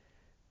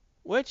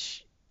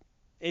 Which,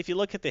 if you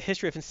look at the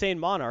history of insane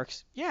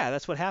monarchs, yeah,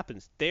 that's what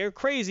happens. They're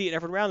crazy, and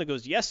everyone around them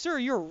goes, yes, sir,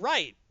 you're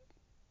right.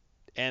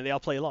 and they all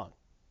play along,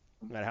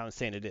 no matter how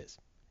insane it is.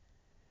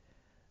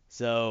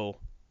 So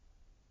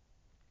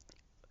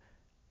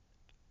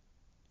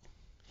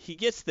he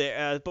gets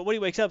there, but when he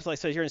wakes up, it's like,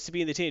 so you're in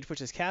Sabine the Teenage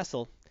Witch's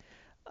castle.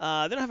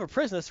 They don't have a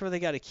prison. That's where they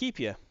got to keep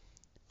you.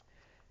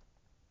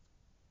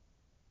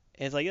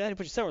 And it's like, then he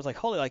puts you somewhere. It's like,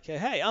 holy, like,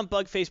 hey, I'm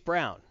Bugface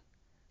Brown.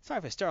 Sorry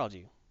if I startled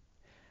you.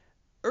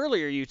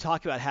 Earlier, you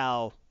talked about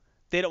how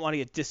they don't want to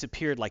get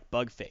disappeared like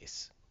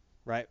Bugface,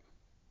 right?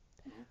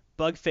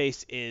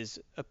 Bugface is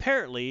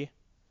apparently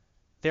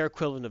their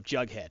equivalent of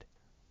Jughead.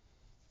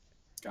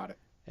 Got it.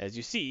 As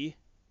you see,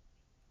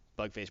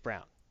 Bugface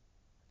Brown.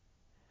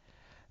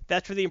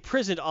 That's where they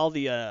imprisoned all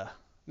the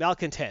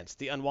malcontents,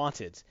 the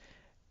unwanteds.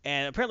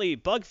 And apparently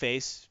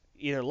Bugface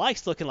either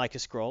likes looking like a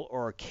Skrull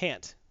or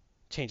can't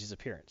change his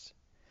appearance.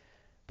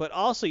 But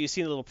also you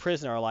see in the little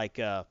prison are like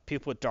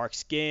people with dark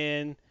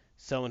skin,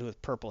 someone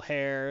with purple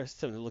hair,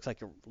 someone who looks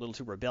like a little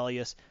too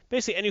rebellious.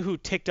 Basically anyone who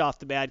ticked off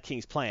the Mad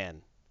King's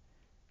plan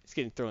is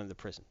getting thrown into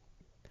prison.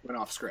 Went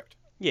off script.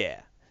 Yeah.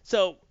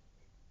 So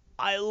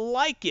I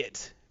like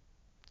it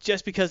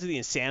just because of the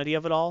insanity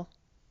of it all.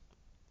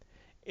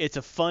 It's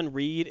a fun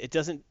read. It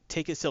doesn't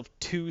take itself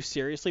too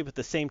seriously, but at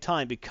the same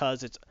time,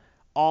 because it's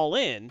all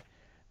in,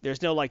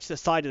 there's no like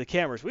side to the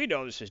cameras. We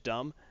know this is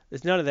dumb.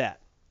 There's none of that.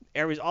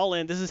 Everybody's all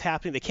in. This is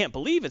happening. They can't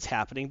believe it's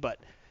happening, but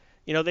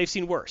they've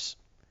seen worse.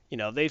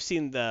 They've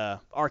seen the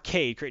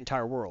arcade create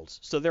entire worlds,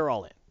 so they're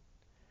all in.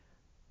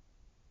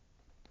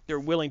 They're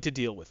willing to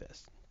deal with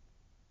this.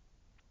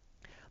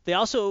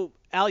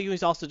 Al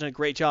Ewing's also done a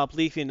great job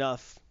leaving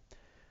enough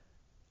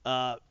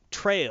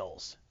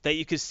trails that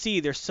you could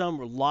see there's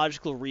some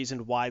logical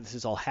reason why this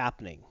is all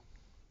happening.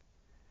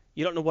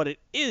 You don't know what it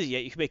is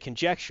yet. You can make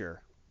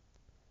conjecture.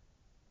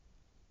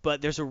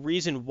 But there's a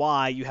reason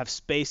why you have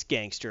space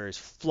gangsters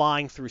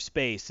flying through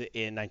space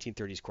in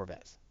 1930s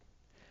Corvettes.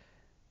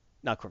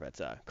 Not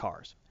Corvettes,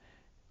 cars.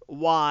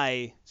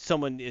 Why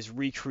someone is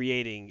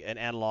recreating an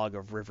analog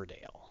of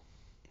Riverdale.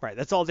 Right,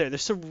 that's all there.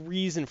 There's some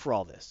reason for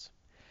all this.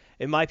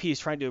 It might be he's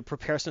trying to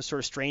prepare some sort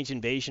of strange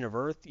invasion of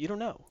Earth. You don't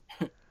know.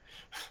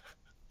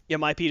 It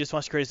might be he just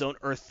wants to create his own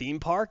Earth theme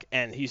park,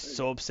 and he's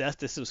so obsessed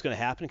this is going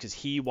to happen because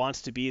he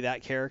wants to be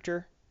that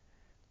character.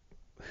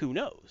 Who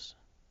knows?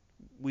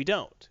 We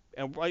don't.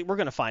 And we're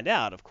going to find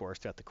out, of course,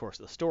 throughout the course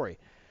of the story.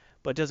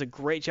 But it does a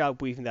great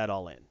job weaving that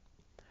all in.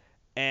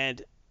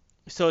 And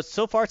so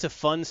far it's a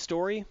fun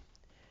story.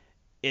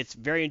 It's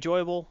very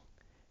enjoyable.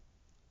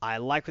 I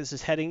like where this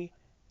is heading.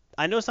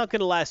 I know it's not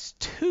going to last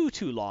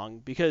too long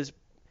because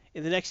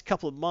in the next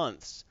couple of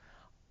months,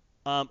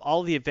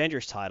 all the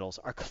Avengers titles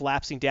are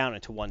collapsing down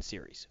into one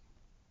series.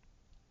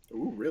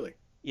 Ooh, really?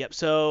 Yep.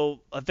 So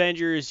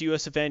Avengers,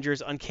 U.S.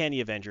 Avengers, Uncanny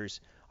Avengers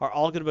are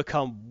all going to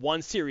become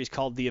one series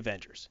called The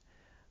Avengers.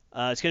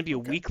 It's going to be a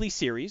weekly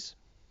series,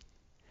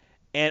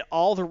 and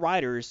all the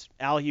writers,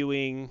 Al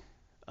Ewing,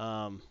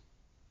 not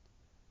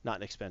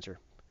Nick Spencer,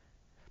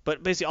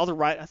 but basically all the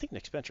I think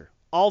Nick Spencer,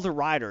 all the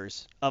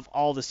writers of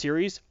all the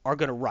series are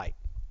going to write.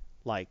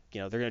 Like,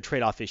 they're going to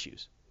trade off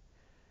issues.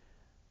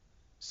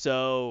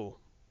 So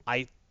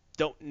I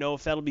don't know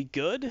if that'll be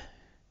good.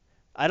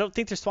 I don't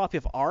think they're swapping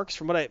of arcs.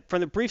 From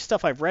the brief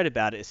stuff I've read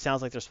about it, it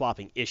sounds like they're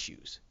swapping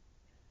issues.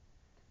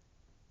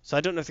 So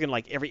I don't know if they're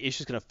going to every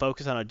issue is going to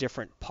focus on a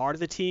different part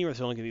of the team, or if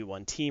it's only going to be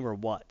one team, or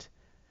what.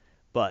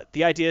 But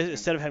the idea is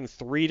instead of having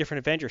 3 different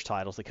Avengers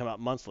titles that come out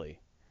monthly,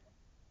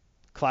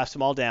 collapse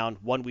them all down,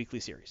 one weekly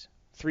series,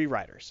 3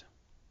 writers.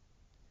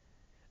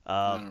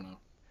 I don't know.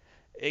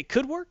 It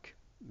could work,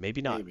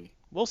 maybe not. Maybe.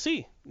 We'll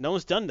see. No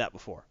one's done that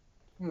before.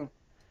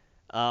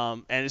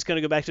 And it's going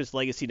to go back to its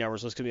legacy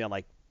numbers. So it's going to be on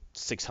like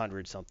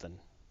 600 something,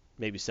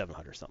 maybe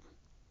 700 something,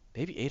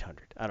 maybe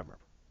 800. I don't remember.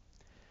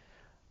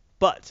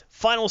 But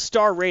final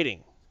star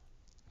rating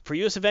for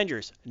U.S.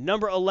 Avengers,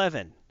 number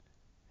 11.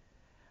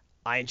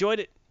 I enjoyed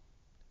it.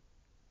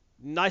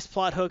 Nice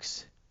plot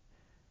hooks.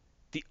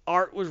 The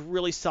art was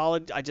really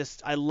solid.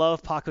 I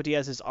love Paco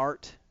Diaz's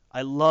art.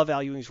 I love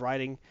Al Ewing's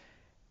writing.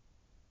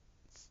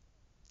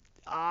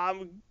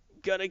 I'm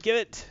gonna give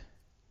it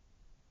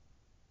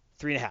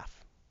 3.5.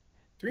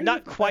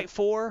 Not quite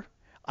 4.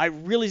 I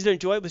really did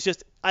enjoy it. It was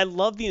just, I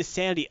love the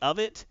insanity of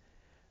it,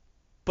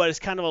 but it's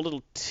kind of a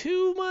little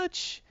too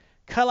much.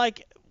 Kind of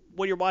like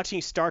when you're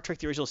watching Star Trek,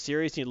 the original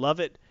series, and you love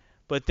it,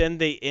 but then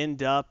they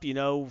end up,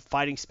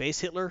 fighting Space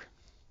Hitler.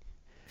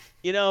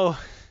 I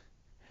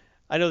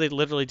know they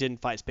literally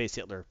didn't fight Space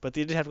Hitler, but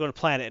they did have to go to a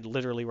planet and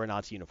literally wear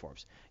Nazi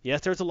uniforms.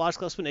 Yes, there's a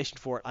logical explanation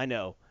for it, I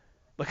know.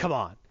 But come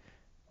on.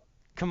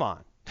 Come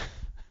on.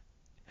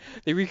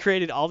 They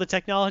recreated all the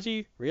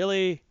technology?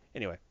 Really?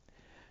 Anyway.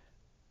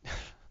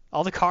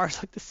 All the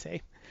cars look the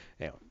same.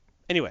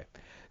 Anyway,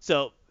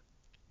 so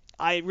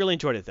I really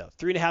enjoyed it, though.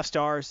 3.5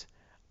 stars.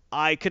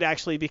 I could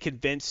actually be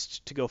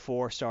convinced to go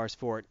 4 stars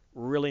for it.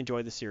 Really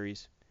enjoyed the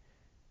series.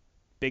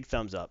 Big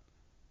thumbs up.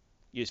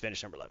 U.S.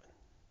 Avengers number 11.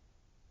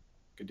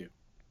 Good deal.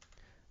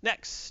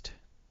 Next.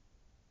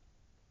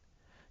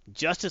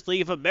 Justice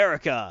League of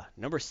America,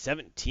 number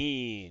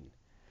 17.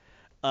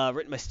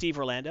 Written by Steve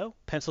Orlando.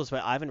 Pencils by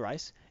Ivan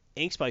Rice.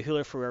 Inks by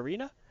Julio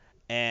Ferreira.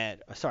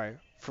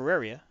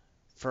 Ferreira,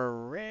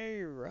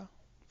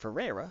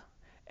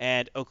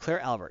 and Eau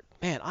Claire Albert.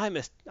 Man, I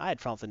had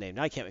trouble with the name.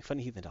 Now I can't make fun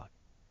of Heathen Dog.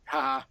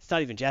 Ha! It's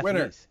not even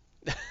Winner. Japanese.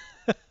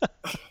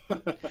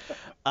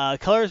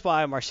 Colors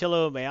by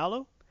Marcelo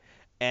Mayalo,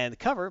 and the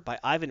cover by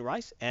Ivan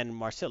Rice and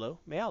Marcelo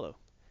Mayalo.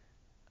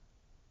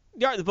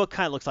 The art of the book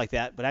kind of looks like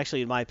that, but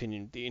actually, in my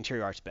opinion, the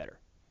interior art's better.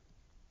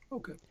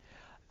 Okay.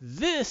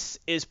 This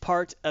is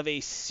part of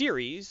a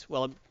series,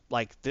 well,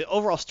 like the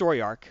overall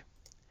story arc.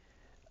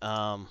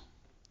 Did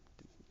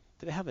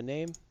it have a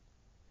name?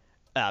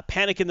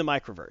 Panic in the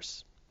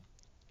Microverse.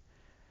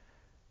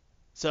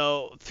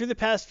 So, through the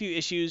past few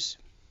issues,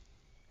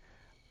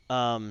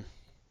 Ryan,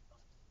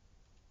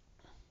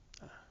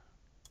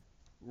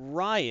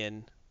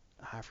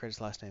 I forget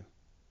his last name.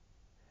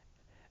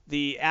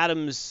 The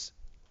Adams,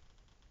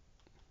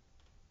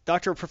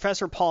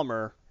 Professor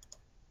Palmer,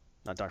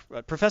 not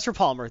Doctor, Professor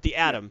Palmer, the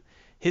Atom,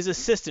 his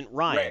assistant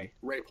Ryan.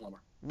 Ray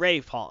Palmer.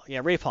 Ray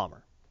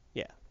Palmer.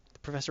 Yeah,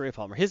 Professor Ray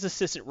Palmer. His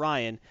assistant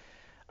Ryan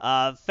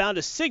found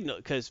a signal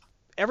because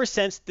ever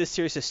since this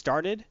series has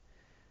started,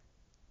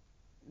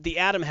 the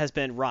Atom has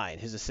been Ryan,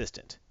 his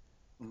assistant,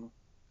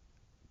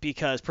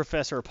 because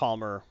Professor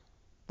Palmer,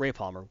 Ray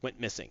Palmer, went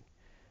missing.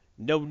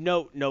 No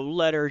note, no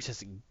letter,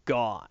 just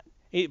gone.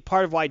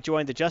 Part of why I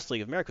joined the Justice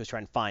League of America was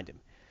trying to find him.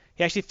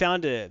 He actually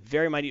found a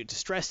very minute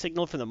distress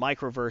signal from the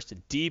microverse to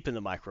deep in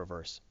the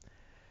microverse.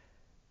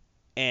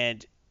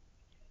 And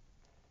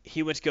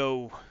he went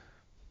to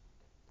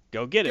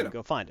go get him,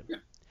 go find him.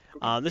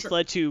 Yeah. This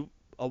led to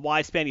a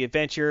wide-spanning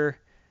adventure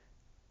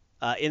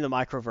in the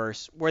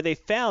microverse where they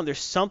found there's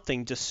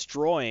something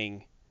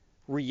destroying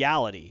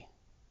reality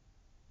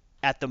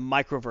at the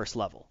microverse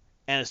level.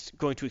 And it's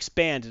going to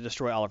expand to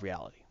destroy all of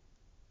reality.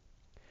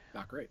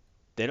 Not great.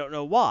 They don't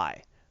know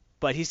why,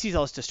 but he sees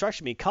all this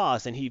destruction being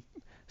caused, and he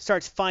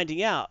starts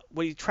finding out.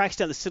 When he tracks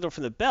down the signal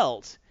from the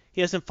belt,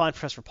 he doesn't find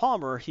Professor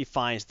Palmer, he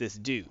finds this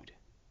dude.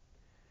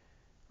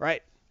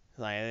 Right? He's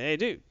like, hey,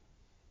 dude,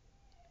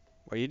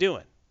 what are you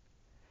doing?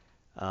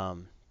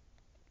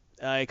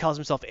 He calls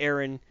himself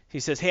Aaron. He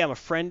says, hey, I'm a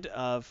friend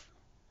of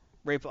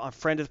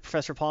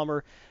Professor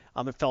Palmer.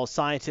 I'm a fellow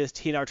scientist.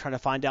 He and I are trying to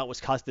find out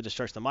what's causing the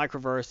destruction of the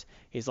microverse.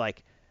 He's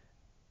like,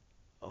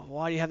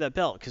 why do you have that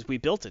belt? Because we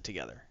built it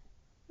together.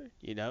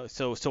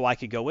 So I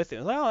could go with it. I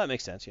was like, oh, that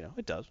makes sense.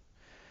 It does.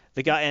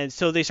 The guy, and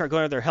so they start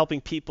going over there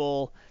helping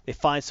people. They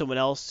find someone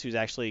else who's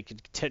actually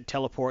could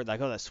teleport.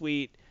 Like, oh, that's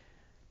sweet.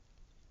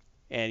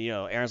 And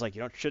Aaron's like,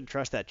 shouldn't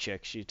trust that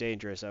chick. She's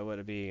dangerous. I want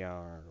to be.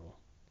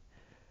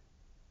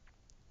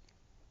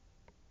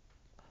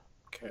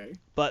 Okay.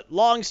 But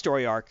long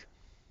story arc.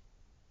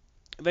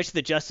 Eventually,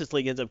 the Justice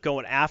League ends up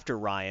going after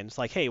Ryan. It's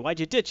like, hey, why'd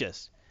you ditch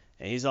us?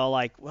 And he's all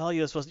like, well,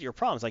 this wasn't your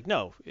problem. It's like,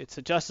 no, it's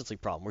a Justice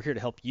League problem. We're here to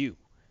help you.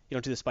 You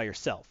don't do this by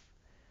yourself.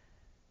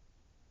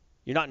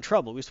 You're not in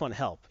trouble. We just want to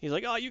help. He's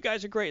like, oh, you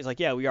guys are great. He's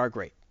like, yeah, we are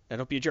great. Now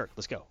don't be a jerk.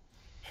 Let's go.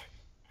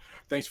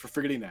 Thanks for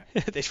forgetting that.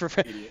 Thanks for,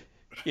 Idiot.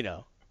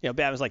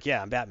 Batman's like,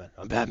 yeah, I'm Batman.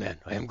 I'm Batman.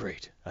 I am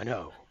great. I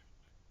know.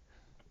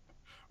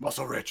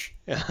 Muscle rich.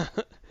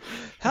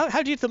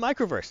 How'd you get to the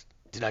microverse?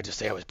 Didn't I just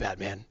say I was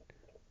Batman?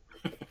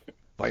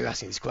 Why are you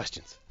asking these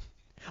questions?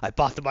 I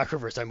bought the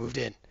microverse. I moved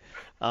in.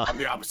 I'm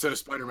the opposite of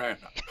Spider-Man.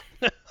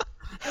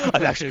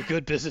 I'm actually a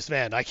good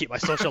businessman. I keep my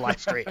social life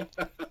straight.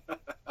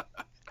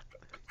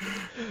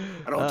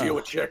 I don't deal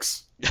with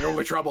chicks. They're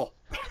only trouble.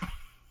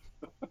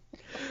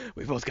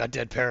 We both got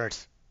dead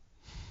parents.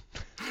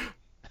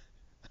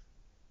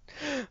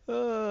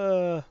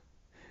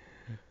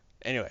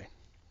 Anyway.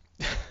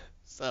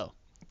 So.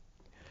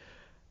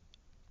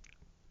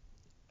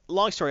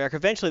 Long story arc.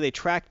 Eventually they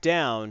track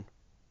down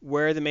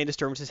where the main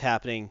disturbance is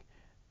happening.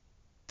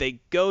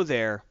 They go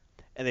there.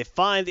 And they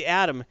find the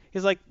Atom.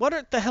 He's like,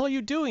 what the hell are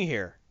you doing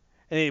here?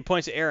 And then he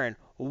points to Aaron.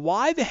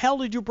 Why the hell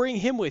did you bring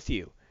him with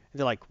you? And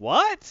they're like,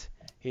 what?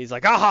 He's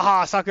like, ah ha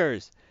ha,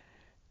 suckers.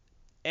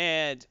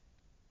 And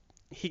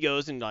he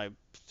goes and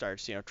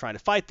starts, trying to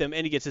fight them.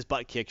 And he gets his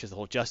butt kicked because the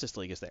whole Justice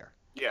League is there.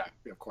 Yeah,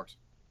 of course.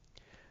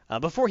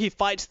 Before he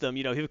fights them,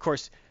 he of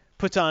course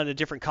puts on a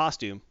different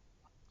costume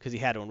because he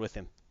had one with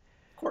him.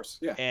 Of course,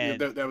 yeah.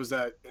 And that was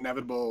that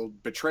inevitable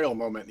betrayal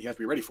moment. He has to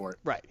be ready for it.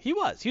 Right. He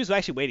was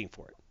actually waiting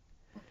for it.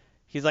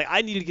 He's like,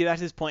 I need to get back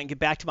to this point and get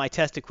back to my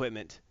test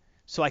equipment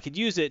so I could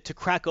use it to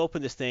crack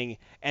open this thing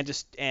and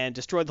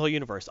destroy the whole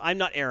universe. I'm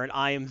not Aaron.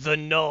 I am the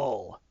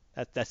Null.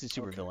 That's his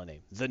supervillain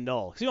name, the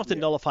Null. Because you don't have to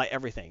nullify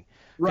everything.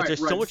 Right.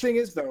 So The thing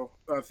is, though,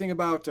 thing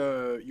about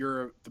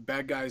the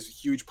bad guy's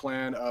huge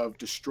plan of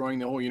destroying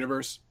the whole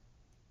universe,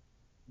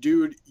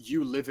 dude,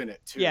 you live in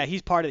it too. Yeah,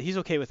 he's part of it. He's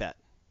okay with that.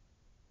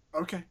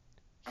 Okay.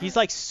 He's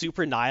like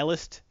super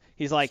nihilist.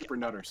 He's like super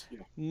nutters. Yeah.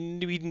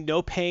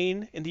 No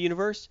pain in the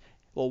universe.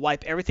 We'll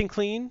wipe everything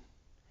clean,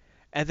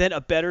 and then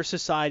a better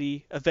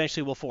society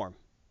eventually will form.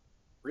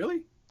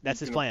 Really?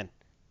 That's his plan.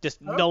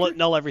 Just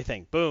null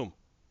everything. Boom.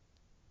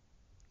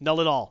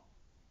 Null it all.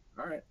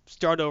 All right.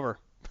 Start over.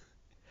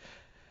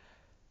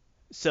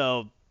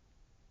 So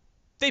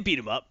they beat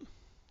him up.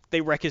 They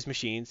wreck his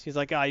machines. He's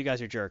like, you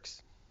guys are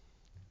jerks.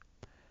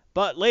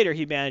 But later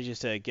he manages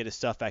to get his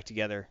stuff back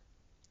together.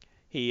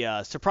 He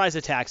surprise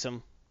attacks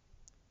him,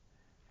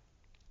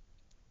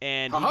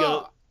 and he goes,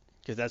 Haha.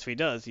 because that's what he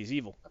does. He's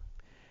evil,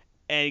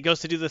 and he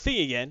goes to do the thing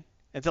again,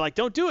 and they're like,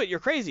 "Don't do it. You're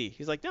crazy."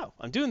 He's like, "No,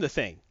 I'm doing the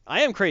thing.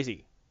 I am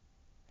crazy."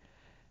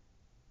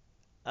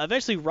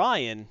 Eventually,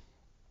 Ryan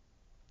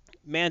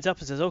mans up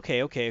and says,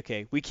 "Okay, okay,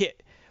 okay. We can't."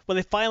 When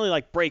they finally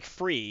like break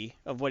free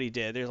of what he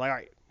did, they're like, "All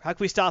right, how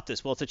can we stop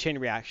this?" Well, it's a chain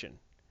reaction.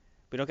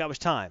 We don't got much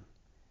time.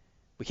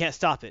 We can't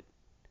stop it,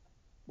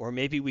 or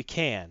maybe we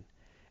can.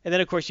 And then,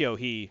 of course,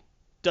 he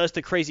does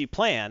the crazy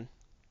plan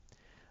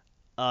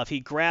of he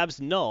grabs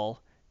Null,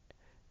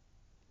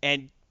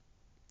 and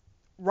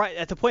right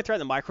at the point they're in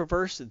the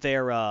microverse,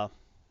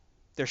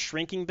 they're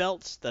shrinking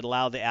belts that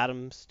allow the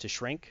atoms to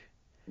shrink.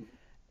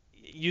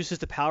 Uses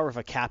the power of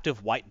a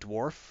captive white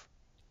dwarf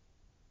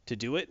to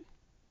do it.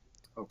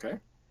 Okay.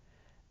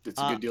 It's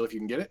a Uh, good deal if you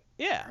can get it.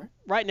 yeah. All right.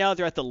 Right now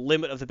they're at the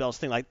limit of the belts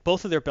thing. Like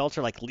both of their belts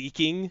are like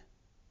leaking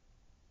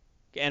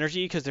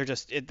energy because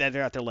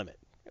they're at their limit.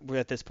 We're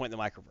at this point in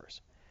the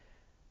microverse.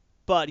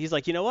 But he's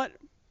like, you know what?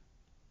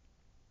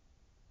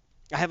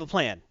 I have a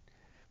plan.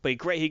 But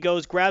he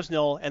goes, grabs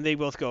Null, and they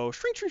both go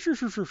shrink, shrink, shrink,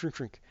 shrink, shrink, shrink,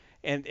 shrink.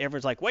 And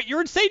everyone's like, wait,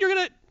 you're insane. You're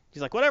gonna.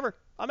 He's like, whatever.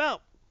 I'm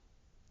out.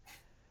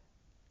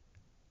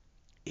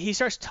 He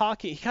starts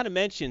talking. He kind of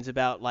mentions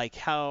about like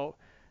how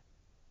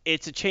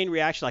it's a chain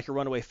reaction, like a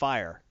runaway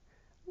fire,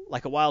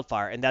 like a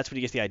wildfire, and that's when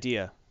he gets the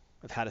idea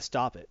of how to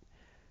stop it.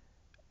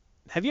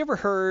 Have you ever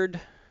heard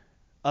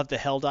of the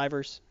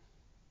Helldivers?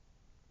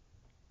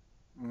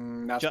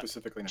 Not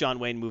specifically. No. John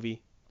Wayne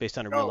movie based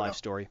on a real Oh, life no.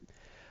 story.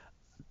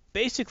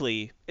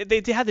 Basically,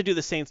 they had to do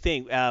the same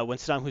thing when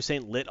Saddam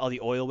Hussein lit all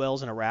the oil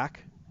wells in Iraq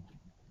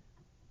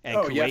and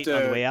Oh, you have Kuwait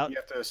on the way to out. you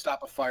have to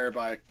stop a fire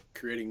by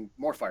creating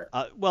more fire.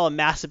 Well, a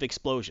massive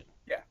explosion.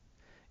 Yeah.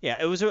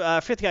 Yeah, it was I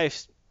forget the guy.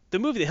 The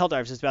movie The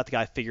Helldivers is about the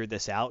guy who figured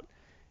this out,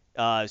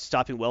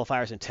 stopping well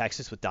fires in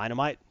Texas with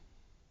dynamite.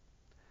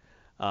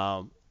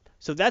 So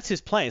that's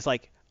his plan. It's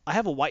like I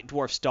have a white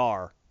dwarf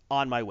star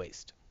on my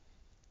waist.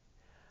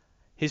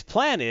 His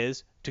plan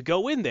is to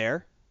go in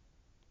there,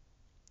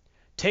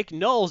 take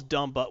Null's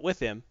dumb butt with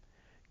him,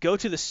 go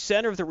to the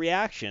center of the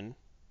reaction,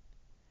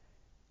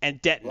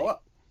 and detonate. Blow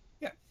up.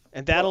 Yeah.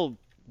 And that'll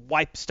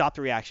stop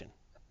the reaction.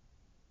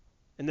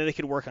 And then they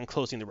could work on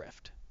closing the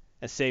rift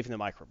and saving the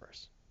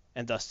microverse,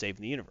 and thus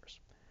saving the universe.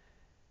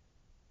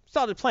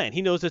 Solid plan.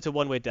 He knows it's a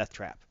one-way death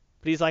trap.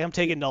 But he's like, I'm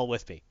taking Null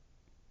with me.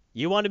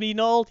 You want to be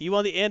Null? You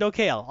want the end?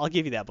 Okay, I'll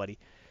give you that, buddy.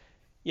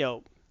 He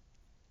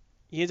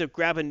ends up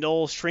grabbing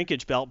Null's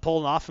shrinkage belt,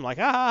 pulling off him like,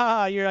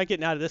 you're not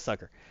getting out of this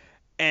sucker.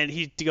 And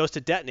he goes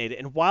to detonate it.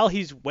 And while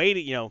he's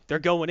waiting, they're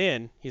going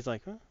in, he's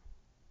like,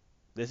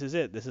 this is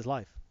it. This is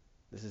life.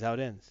 This is how it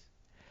ends.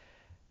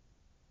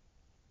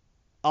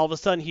 All of a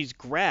sudden, he's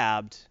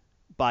grabbed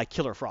by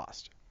Killer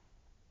Frost.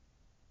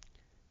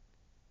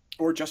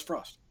 Or just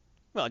Frost.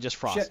 Well, just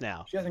Frost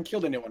now. She hasn't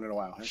killed anyone in a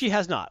while. She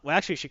has not. Well,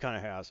 actually, she kind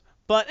of has.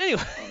 But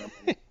anyway. Oh,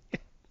 no.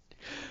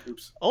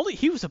 Oops. Only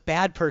he was a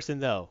bad person,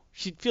 though.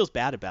 She feels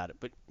bad about it,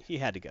 but he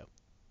had to go.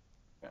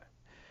 Yeah.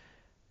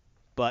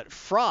 But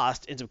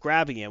Frost ends up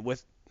grabbing him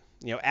with,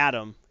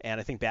 Adam, and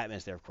I think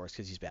Batman's there, of course,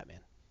 because he's Batman.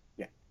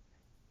 Yeah.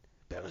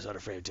 Batman's not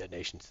afraid of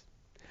detonations.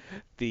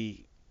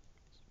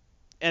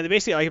 And they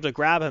basically are able to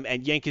grab him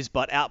and yank his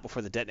butt out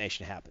before the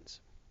detonation happens.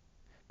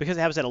 Because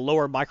it happens at a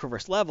lower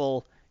microverse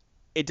level,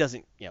 it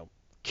doesn't,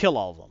 kill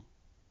all of them.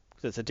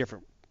 Because it's a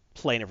different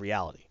plane of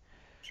reality.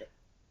 Sure.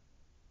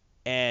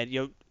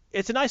 And,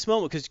 it's a nice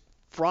moment because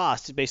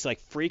Frost basically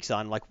freaks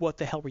on him, like, what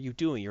the hell were you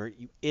doing? You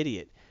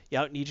idiot. I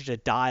don't need you to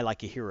die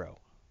like a hero.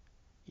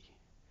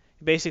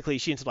 Basically,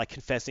 she ends up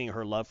confessing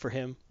her love for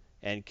him,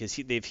 and because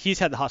he's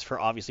had the hots for her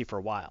obviously for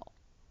a while.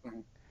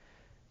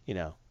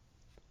 Mm-hmm.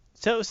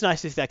 So it was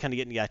nice to see that kind of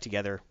getting back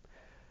together.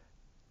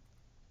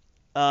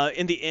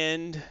 In the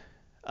end,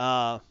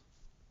 the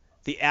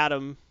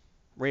Atom,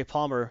 Ray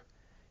Palmer,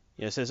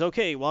 says,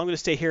 okay, well, I'm going to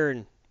stay here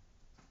and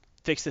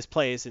fix this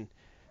place. And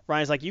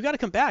Ryan's like, you got to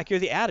come back. You're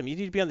the Atom. You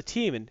need to be on the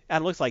team. And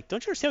Adam looks like,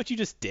 don't you understand what you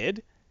just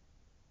did?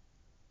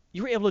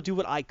 You were able to do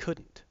what I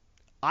couldn't.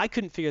 I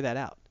couldn't figure that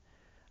out.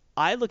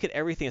 I look at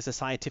everything as a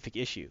scientific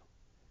issue.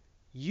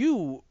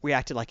 You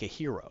reacted like a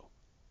hero.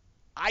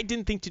 I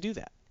didn't think to do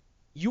that.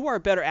 You are a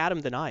better Atom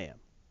than I am.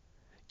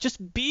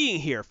 Just being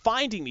here,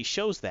 finding me,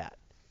 shows that.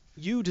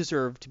 You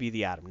deserve to be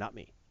the Atom, not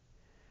me.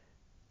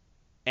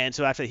 And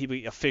so after that,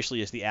 he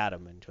officially is the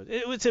Atom. And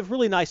it was a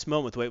really nice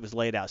moment the way it was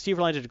laid out. Steve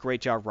Erline did a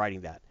great job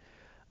writing that.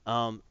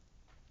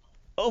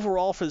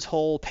 Overall, for this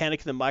whole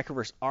Panic in the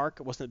Microverse arc,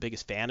 I wasn't the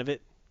biggest fan of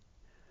it.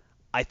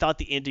 I thought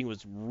the ending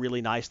was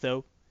really nice,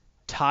 though.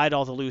 Tied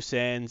all the loose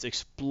ends,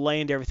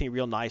 explained everything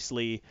real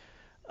nicely.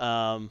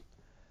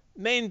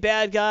 Main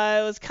bad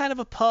guy was kind of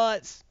a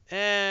putz.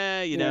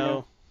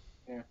 Yeah.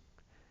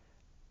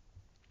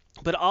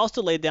 But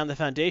also laid down the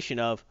foundation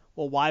of,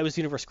 well, why was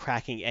the universe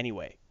cracking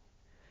anyway?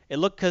 It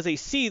looked, because they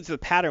see the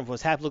pattern of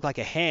what's happened, looked like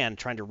a hand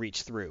trying to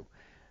reach through.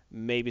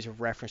 Maybe it's a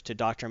reference to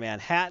Dr.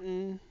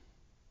 Manhattan.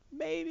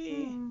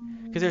 Maybe.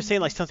 Because they're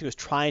saying something was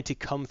trying to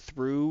come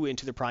through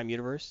into the Prime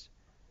Universe.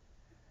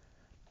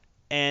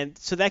 And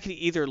so that could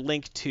either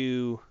link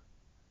to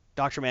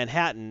Dr.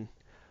 Manhattan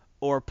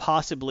or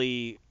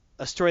possibly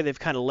a story they've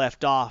kind of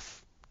left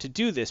off to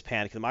do this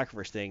Panic in the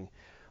Microverse thing,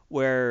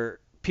 where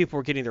people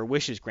were getting their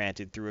wishes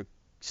granted through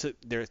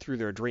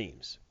their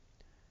dreams,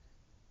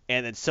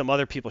 and then some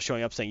other people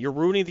showing up saying, "You're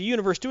ruining the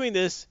universe doing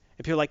this,"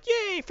 and people are like,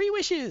 "Yay, free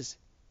wishes!"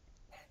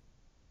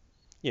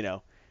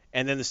 And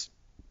then this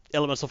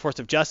elemental force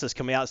of justice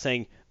coming out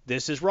saying,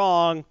 "This is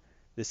wrong."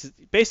 This is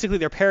basically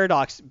their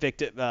paradox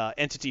victim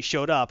entity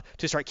showed up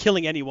to start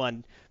killing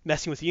anyone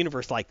messing with the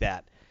universe like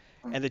that,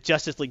 and the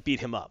Justice League beat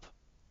him up.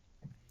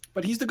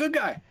 But he's the good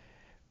guy.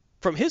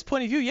 From his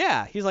point of view,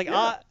 yeah, he's like,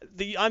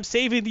 I'm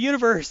saving the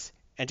universe,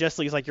 and Justice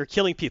League's like, "You're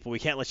killing people. We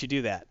can't let you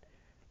do that."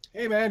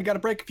 Hey man, got to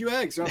break a few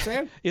eggs. You know what I'm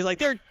saying? He's like,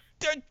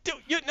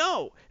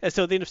 no. And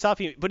so they end up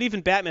stopping him. But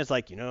even Batman's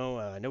like, I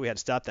know we had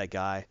to stop that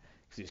guy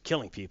because he was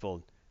killing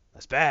people.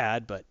 That's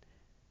bad, but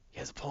he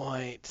has a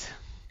point.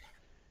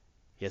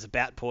 He has a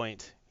bat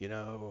point,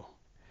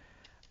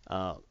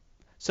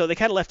 So they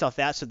kind of left off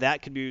that, so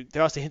that could be. They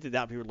also hinted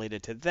that would be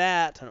related to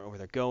that. I don't know where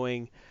they're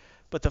going,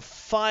 but the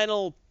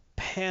final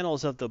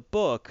panels of the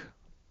book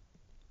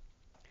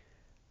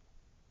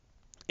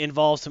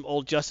involve some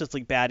old Justice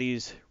League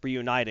baddies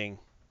reuniting.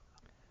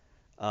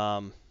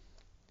 It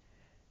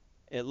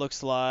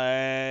looks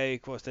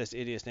like, what's this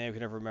idiot's name? I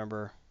can never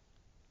remember.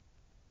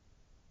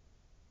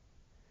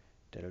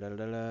 Who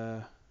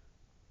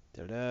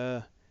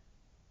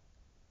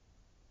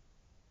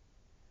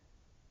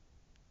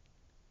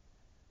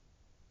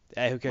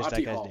cares what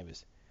that guy's name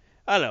is?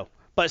 I don't know.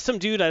 But some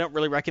dude I don't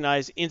really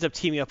recognize ends up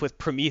teaming up with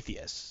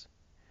Prometheus,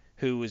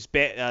 who was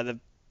the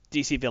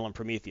DC villain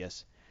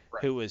Prometheus,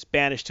 right, who was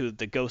banished to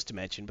the Ghost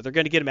Dimension. But they're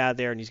going to get him out of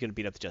there, and he's going to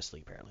beat up the Justice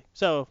League, apparently.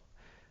 So,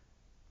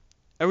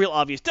 a real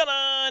obvious dun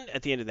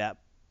at the end of that.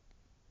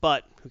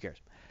 But, who cares?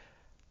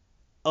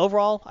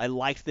 Overall, I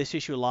liked this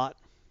issue a lot.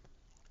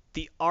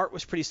 The art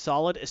was pretty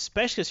solid,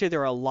 especially because there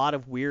are a lot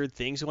of weird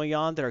things going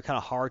on that are kind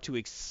of hard to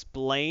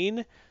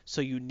explain, so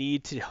you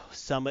need to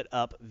sum it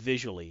up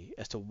visually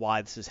as to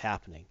why this is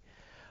happening.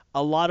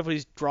 A lot of what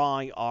he's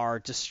drawing are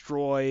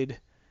destroyed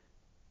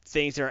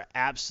things that are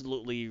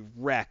absolutely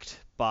wrecked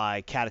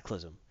by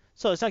Cataclysm.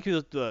 So it's not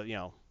going to be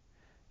you're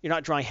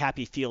not drawing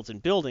happy fields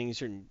and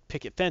buildings and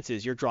picket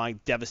fences. You're drawing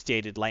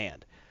devastated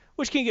land,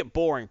 which can get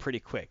boring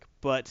pretty quick.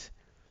 But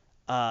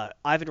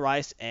Ivan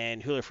Rice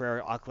and Julio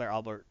Ferreira, Auclair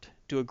Albert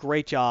do a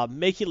great job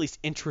making it at least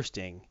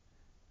interesting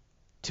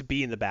to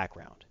be in the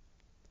background.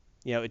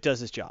 It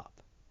does its job.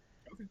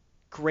 Okay.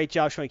 Great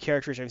job showing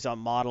characters. Everything's on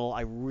model.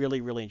 I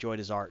really, really enjoyed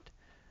his art.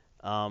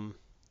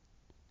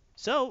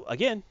 So,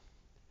 again,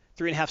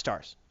 3.5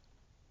 stars.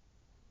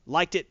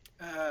 Liked it.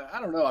 I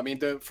don't know. I mean,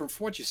 from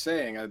what you're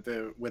saying,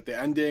 with the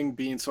ending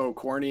being so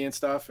corny and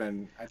stuff,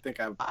 and I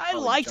think I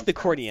liked the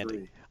corny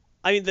ending.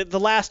 I mean, the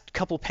last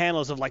couple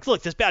panels of like,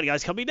 look, this bad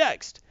guy's coming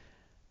next.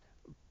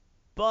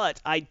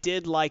 But I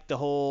did like the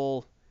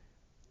whole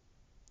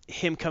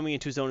him coming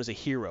into his own as a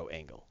hero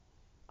angle.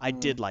 I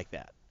did like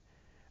that.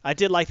 I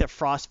did like that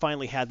Frost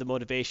finally had the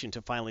motivation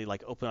to finally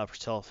like open up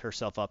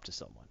herself up to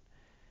someone.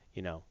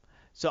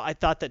 So I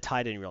thought that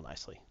tied in real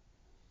nicely.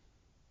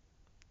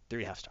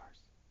 3.5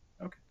 stars.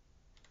 Okay.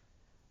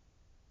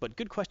 But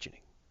good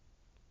questioning.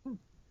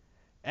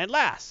 And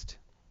last,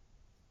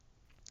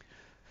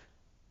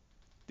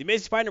 The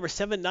Amazing Spider number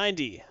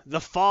 790, The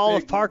Fall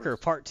of Parker,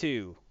 Part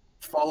 2.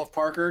 Fall of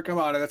Parker? Come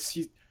on,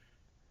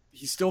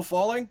 he's still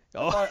falling?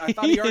 Oh, I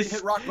thought he already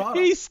hit rock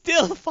bottom. He's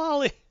still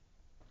falling.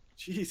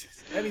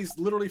 Jesus. And he's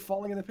literally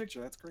falling in the picture.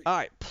 That's great. All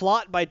right,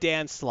 plot by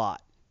Dan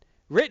Slott.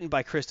 Written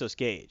by Christos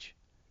Gage.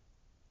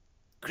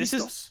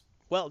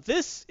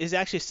 This is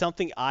actually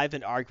something I've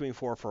been arguing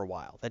for a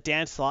while, that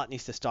Dan Slott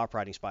needs to stop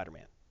writing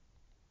Spider-Man.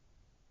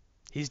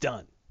 He's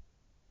done.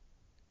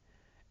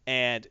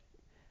 And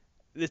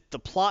the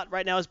plot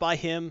right now is by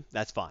him.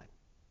 That's fine.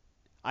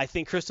 I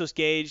think Christos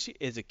Gage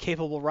is a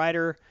capable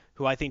writer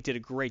who I think did a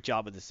great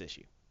job with this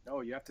issue.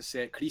 No, you have to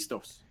say it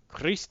Christos.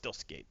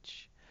 Christos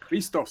Gage.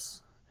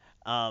 Christos.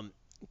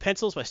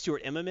 Pencils by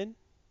Stuart Immonen.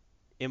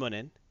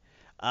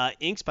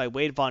 Inks by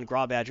Wade Von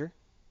Grawbadger.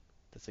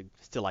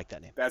 Still like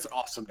that name. That's an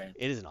awesome name.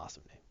 It is an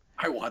awesome name.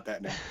 I want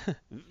that name.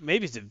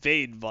 Maybe it's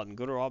Wade Von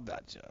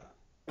Grawbadger.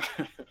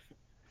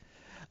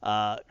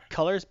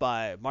 Colors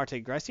by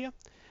Marte Gracia.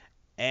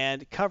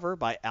 And cover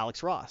by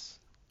Alex Ross.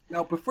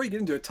 Now, before you get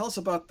into it, tell us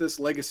about this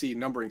legacy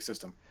numbering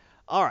system.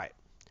 All right.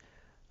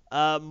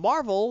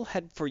 Marvel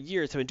had for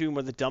years been doing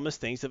one of the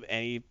dumbest things that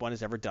anyone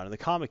has ever done in the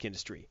comic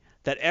industry.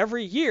 That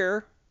every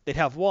year they'd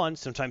have one,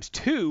 sometimes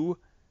two,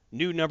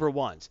 new number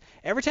ones.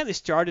 Every time they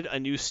started a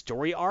new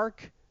story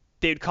arc,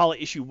 they'd call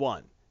it issue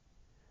 1.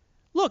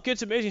 Look,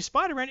 it's Amazing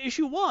Spider-Man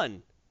issue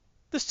 1.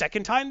 The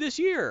second time this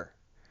year.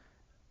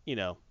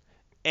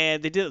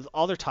 And they did it with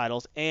all their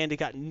titles, and they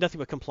got nothing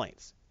but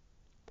complaints.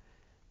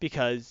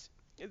 Because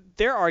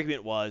their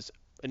argument was,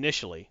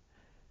 initially,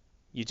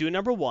 you do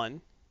number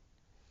 1,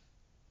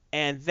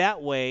 and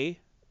that way,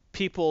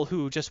 people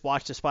who just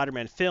watched a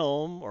Spider-Man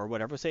film or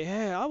whatever say,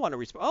 hey, I want to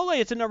read. Oh, hey,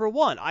 it's a number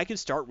 1. I can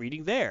start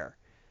reading there.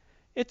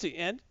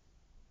 And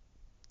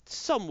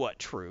somewhat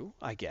true,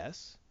 I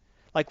guess.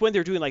 Like when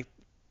they're doing like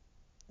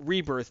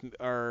rebirth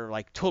or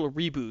like total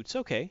reboots,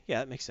 okay, yeah,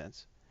 that makes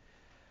sense.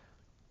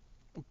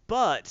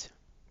 But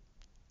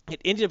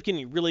it ended up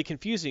getting really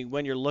confusing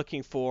when you're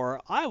looking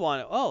for,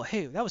 oh,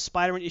 hey, that was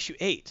Spider-Man issue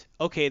 8.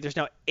 Okay, there's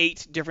now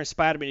 8 different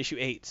Spider-Man issue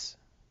 8s.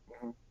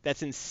 Mhm.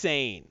 That's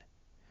insane.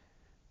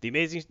 The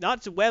Amazing,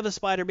 not Web of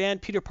Spider-Man,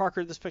 Peter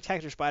Parker, The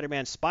Spectacular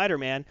Spider-Man,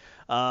 Spider-Man,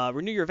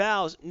 Renew Your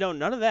Vows. No,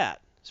 none of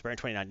that. Spider-Man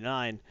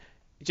 2099.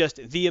 Just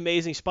The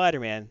Amazing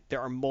Spider-Man.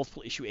 There are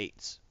multiple issue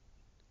 8s.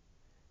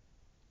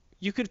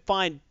 You could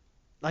find,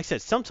 like I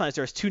said, sometimes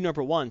there's 2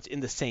 number 1s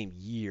in the same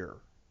year.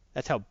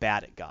 That's how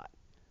bad it got.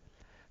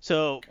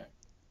 So Okay.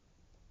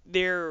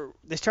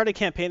 they started a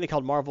campaign they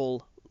called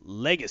Marvel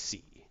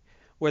Legacy,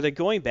 where they're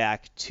going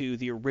back to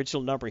the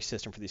original numbering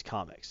system for these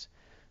comics.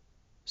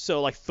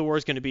 So like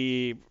Thor's going to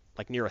be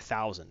like near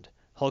 1,000,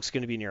 Hulk's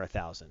going to be near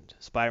 1,000,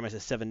 Spider-Man's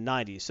at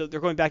 790. So they're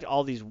going back to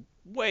all these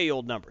way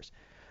old numbers,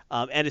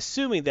 and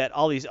assuming that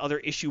all these other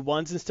issue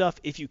 1s and stuff,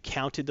 if you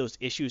counted those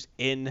issues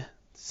in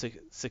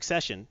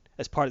succession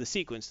as part of the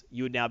sequence,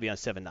 you would now be on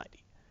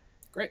 790.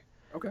 Great.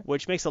 Okay.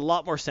 Which makes a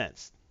lot more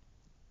sense.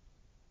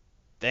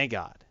 Thank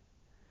God.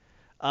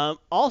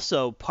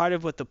 Also, part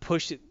of what the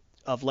push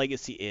of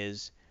Legacy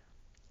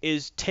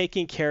is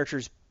taking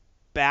characters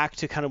back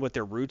to kind of what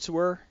their roots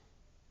were.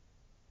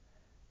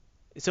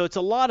 So it's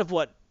a lot of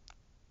what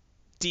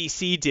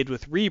DC did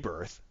with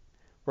Rebirth,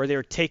 where they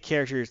would take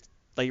characters,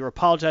 like you were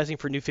apologizing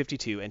for New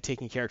 52 and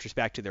taking characters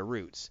back to their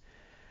roots.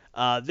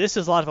 This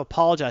is a lot of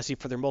apologizing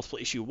for their multiple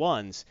issue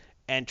 1s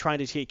and trying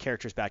to take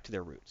characters back to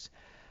their roots.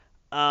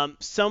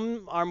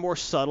 Some are more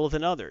subtle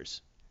than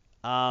others.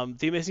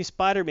 The Amazing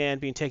Spider-Man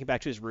being taken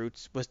back to his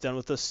roots was done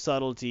with the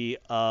subtlety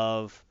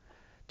of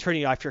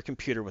turning off your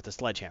computer with a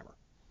sledgehammer.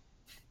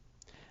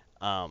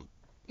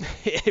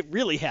 It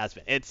really has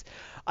been.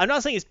 I'm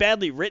not saying it's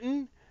badly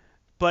written,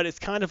 but it's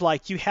kind of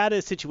like you had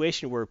a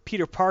situation where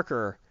Peter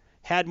Parker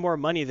had more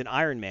money than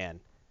Iron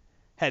Man,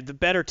 had the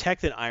better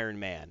tech than Iron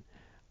Man,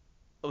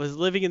 was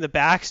living in the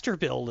Baxter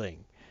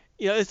Building.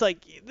 It's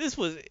like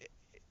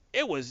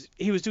he was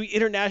doing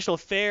international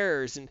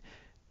affairs, and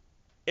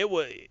it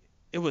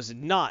was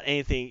not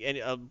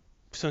anything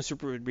some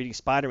super reading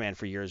Spider-Man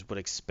for years would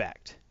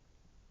expect.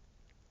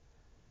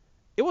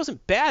 It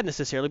wasn't bad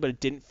necessarily, but it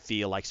didn't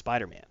feel like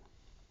Spider-Man.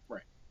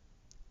 Right.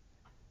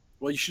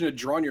 Well, you should have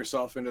drawn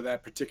yourself into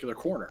that particular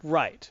corner.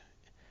 Right.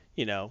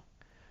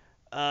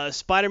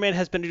 Spider-Man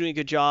has been doing a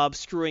good job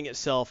screwing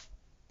itself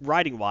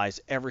writing-wise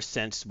ever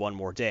since One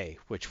More Day,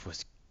 which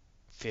was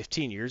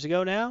 15 years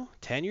ago now?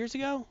 10 years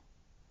ago?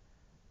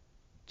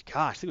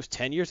 Gosh, I think it was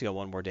 10 years ago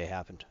One More Day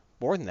happened.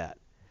 More than that.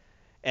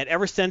 And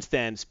ever since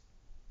then,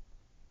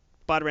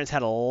 Spider-Man's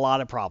had a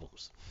lot of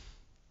problems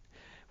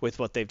with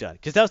what they've done.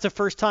 Because that was the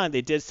first time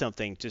they did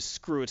something to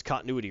screw its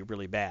continuity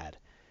really bad.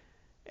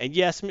 And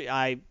yes,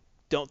 I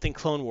don't think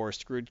Clone Wars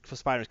screwed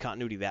Spider-Man's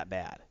continuity that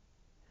bad.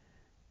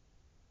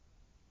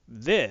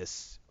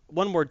 This,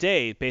 One More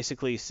Day,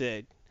 basically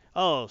said,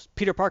 oh,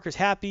 Peter Parker's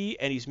happy,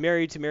 and he's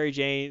married to Mary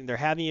Jane, and they're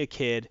having a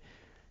kid.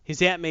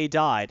 His Aunt May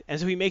died, and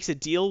so he makes a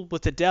deal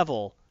with the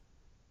devil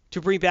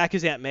to bring back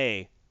his Aunt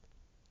May.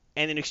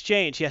 And in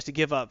exchange, he has to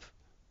give up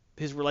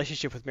his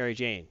relationship with Mary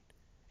Jane.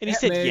 And he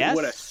said yes.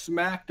 Would have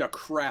smacked the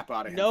crap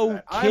out of him. No for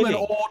that. kidding. I'm an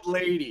old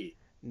lady.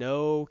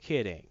 No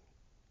kidding.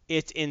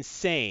 It's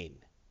insane.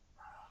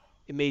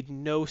 It made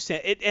no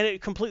sense. And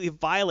it completely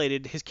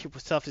violated his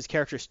stuff his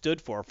character stood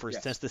for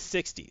Yes. since the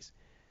 60s.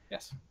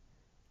 Yes.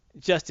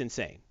 Just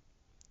insane.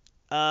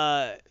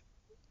 So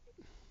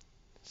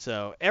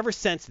ever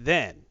since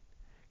then,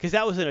 because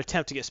that was an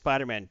attempt to get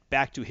Spider-Man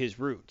back to his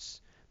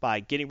roots by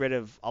getting rid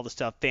of all the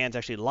stuff fans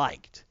actually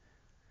liked.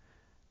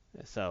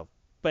 So,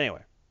 but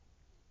anyway,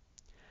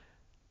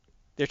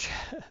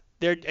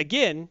 they're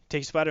again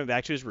taking Spider-Man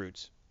back to his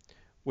roots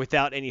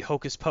without any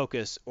hocus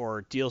pocus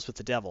or deals with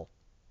the devil.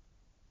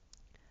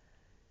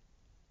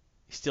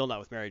 He's still not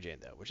with Mary Jane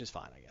though, which is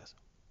fine, I guess.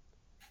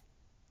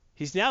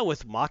 He's now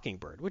with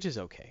Mockingbird, which is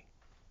okay,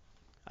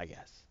 I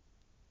guess.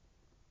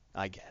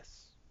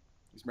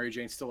 Is Mary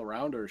Jane still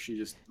around, or is she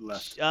just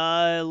left?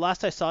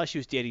 Last I saw, she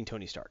was dating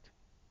Tony Stark.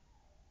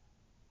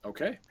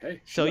 Okay.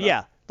 Hey. So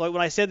yeah, like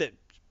when I said that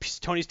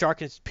Tony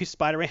Stark and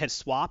Spider-Man had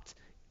swapped,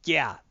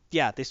 yeah,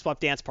 they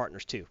swapped dance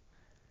partners too.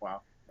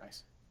 Wow.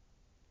 Nice.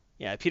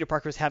 Yeah, Peter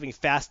Parker was having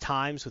fast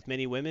times with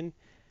many women,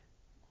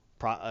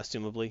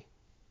 assumably.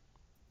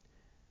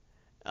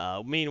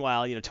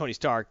 Meanwhile, Tony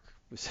Stark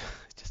was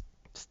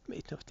just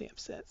made no damn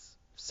sense.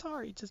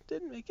 Sorry, it just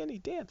didn't make any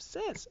damn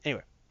sense.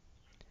 Anyway,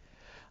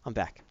 I'm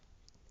back.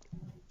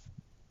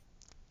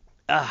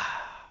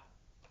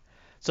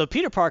 So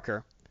Peter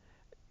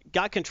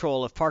got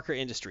control of Parker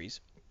Industries,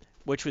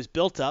 which was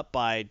built up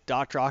by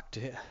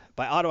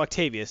by Otto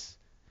Octavius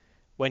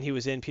when he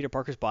was in Peter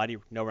Parker's body.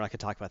 No, we're not going to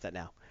talk about that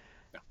now.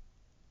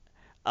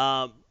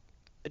 No.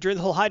 During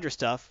the whole Hydra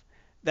stuff,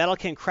 that all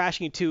came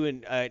crashing to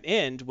an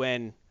end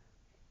when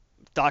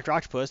Dr.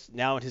 Octopus,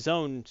 now in his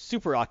own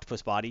super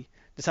octopus body,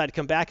 decide to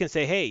come back and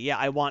say, hey, yeah,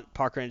 I want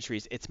Parker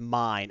Industries. It's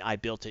mine. I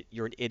built it.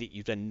 You're an idiot.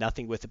 You've done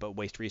nothing with it but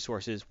waste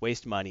resources,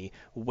 waste money,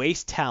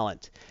 waste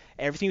talent.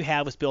 Everything you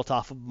have was built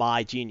off of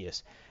my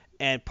genius.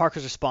 And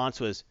Parker's response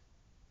was,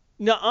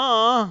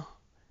 nuh-uh.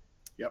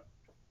 Yep.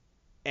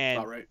 And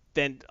All right.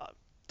 then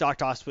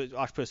Dr.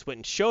 Octopus went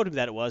and showed him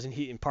that it was,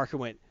 and Parker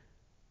went,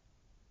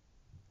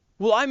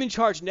 well, I'm in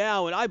charge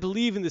now, and I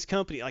believe in this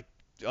company. Like,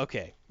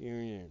 okay.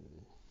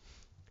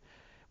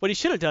 What he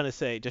should have done is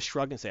just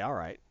shrug and say, all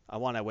right, I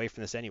want away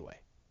from this anyway.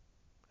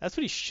 That's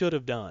what he should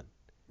have done.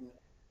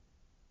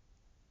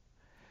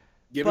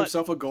 Give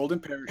himself a golden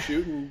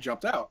parachute and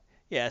jumped out.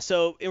 Yeah,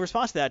 so in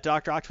response to that,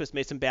 Dr. Octopus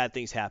made some bad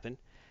things happen.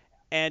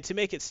 And to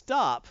make it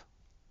stop,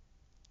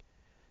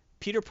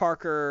 Peter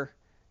Parker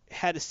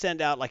had to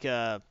send out like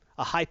a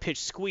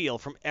high-pitched squeal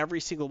from every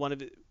single one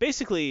of it.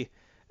 Basically,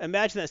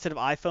 imagine that instead of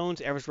iPhones,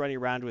 everyone's running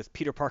around with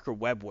Peter Parker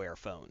WebWare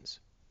phones.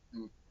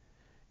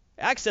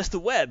 Access the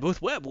web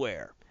with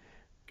WebWare.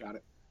 Got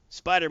it.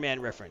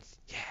 Spider-Man reference.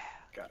 Yeah.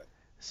 Got it.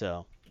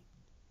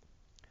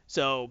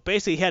 So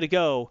basically, he had to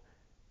go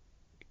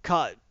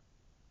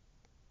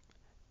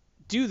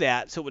do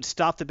that so it would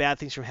stop the bad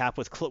things from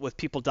happening with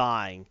people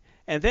dying.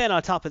 And then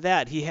on top of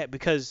that,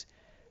 because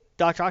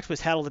Dr.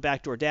 Octopus had all the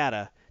backdoor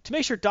data, to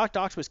make sure Dr.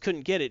 Octopus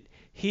couldn't get it,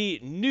 he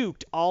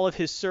nuked all of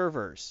his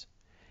servers.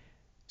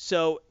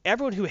 So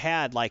everyone who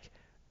had like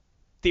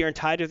their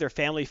entirety of their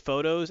family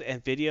photos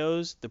and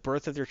videos, the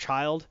birth of their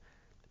child,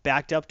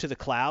 backed up to the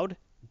cloud,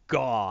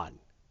 gone.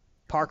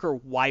 Parker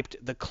wiped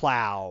the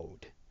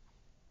cloud.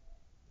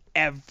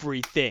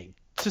 Everything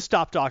to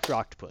stop Dr.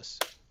 Octopus.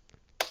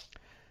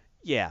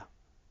 Yeah.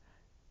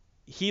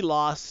 He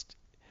lost.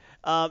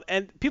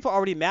 And people are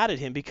already mad at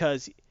him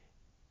because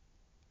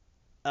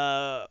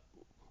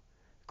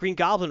Green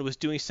Goblin was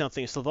doing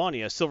something in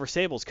Slavonia, Silver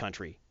Sable's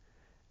country.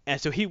 And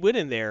so he went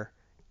in there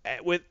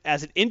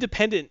as an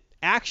independent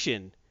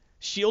action.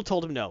 S.H.I.E.L.D.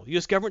 told him no. The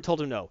U.S. government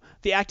told him no.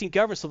 The acting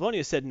government of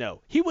Slavonia said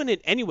no. He went in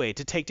anyway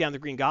to take down the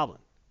Green Goblin.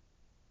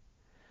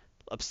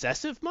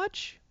 Obsessive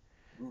much?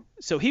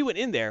 So he went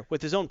in there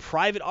with his own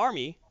private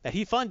army that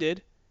he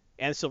funded,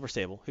 and Silver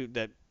Sable,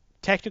 that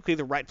technically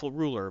the rightful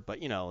ruler,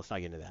 but let's not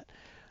get into that.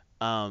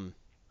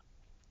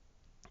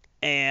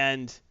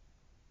 And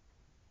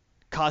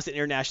caused an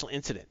international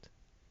incident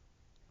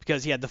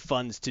because he had the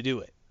funds to do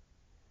it.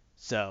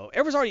 So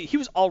he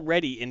was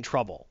already in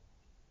trouble,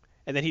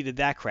 and then he did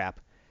that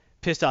crap,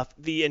 pissed off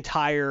the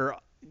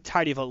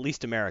entirety of at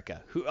least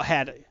America, who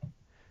had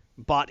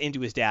bought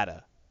into his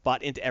data,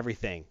 bought into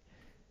everything.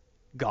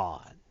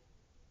 Gone.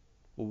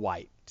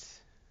 Wiped.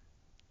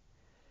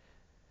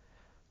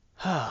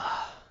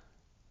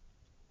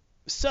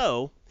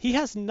 So he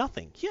has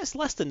nothing. He has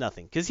less than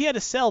nothing because he had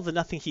to sell the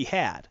nothing he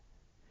had.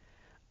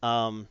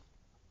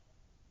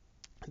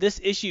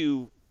 This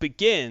issue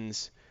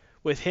begins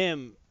with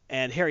him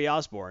and Harry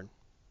Osborn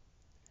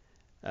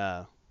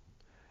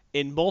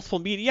in multiple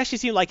meetings. You actually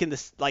see him like in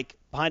this, like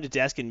behind a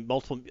desk in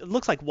multiple. It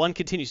looks like one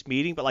continuous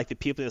meeting, but like the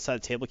people on the side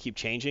of the table keep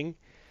changing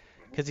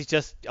because he's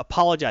just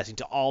apologizing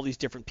to all these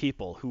different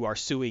people who are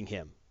suing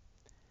him.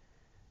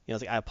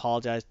 It's like, I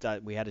apologize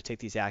that we had to take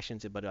these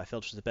actions, but I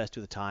felt it was the best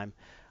at the time.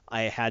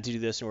 I had to do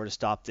this in order to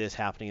stop this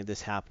happening and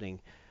this happening.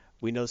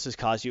 We know this has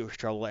caused you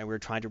trouble, and we're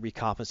trying to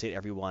recompensate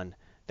everyone.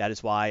 That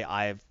is why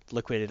I've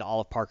liquidated all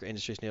of Parker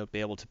Industries to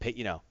be able to pay,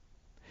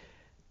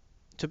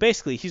 So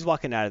basically, he's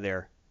walking out of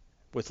there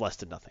with less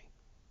than nothing.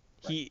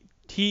 Right.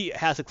 He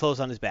has the clothes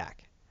on his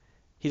back.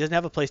 He doesn't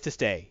have a place to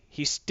stay.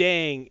 He's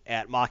staying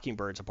at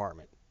Mockingbird's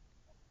apartment,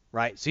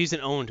 right? So he's an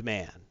owned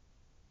man.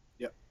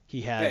 Yep.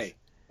 He has. Hey,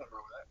 nothing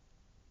wrong with that.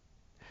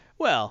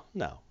 Well,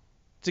 no,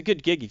 it's a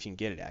good gig if you can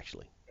get it,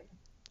 actually.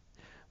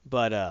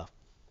 But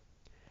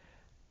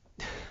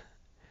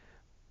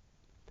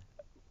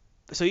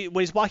so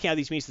when he's walking out of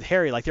these meetings with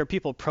Harry, like there are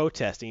people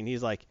protesting, and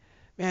he's like,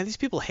 "Man, these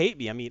people hate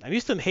me. I mean, I'm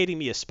used to them hating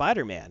me as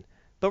Spider-Man,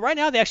 but right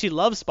now they actually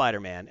love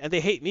Spider-Man and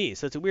they hate me.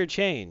 So it's a weird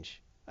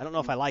change. I don't know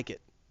if I like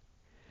it."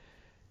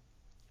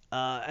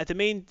 At the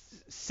main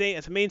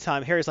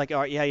time, Harry's like,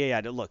 "All right,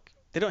 yeah. Look,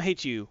 they don't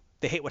hate you.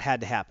 They hate what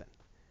had to happen.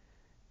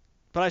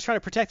 But I was trying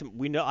to protect them.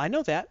 I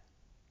know that.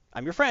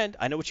 I'm your friend.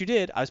 I know what you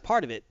did. I was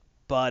part of it.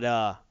 But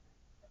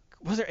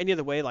was there any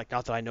other way? Like,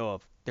 not that I know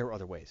of. There were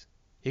other ways.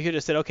 You could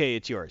have said, okay,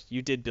 it's yours.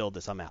 You did build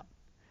this. I'm out.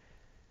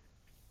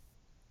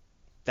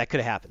 That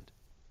could have happened.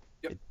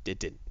 Yep. It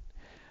didn't.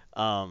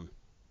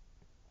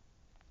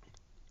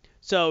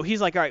 So he's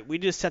like, all right, we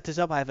just set this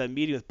up. I have a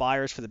meeting with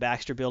buyers for the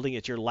Baxter building.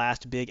 It's your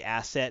last big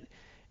asset.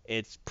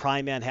 It's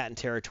prime Manhattan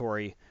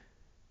territory.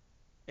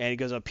 And he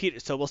goes,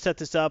 Peter, so we'll set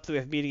this up. We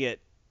have a meeting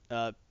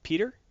at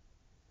Peter.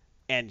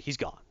 And he's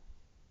gone.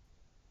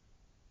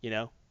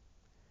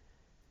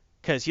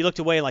 Because he looked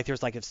away like there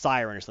was like a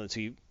siren or something.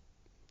 So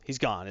he's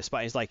gone.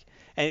 He's like,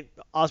 and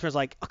Osborn's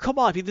like, oh, come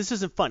on, Pete, this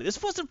isn't funny.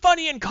 This wasn't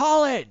funny in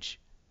college.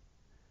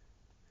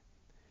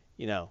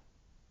 Yeah.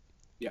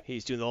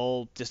 He's doing the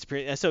whole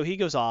disappearing. And so he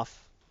goes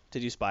off to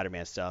do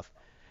Spider-Man stuff.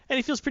 And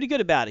he feels pretty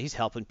good about it. He's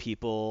helping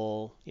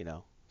people,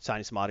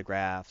 signing some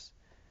autographs,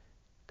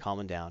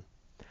 calming down.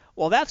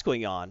 While that's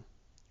going on,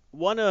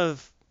 one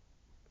of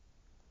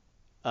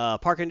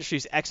Parker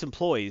Industries'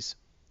 ex-employees,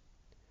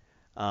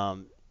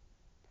 um,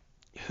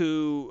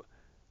 who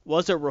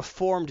was a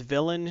reformed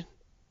villain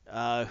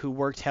who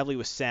worked heavily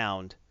with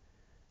sound.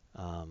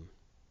 Um,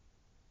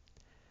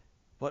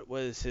 what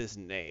was his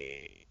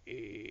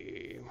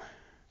name?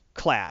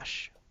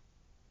 Clash.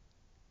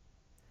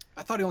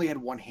 I thought he only had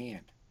one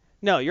hand.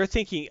 No, you're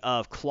thinking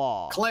of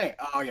Claw. Clay.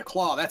 Oh yeah,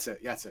 Claw. That's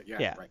it. That's it. Yeah.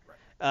 Yeah.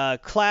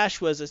 Right. Clash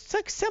was a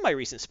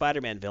semi-recent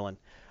Spider-Man villain.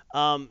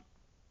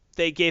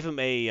 They gave him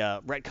a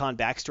retcon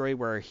backstory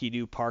where he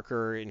knew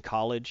Parker in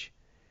college,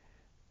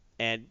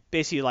 and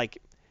basically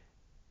like,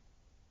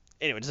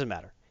 anyway, it doesn't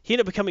matter. He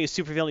ended up becoming a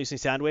supervillain using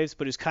sound waves,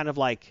 but he was kind of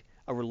like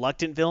a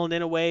reluctant villain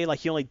in a way. Like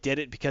he only did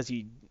it because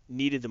he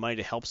needed the money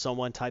to help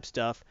someone type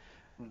stuff.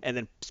 And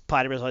then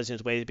Spider-Man was in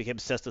his way. He became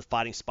obsessed with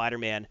fighting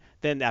Spider-Man.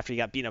 Then after he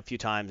got beaten up a few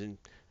times, and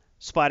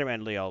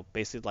Spider-Man,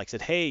 basically like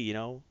said, hey, I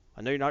know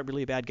you're not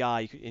really a bad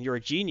guy, and you're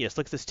a genius.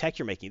 Look at this tech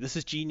you're making. This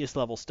is genius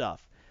level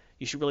stuff.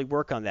 You should really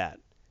work on that,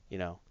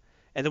 And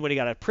then when he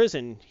got out of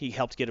prison, he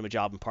helped get him a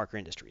job in Parker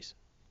Industries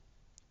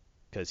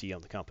because he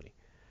owned the company.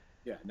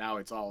 Yeah, now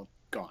it's all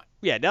gone.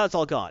 Yeah, now it's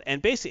all gone.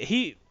 And basically,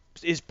 he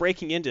is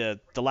breaking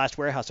into the last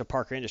warehouse of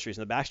Parker Industries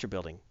in the Baxter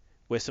Building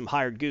with some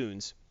hired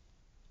goons.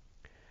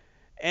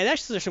 And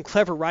actually, there's some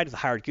clever writing of the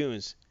hired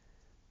goons.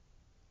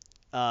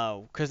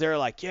 Because they're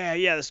like, yeah,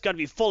 this has got to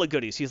be full of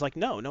goodies. He's like,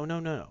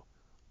 no.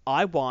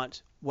 I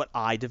want what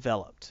I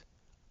developed.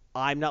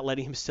 I'm not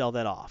letting him sell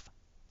that off.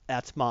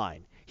 That's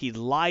mine. He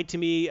lied to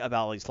me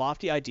about all these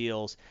lofty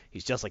ideals.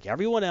 He's just like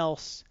everyone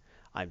else.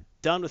 I'm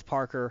done with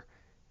Parker.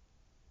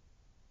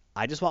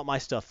 I just want my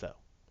stuff, though.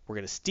 We're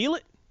going to steal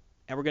it,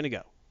 and we're going to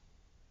go.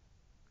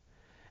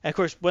 And, of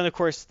course, when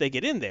they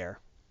get in there,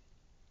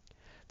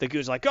 the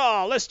goon's like,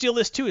 oh, let's steal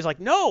this, too. He's like,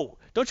 no,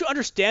 don't you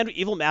understand what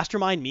evil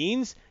mastermind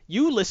means?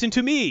 You listen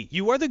to me.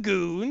 You are the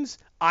goons.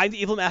 I'm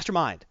the evil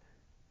mastermind.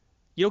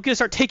 You don't get to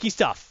start taking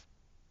stuff.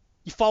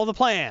 You follow the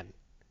plan.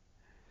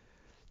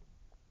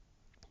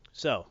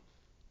 So,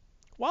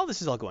 while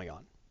this is all going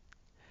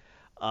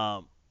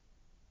on,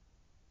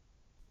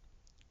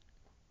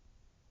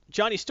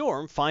 Johnny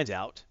Storm finds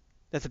out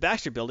that the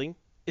Baxter Building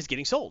is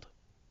getting sold.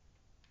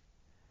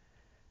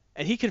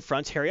 And he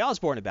confronts Harry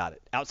Osborn about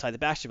it outside the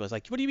Baxter Building. He's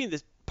like, what do you mean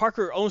this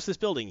Parker owns this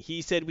building?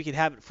 He said we could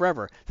have it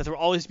forever, that there will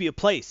always be a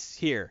place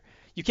here.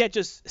 You can't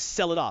just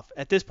sell it off.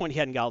 At this point, he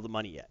hadn't got all the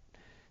money yet,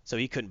 so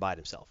he couldn't buy it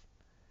himself.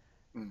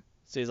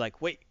 So he's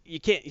like, wait, you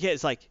can't. Yeah,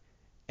 it's like,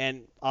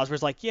 and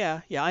Osborn's like,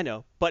 yeah, I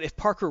know. But if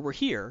Parker were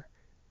here,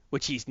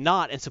 which he's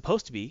not and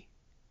supposed to be,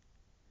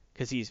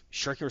 because he's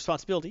shirking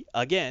responsibility,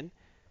 again,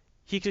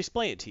 he could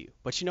explain it to you.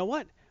 But you know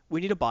what? We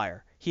need a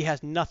buyer. He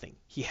has nothing.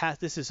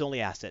 This is his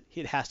only asset.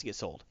 It has to get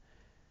sold.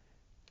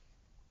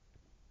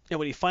 And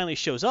when he finally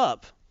shows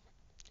up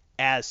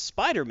as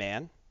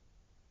Spider-Man,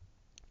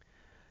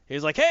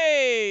 he's like,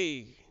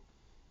 hey,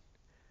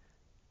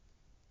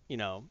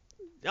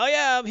 oh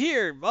yeah, I'm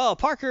here. Oh,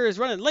 Parker is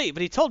running late,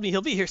 but he told me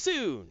he'll be here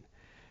soon.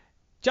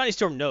 Johnny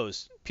Storm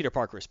knows Peter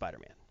Parker is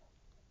Spider-Man.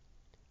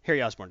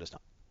 Harry Osborn does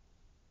not.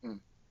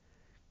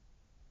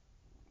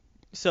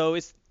 So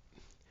it's,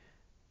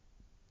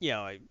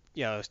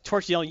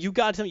 Torch yelling, you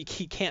got to tell me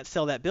he can't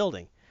sell that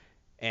building.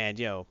 And,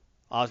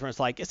 Osborn's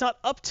like, it's not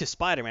up to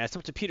Spider-Man, it's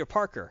up to Peter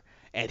Parker.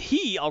 And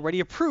he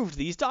already approved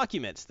these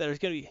documents that are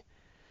going to be.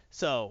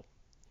 So,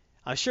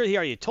 I'm sure he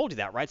already told you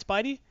that, right,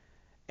 Spidey?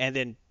 And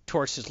then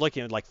Torch is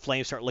looking, like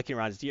flames start licking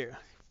around his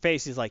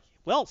face. He's like,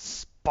 well,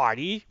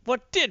 Spidey,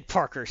 what did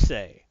Parker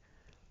say?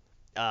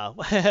 I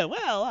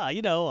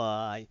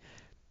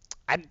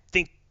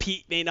think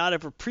Pete may not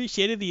have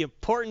appreciated the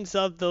importance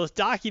of those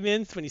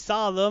documents when he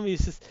saw them.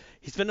 He's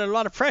been under a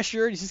lot of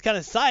pressure, and he's just kind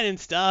of signing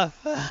stuff.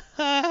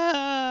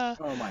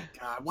 Oh my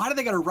God! Why do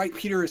they got to write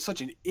Peter as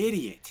such an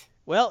idiot?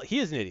 Well, he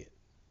is an idiot.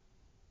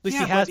 At least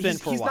he has been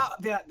for a while.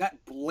 He's not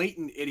that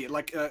blatant idiot.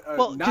 Like,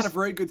 not a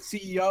very good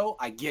CEO.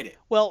 I get it.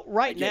 Well,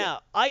 right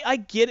now, I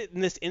get it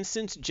in this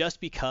instance just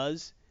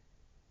because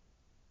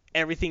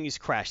everything is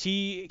crashed.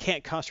 He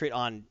can't concentrate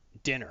on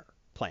dinner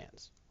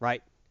plans,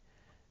 right?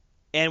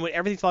 And when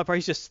everything falls apart,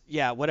 he's just,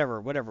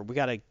 whatever. We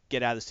got to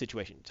get out of the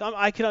situation. So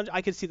I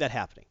could see that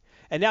happening.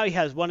 And now he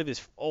has one of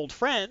his old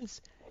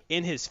friends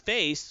in his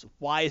face.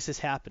 Why is this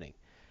happening?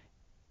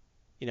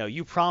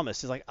 You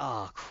promised. He's like,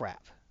 oh,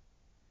 crap.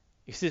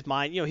 It's his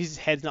mind. His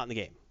head's not in the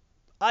game.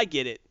 I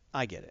get it.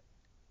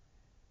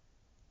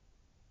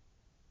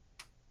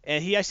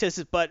 And he actually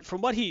says, but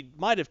from what he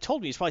might have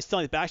told me, he's probably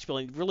selling the Baxter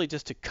Building really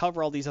just to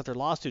cover all these other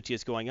lawsuits he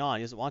has going on.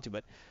 He doesn't want to,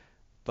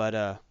 but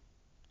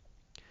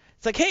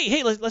it's like,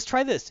 hey, let's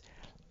try this.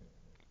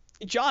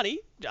 Johnny,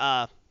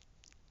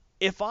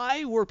 if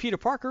I were Peter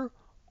Parker,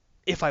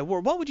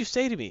 what would you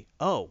say to me?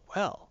 Oh,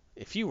 well,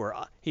 if you were,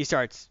 he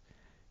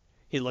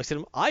looks at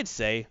him, I'd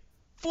say,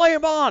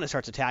 flame on, and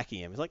starts attacking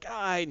him. He's like,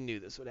 I knew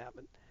this would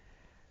happen.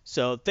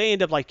 So they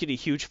end up like getting a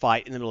huge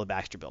fight in the middle of the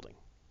Baxter Building,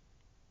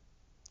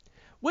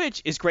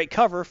 which is great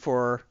cover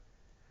for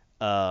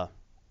the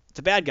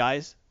bad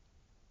guys.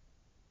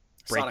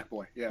 Sonic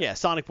Boy, yeah,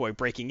 Sonic Boy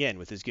breaking in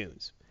with his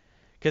goons.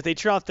 Because they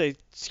turn off the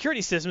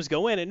security systems,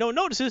 go in, and no one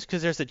notices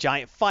because there's a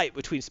giant fight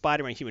between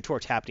Spider-Man and Human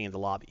Torch happening in the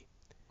lobby.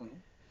 Mhm.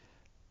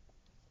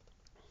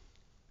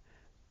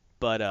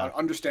 But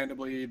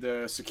Understandably,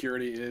 the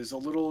security is a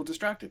little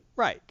distracted.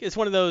 right, it's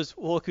one of those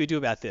what can we do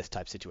about this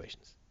type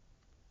situations.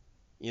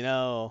 You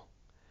know,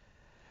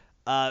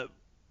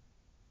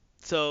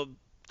 so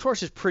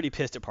Torch is pretty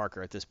pissed at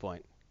Parker at this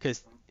point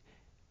because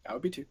That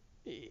would be too.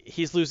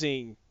 he's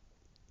losing.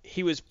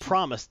 He was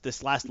promised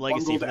this last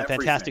legacy from the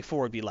Fantastic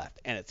Four would be left,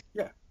 and it's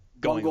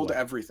going bungled away.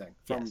 everything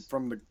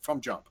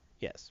from jump.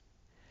 Yes.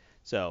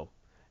 So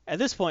at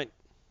this point,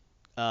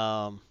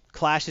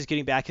 Clash is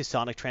getting back his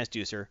sonic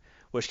transducer,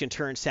 which can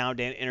turn sound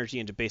and energy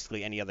into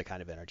basically any other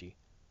kind of energy.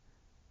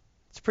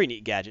 It's a pretty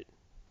neat gadget.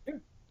 Yeah.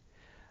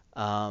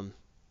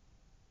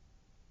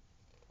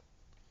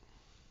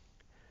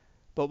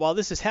 But while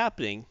this is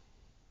happening,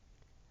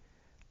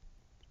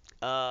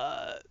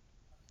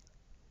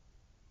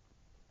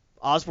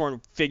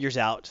 Osborn figures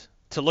out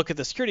to look at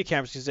the security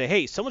cameras and say,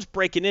 hey, someone's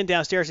breaking in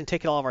downstairs and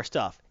taking all of our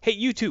stuff. Hey,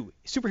 you two,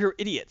 superhero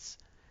idiots.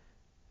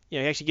 He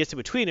actually gets in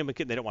between them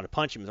because they don't want to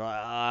punch him. They're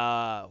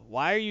like,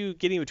 why are you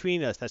getting in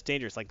between us? That's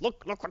dangerous. Like,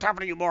 look what's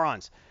happening, you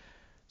morons.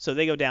 So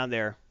they go down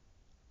there,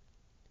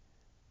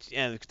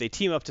 and they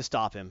team up to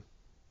stop him.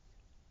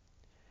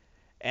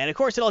 And, of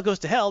course, it all goes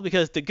to hell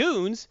because the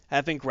goons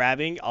have been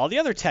grabbing all the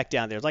other tech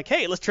down there. It's like,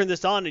 hey, let's turn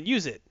this on and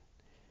use it.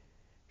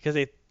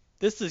 Because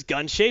this is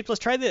gun-shaped. Let's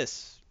try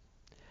this.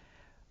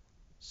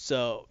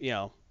 So,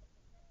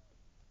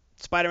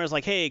 Spider-Man's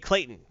like, hey,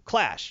 Clayton,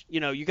 Clash,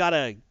 you got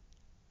to...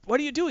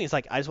 What are you doing? He's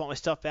like, I just want my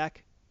stuff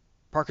back.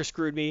 Parker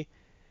screwed me.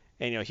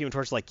 And, Human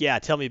Torch is like, yeah,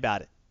 tell me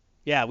about it.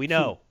 Yeah, we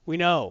know. We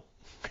know.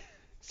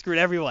 Screwed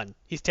everyone.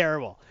 He's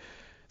terrible.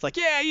 It's like,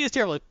 yeah, he is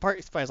terrible.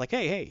 Spider's like,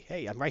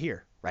 hey, I'm right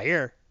here. Right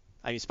here.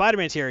 I mean,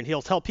 Spider-Man's here, and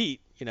he'll tell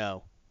Pete,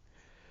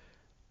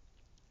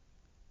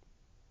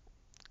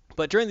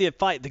 But during the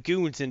fight, the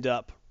goons end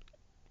up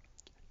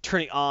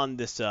turning on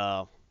this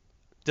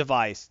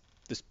device,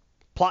 this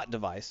plot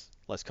device,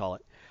 let's call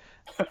it.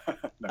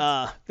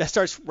 Nice. That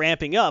starts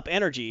ramping up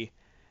energy,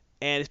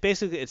 and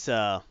it's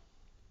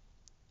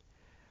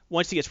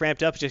once it gets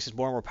ramped up, it just gets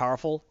more and more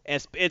powerful,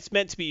 and it's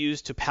meant to be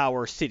used to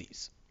power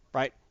cities,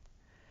 right?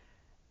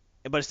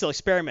 But it's still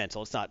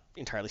experimental. It's not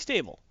entirely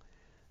stable.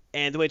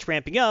 And the way it's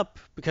ramping up,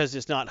 because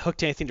it's not hooked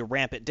to anything to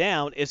ramp it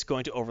down, it's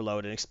going to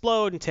overload and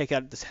explode and take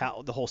out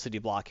the whole city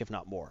block, if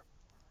not more.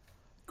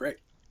 Great.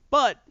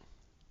 But,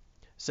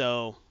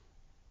 so,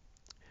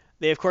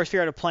 they of course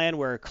figure out a plan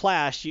where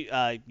Clash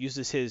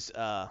uses his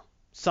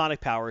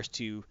sonic powers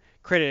to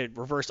create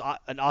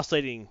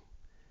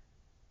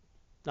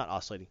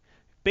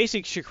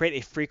basically should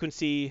create a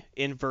frequency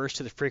inverse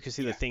to the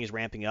frequency the thing is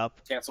ramping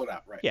up. Cancel it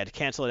out, right? Yeah, to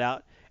cancel it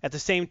out. At the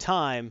same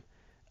time,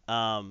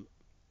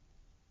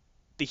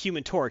 the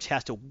Human Torch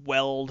has to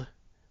weld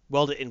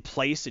it in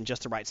place in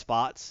just the right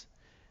spots,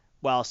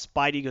 while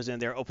Spidey goes in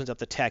there, opens up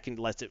the tech, and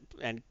lets it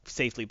and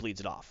safely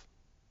bleeds it off.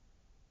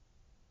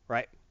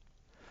 Right? Okay.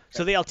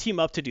 So they all team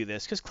up to do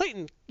this because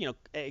Clayton,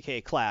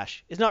 aka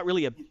Clash, is not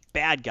really a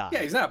bad guy.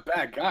 Yeah, he's not a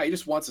bad guy. He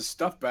just wants his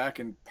stuff back,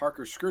 and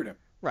Parker screwed him.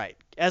 Right.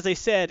 As they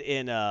said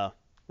in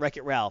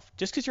Wreck-It Ralph,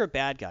 just because you're a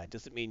bad guy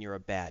doesn't mean you're a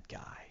bad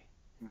guy.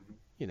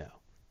 Mm-hmm.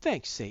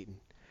 Thanks, Satan.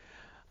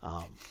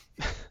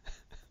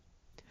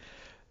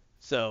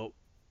 So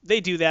they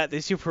do that.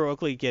 They super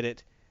heroically get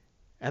it.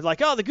 And like,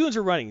 oh, the goons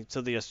are running.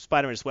 So the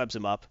Spider-Man just webs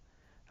them up.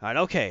 All right,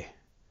 okay.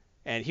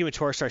 And Human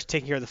Torch starts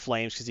taking care of the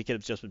flames because he can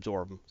just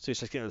absorb them. So he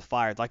starts getting rid of the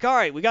fire. Like, all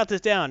right, we got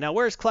this down. Now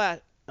where's Clash?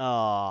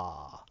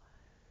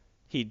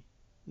 He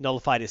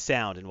nullified his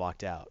sound and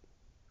walked out.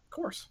 Of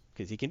course.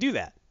 Because he can do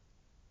that.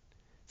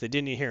 So they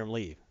didn't even hear him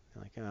leave.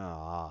 Like,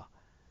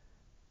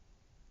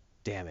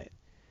 damn it.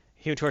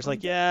 Human Torch's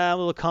like, yeah, I'm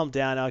a little calmed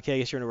down. Okay, I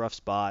guess you're in a rough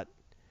spot.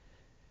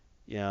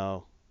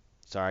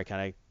 Sorry, I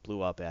kind of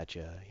blew up at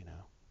you,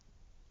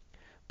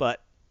 But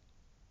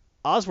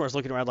Osborn's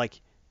looking around like,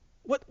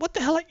 what the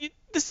hell?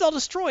 This is all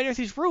destroyed.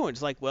 Everything's ruined.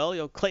 It's like,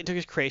 well, Clayton took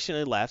his creation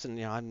and left,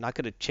 and I'm not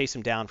going to chase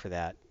him down for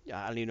that.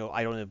 I don't even know.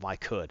 I don't know if I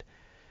could.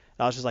 And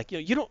I was just like,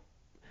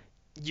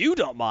 you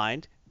don't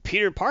mind.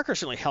 Peter Parker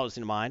certainly held us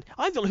in mind.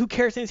 I'm the one who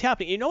cares things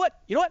happening. You know what?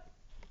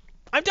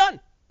 I'm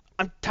done.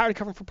 I'm tired of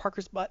covering for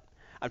Parker's butt.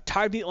 I'm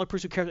tired of being the only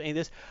person who cares about any of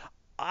this.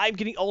 I'm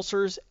getting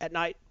ulcers at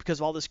night because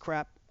of all this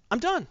crap. I'm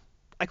done.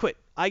 I quit.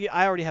 I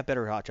already have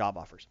better job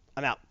offers.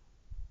 I'm out.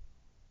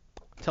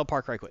 Tell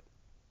Parker I quit.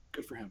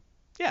 Good for him.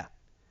 Yeah.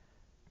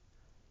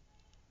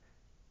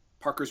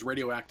 Parker's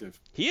radioactive.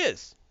 He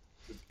is.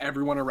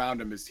 Everyone around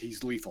him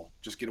he's lethal.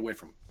 Just get away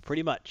from him.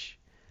 Pretty much.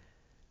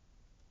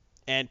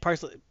 And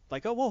Parker's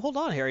like, oh, well, hold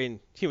on, Harry. And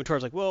Human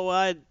Torch's like, well,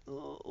 I'd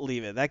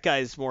leave it. That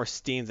guy's more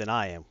steamed than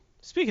I am.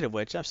 Speaking of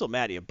which, I'm still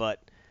mad at you,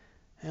 but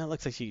it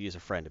looks like you could use a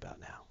friend about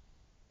now.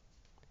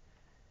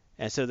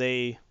 And so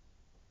they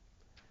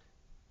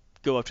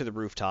go up to the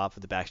rooftop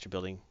of the Baxter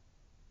building,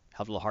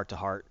 have a little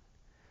heart-to-heart,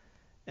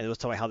 and it was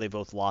talking about how they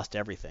both lost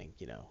everything,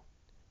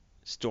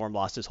 Storm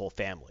lost his whole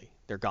family.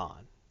 They're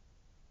gone.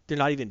 They're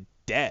not even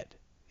dead.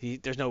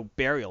 There's no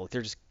burial.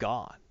 They're just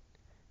gone.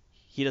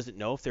 he doesn't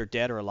know if they're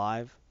dead or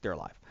alive. They're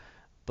alive,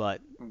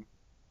 but Hmm.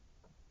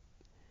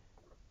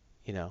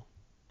 you know.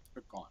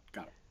 They're gone.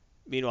 Got it.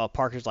 Meanwhile,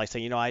 Parker's like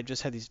saying, I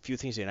just had these few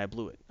things to do and I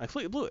blew it. I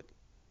completely blew it.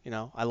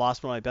 I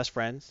lost one of my best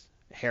friends.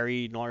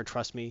 Harry no longer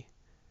trusts me.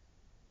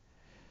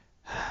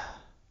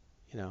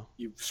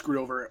 You screwed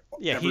over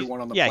Yeah,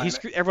 everyone on the yeah,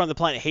 planet. everyone on the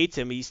planet hates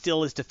him. He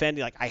still is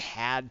defending like I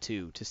had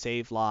to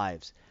save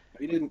lives.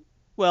 He didn't.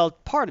 Well,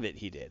 part of it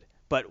he did,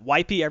 but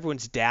wiping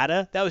everyone's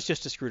data, that was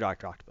just to screw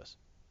Dr. Octopus.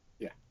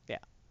 Yeah.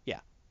 Yeah,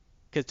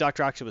 because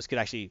Dr. Octopus could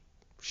actually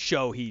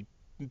show he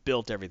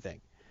built everything,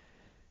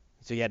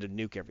 so he had to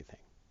nuke everything.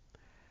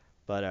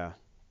 But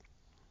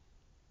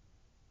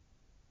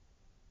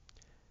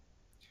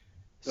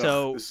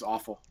so This is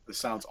awful. This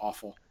sounds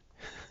awful.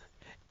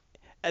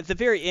 at the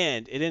very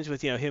end, it ends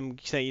with him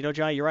saying,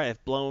 Johnny, you're right.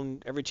 I've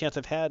blown every chance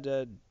I've had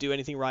to do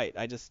anything right.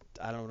 I don't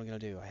know what I'm gonna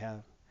do. I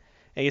have.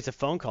 And he gets a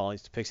phone call. He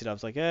picks it up.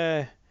 It's like,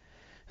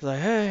 He's like,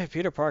 hey,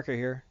 Peter Parker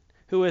here.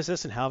 Who is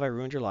this, and how have I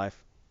ruined your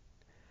life?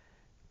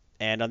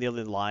 And on the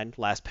other line,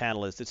 last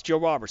panel is, it's Joe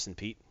Robertson,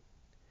 Pete.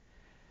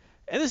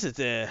 And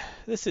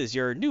this is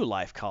your new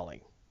life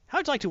calling.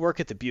 How'd you like to work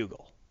at the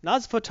Bugle? Not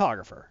as a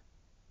photographer.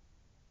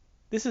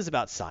 This is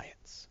about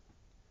science.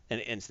 And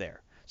it ends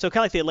there. So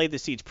kind of like they laid the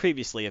seeds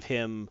previously of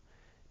him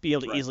being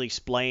able to easily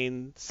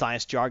explain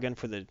science jargon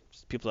for the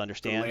people to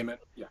understand. The layman.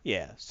 Yeah.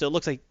 Yeah. So it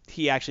looks like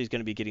he actually is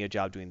going to be getting a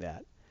job doing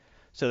that.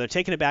 So they're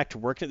taking it back to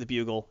working at the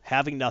Bugle,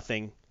 having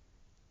nothing,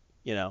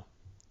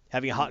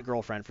 having a hot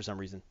girlfriend for some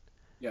reason.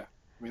 Yeah.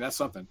 I mean, that's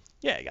something.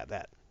 Yeah, I got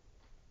that.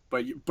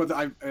 But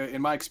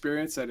in my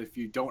experience, that if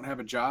you don't have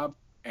a job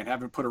and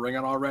haven't put a ring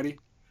on already,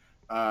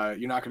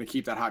 you're not going to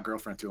keep that hot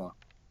girlfriend too long.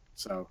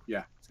 So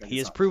yeah, he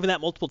has proven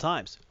that multiple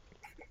times.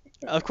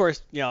 Of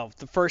course,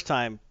 the first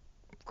time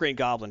Green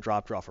Goblin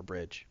dropped her off a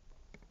bridge.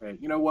 Hey,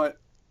 you know what?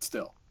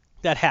 Still,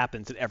 that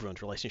happens in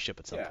everyone's relationship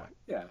at some point.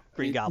 Yeah.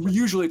 Green Goblin.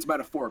 Usually it's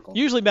metaphorical.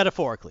 Usually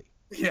metaphorically.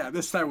 Yeah,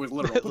 this time was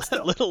literal. But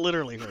still.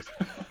 Literally.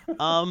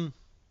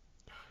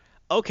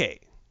 Okay,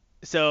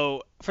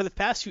 so for the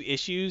past few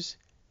issues,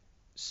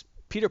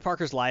 Peter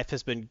Parker's life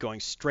has been going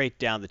straight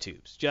down the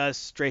tubes,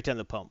 just straight down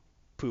the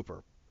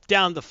pooper,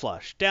 down the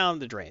flush, down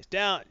the drains,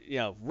 down,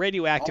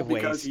 radioactive All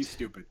because waste. He's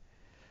stupid.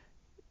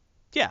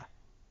 Yeah.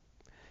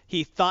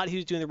 He thought he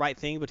was doing the right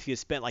thing, but if he had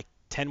spent like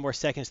 10 more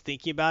seconds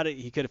thinking about it,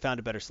 he could have found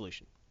a better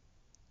solution.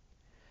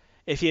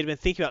 If he had been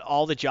thinking about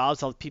all the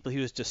jobs, all the people he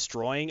was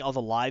destroying, all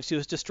the lives he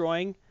was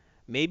destroying,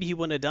 maybe he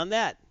wouldn't have done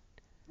that.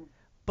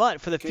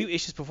 But for the few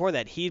issues before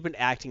that, he'd been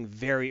acting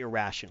very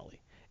irrationally.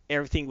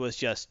 Everything was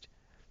just,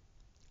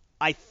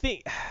 I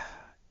think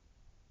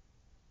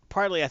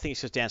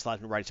it's just Dan Slott's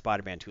been writing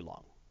Spider-Man too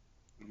long.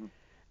 Mm-hmm.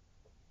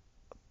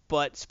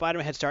 But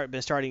Spider-Man had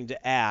been starting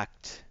to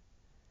act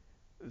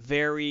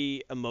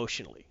very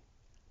emotionally.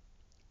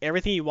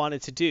 Everything he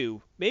wanted to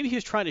do, maybe he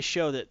was trying to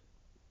show that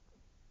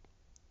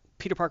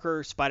Peter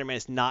Parker, Spider-Man,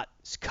 is not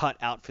cut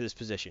out for this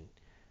position.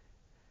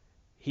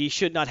 He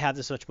should not have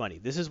this much money.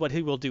 This is what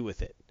he will do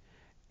with it.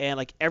 And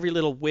like every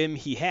little whim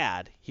he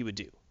had, he would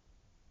do.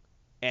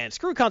 And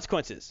screw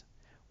consequences.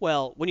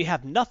 Well, when you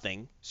have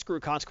nothing,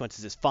 screw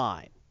consequences is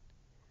fine.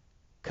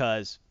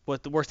 Because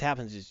what the worst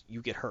happens is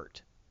you get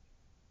hurt.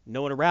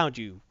 No one around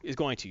you is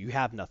going to. You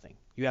have nothing.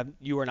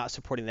 You are not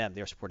supporting them.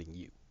 They are supporting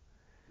you.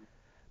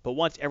 But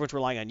once everyone's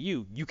relying on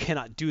you, you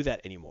cannot do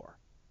that anymore.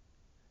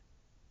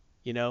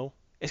 It's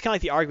kind of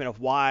like the argument of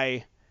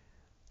why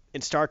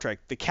in Star Trek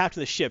the captain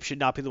of the ship should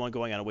not be the one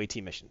going on away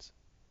team missions.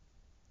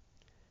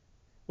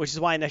 Which is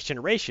why in Next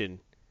Generation,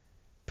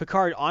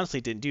 Picard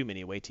honestly didn't do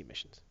many away team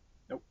missions.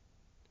 Nope.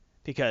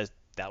 Because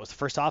that was the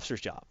first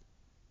officer's job.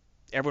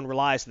 Everyone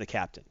relies on the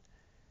captain.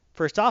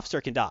 First officer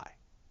can die.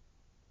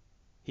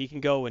 He can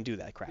go and do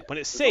that crap. When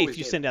it's safe,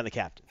 you send down the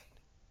captain.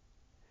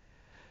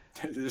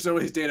 There's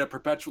always Data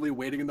perpetually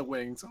waiting in the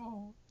wings.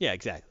 Oh. Yeah,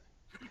 exactly.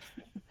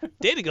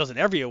 Data goes in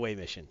every away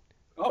mission.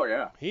 Oh,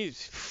 yeah.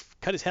 He's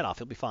cut his head off.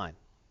 He'll be fine.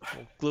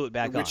 We'll glue it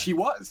back on. Which he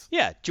was.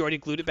 Yeah, Geordi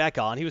glued it back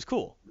on. He was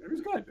cool. It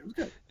was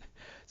good.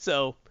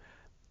 So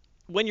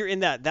when you're in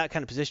that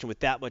kind of position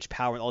with that much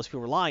power and all those people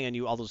relying on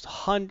you, all those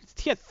hundreds,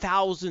 he had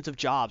thousands of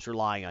jobs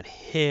relying on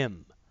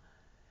him.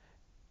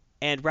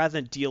 And rather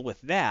than deal with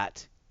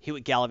that, he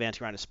would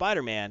gallivant around as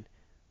Spider-Man,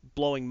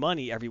 blowing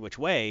money every which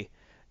way,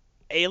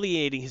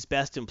 alienating his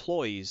best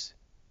employees.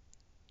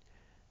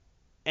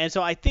 And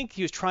so I think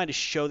he was trying to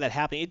show that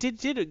happening. It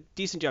did a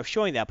decent job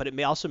showing that, but it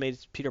also made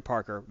Peter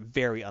Parker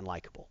very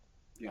unlikable.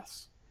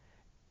 Yes.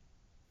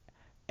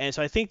 And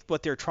so I think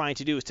what they're trying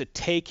to do is to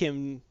take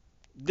him.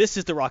 This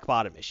is the rock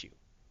bottom issue.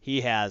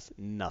 He has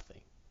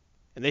nothing.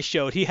 And they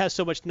showed he has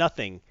so much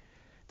nothing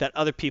that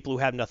other people who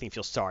have nothing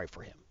feel sorry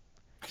for him.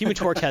 Human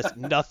Torch has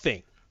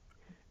nothing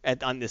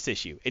on this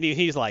issue. And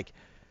he's like,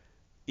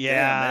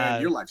 yeah,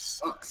 man, your life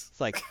sucks.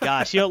 It's like,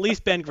 gosh, at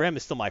least Ben Grimm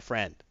is still my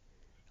friend.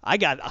 I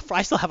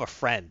still have a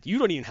friend. You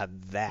don't even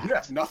have that. You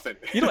have nothing.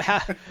 You don't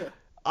have.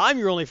 I'm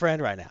your only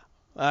friend right now.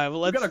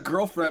 Well, you got a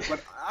girlfriend,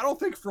 but I don't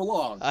think for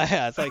long.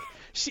 Yeah, it's like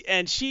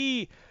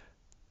she.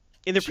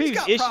 In the She's previous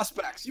got issue,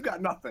 prospects. You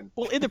got nothing.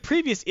 Well, in the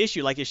previous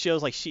issue, like it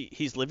shows, like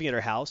he's living at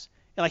her house.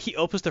 And like he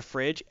opens the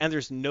fridge and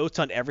there's notes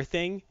on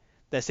everything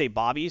that say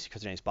Bobby's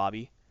because their name's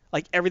Bobby.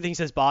 Like everything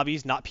says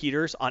Bobby's, not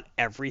Peter's, on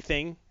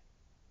everything.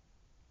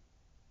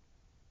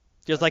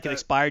 There's like an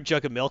expired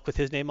jug of milk with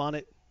his name on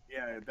it.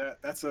 Yeah,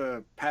 that's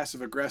a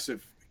passive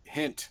aggressive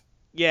hint.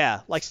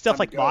 Yeah, like stuff Time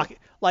like to go.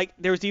 like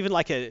there was even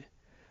like a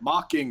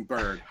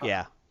Mockingbird. Huh.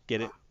 yeah,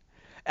 get it.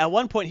 At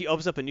one point he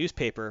opens up a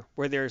newspaper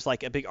where there's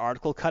like a big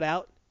article cut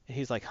out and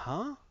he's like,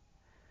 "Huh?"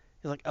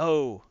 He's like,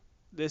 "Oh,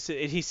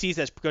 he sees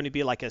that's going to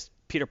be like a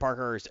Peter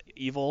Parker's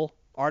evil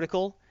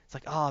article. It's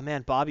like, "Oh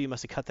man, Bobby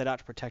must have cut that out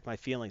to protect my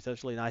feelings. That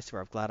was really nice of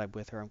her. I'm glad I'm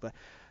with her. I'm glad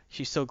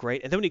she's so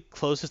great." And then when he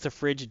closes the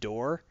fridge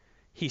door,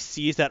 he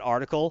sees that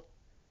article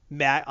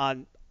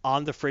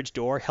on the fridge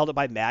door, held up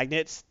by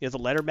magnets. The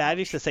letter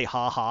magnets that say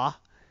 "ha ha."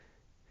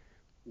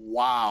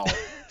 Wow.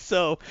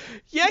 So,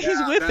 yeah, he's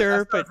with her,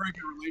 that's but not a very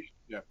good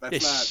relationship.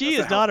 That's not. she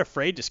That's is not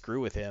afraid to screw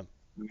with him.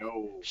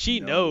 No. She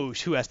no.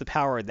 knows who has the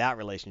power in that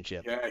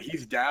relationship. Yeah,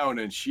 he's down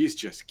and she's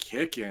just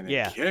kicking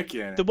and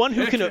kicking. The one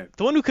who kicking.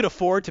 the one who could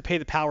afford to pay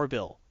the power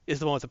bill is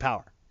the one with the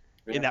power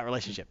in that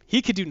relationship.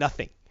 He could do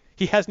nothing.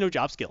 He has no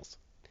job skills.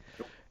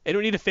 Nope. They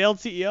don't need a failed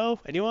CEO.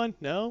 Anyone?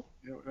 No.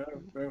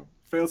 No.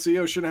 Failed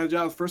CEO shouldn't have had a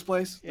job in the first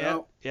place. Yeah.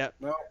 No. Yeah.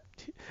 No.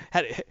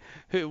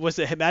 Was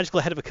a magical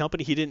head of a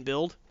company he didn't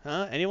build?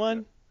 Huh?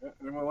 Anyone? Yeah.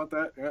 Anyone want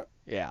that? Yeah.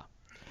 Yeah.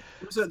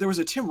 There was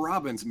a Tim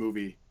Robbins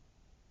movie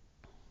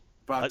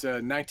about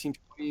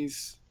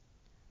 1920s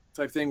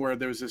type thing where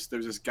there was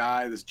this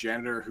guy, this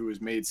janitor who was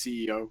made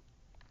CEO.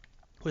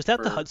 Was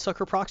that the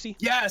Hudsucker Proxy?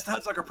 Yes, the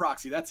Hudsucker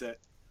Proxy. That's it.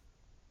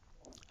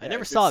 I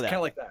never saw that. Kind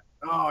of like that.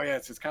 Oh yeah,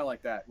 it's kind of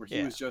like that where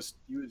he was just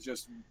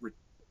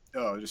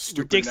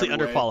stupid, ridiculously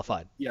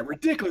underqualified. Yeah,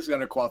 ridiculously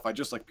underqualified,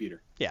 just like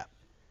Peter. Yeah.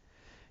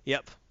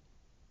 Yep.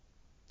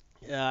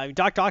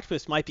 Dr.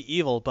 Octopus might be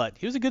evil, but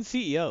he was a good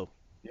CEO.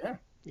 Yeah.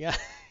 Yeah.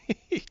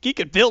 He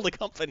could build a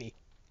company.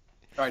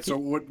 All right, so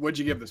what'd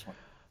you give this one?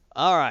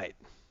 All right.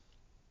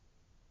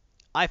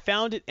 I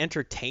found it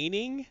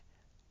entertaining,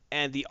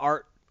 and the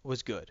art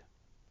was good.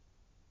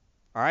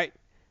 All right.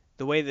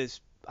 The way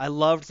I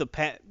loved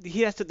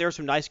there were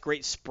some nice,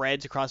 great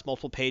spreads across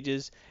multiple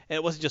pages, and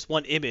it wasn't just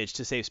one image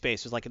to save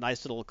space. It was like a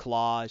nice little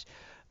collage.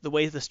 The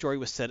way the story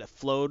was set, it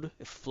flowed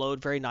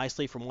very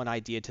nicely from one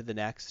idea to the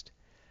next.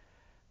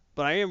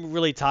 But I am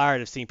really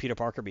tired of seeing Peter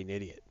Parker be an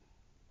idiot.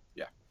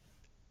 Yeah.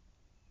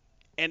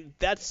 And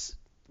that's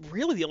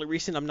really the only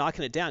reason I'm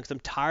knocking it down, because I'm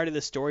tired of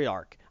this story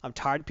arc. I'm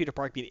tired of Peter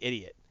Parker being an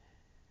idiot.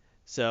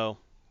 So,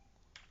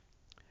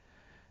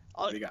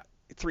 what do you got?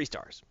 3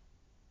 stars.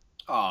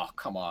 Oh,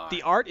 come on.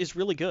 The art is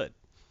really good.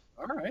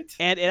 All right.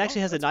 And it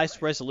actually has a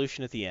nice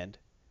resolution at the end.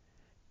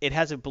 It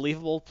has a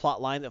believable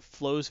plot line that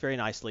flows very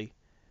nicely.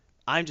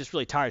 I'm just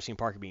really tired of seeing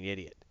Parker being an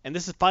idiot. And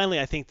this is finally,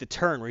 I think, the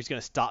turn where he's going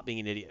to stop being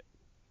an idiot.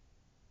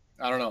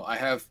 I don't know. I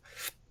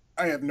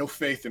have no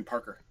faith in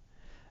Parker.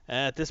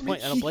 At this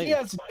point, I don't blame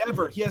him.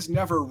 He has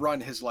never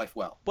run his life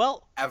well.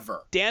 Well,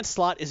 ever. Dan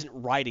Slott isn't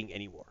writing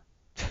anymore.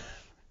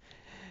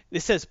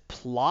 This says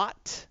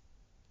plot.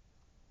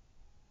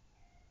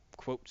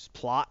 Quotes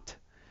plot.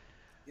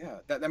 Yeah,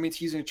 that means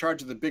he's in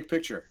charge of the big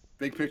picture.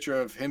 Big picture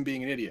of him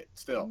being an idiot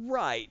still.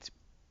 Right.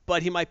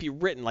 But he might be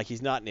written like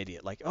he's not an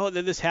idiot. Like, oh,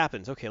 then this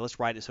happens. Okay, let's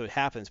write it so it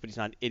happens, but he's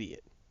not an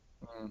idiot.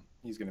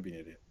 He's going to be an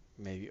idiot.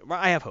 Maybe.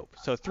 I have hope.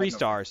 So 3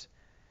 stars.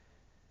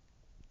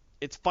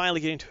 It's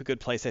finally getting to a good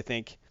place, I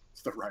think.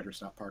 It's the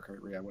writers, not Parker.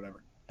 Yeah,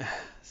 whatever.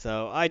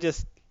 So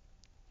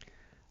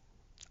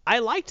I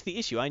liked the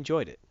issue. I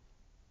enjoyed it.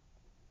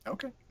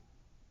 Okay.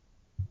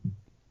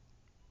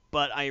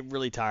 But I'm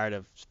really tired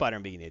of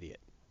Spider-Man being an idiot.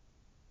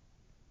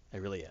 I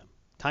really am.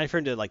 Time for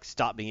him to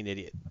stop being an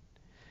idiot.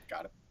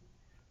 Got it.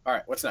 All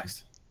right, what's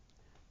next?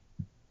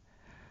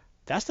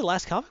 That's the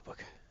last comic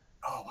book.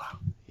 Oh, wow.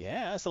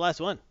 Yeah, that's the last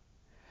one.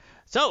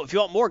 So if you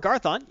want more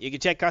Garthon, you can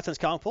check Garthon's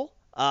comic pool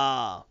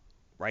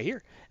right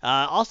here.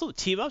 Also,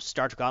 team ups,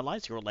 Star Trek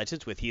Online, Secret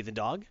Legends with Heathen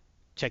Dog.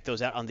 Check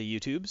those out on the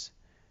YouTubes.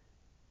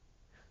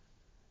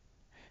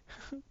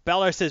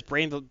 Ballar says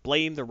blame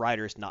the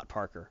writers, not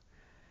Parker.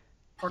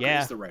 Parker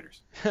is the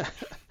writers.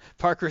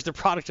 Parker is the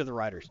product of the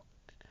writers.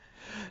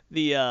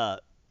 There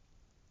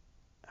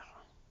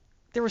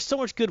was so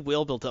much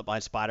goodwill built up by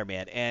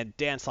Spider-Man, and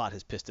Dan Slott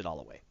has pissed it all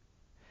away.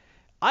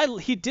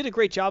 He did a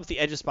great job with the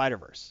Edge of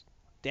Spider-Verse.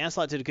 Dan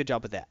Slott did a good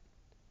job with that.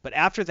 But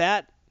after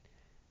that,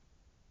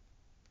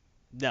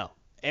 no.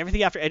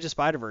 Everything after Edge of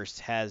Spider-Verse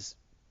has...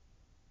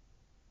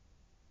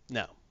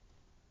 No.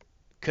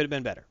 Could have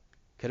been better.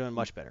 Could have been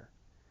much better.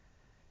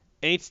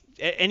 Any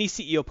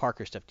CEO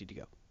Parker stuff need to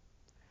go.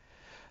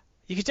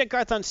 You can check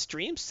Garthon's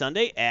stream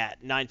Sunday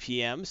at 9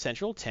 p.m.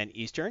 Central, 10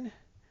 Eastern,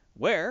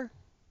 where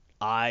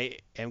I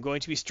am going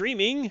to be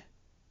streaming...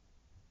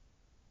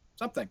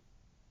 Something.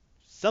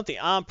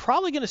 I'm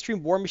probably going to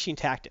stream War Machine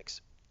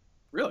Tactics.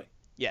 Really?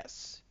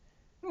 Yes.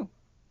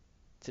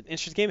 It's an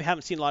interesting game. I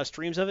haven't seen a lot of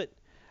streams of it.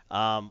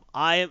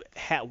 I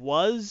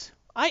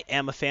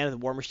am a fan of the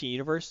War Machine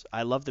universe.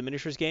 I love the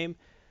miniatures game.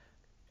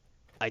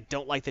 I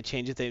don't like the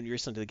changes they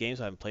recently to the game,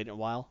 so I haven't played it in a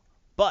while.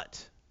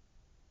 But,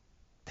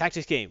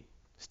 tactics game,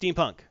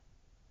 steampunk.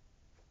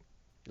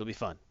 It'll be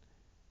fun.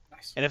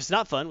 Nice. And if it's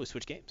not fun, we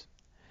switch games.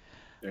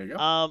 There you go.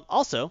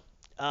 Also,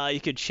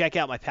 you could check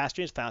out my past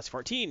streams, Final Fantasy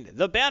 14,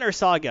 The Banner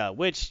Saga,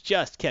 which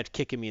just kept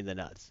kicking me in the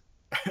nuts.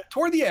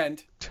 Toward the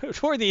end.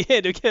 Toward the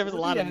end, there was a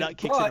Toward lot the of nut end,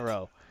 kicks in a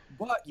row.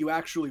 But you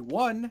actually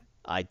won.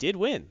 I did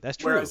win. That's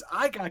true. Whereas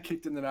I got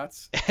kicked in the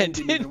nuts and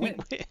didn't even win.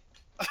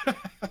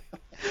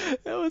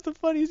 That was the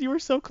funniest. You were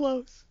so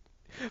close,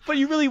 but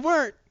you really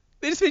weren't.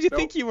 They just made you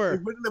think you were.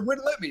 It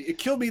wouldn't let me. It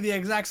killed me the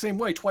exact same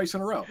way twice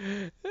in a row.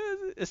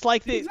 It's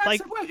like The exact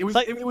same way. It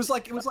was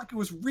like it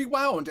was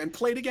rewound and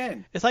played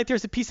again. It's like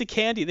there's a piece of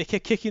candy. They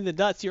kept kicking the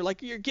nuts. You're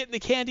getting the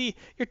candy.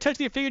 You're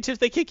touching your fingertips.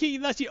 They kick you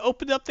in the nuts. You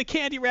open up the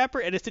candy wrapper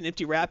and it's an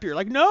empty wrapper. You're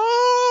like,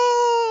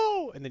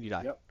 no, and then you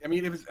die. Yep. I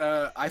mean, it was.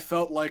 I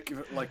felt like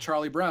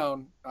Charlie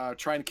Brown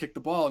trying to kick the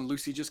ball, and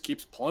Lucy just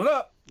keeps pulling it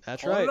up.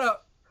 That's pulling right. It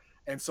up.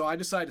 And so I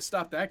decided to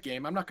stop that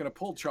game. I'm not going to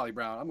pull Charlie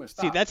Brown. I'm going to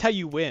stop. See, that's how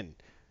you win.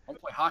 I'm going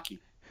to play hockey.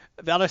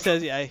 Valor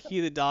says, yeah, he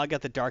the dog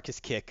got the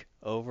darkest kick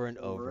over and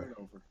over. And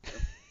over.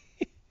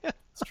 Yep.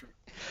 That's true.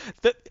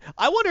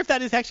 I wonder if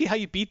that is actually how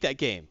you beat that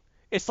game.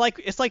 It's like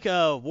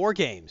War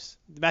Games,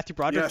 the Matthew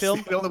Broderick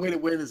film. The only way to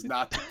win is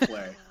not to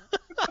play.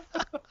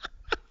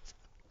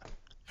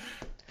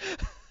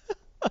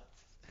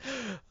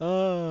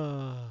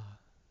 Oh,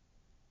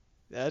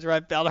 that's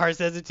right. Baldar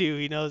says it too.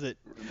 He knows it.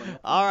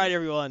 All right,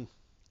 everyone.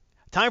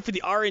 Time for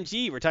the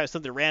RNG. We're talking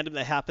something random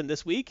that happened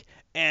this week.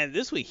 And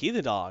this week,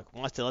 Heathen Dog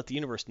wants to let the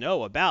universe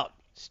know about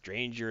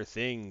Stranger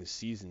Things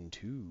Season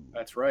 2.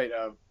 That's right.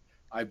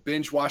 I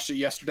binge watched it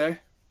yesterday,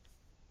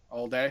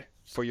 all day.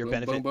 For your boom,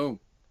 benefit. Boom, boom.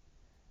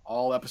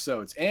 All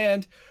episodes.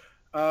 And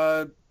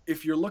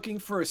if you're looking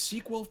for a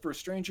sequel for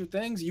Stranger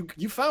Things,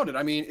 you found it.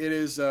 I mean, it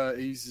is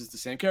he's the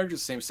same character,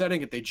 the same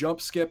setting. If they jump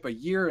skip a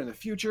year in the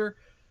future,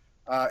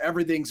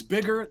 everything's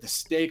bigger. The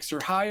stakes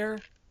are higher.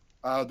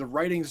 The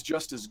writing's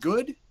just as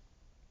good.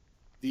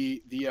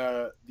 The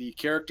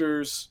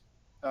characters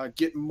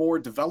get more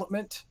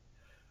development.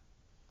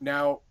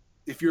 Now,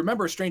 if you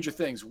remember Stranger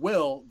Things,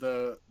 Will,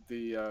 the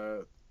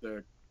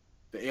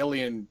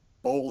alien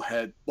bowl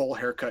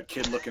haircut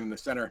kid looking in the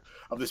center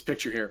of this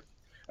picture here,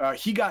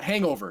 he got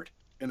hangovered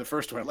in the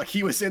first one. Like,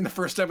 he was in the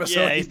first episode.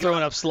 Yeah, he's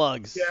throwing up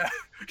slugs. Yeah,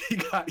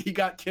 he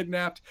got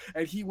kidnapped,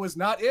 and he was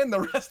not in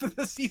the rest of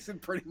the season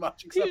pretty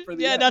much, except for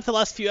the end. Not the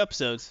last few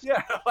episodes.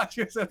 Yeah, last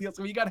few episodes.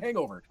 So he got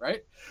hangovered,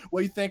 right?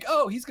 Well, you think,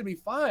 oh, he's gonna be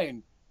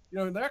fine. You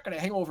know, they're not gonna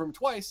hangover him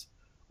twice.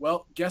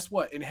 Well, guess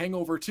what? In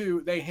Hangover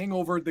 2, they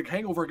hangovered the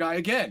hangover guy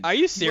again. Are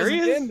you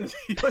serious?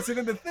 He wasn't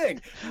in the thing.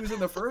 He was in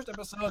the first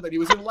episode, then he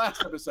was in the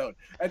last episode.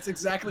 That's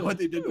exactly what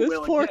they did to this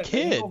Will poor again.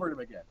 kid. They hangovered him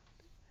again.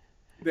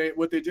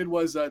 What they did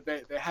was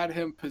they had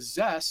him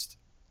possessed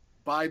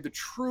by the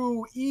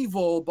true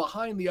evil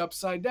behind the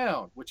Upside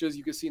Down, which, as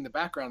you can see in the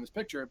background in this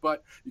picture,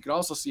 but you can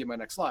also see in my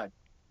next slide.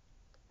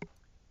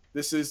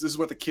 This is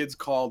what the kids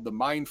called the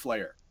Mind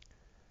Flayer,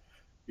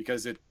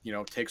 because it,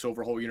 takes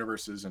over whole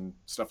universes and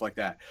stuff like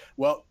that.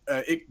 Well,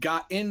 it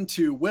got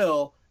into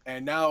Will,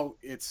 and now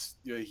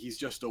he's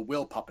just a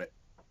Will puppet.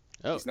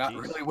 Oh, he's not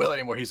really Will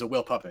anymore. He's a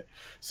Will puppet.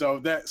 So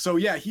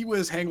yeah, he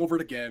was hangovered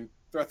again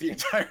throughout the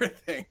entire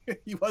thing.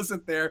 He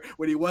wasn't there.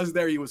 When he was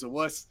there, he was a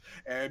wuss,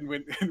 and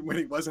when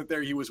he wasn't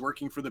there, he was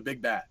working for the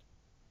big bad.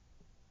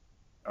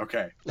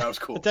 Okay, that was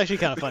cool. It's actually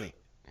kind of funny.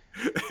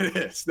 It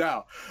is.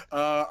 Now,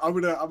 I'm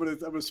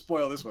gonna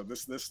spoil this one.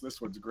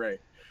 This one's great.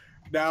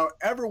 Now,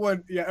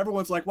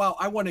 everyone's like, wow,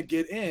 I want to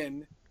get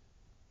in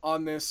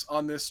on this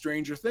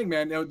Stranger Thing,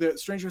 man. Now, the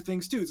Stranger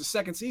Things 2 is the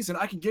second season.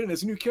 I can get in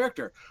as a new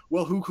character.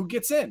 Well, who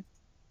gets in?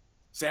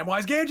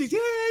 Samwise Gamgee. Yay,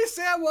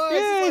 Samwise!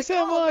 Yay, like,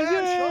 Samwise!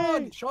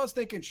 Man, yay! Sean's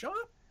thinking, Sean,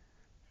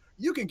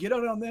 you can get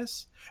in on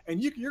this,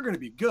 and you're going to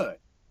be good.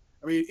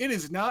 I mean, it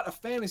is not a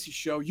fantasy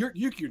show.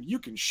 You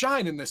can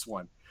shine in this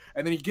one.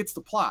 And then he gets the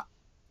plot.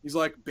 He's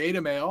like,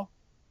 beta male,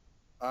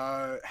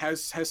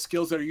 has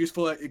skills that are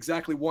useful at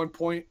exactly one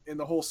point in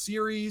the whole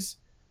series.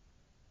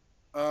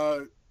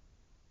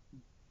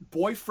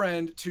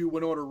 Boyfriend to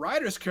Winona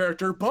Ryder's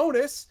character,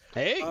 bonus.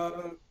 Hey.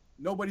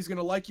 Nobody's going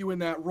to like you in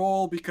that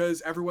role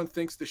because everyone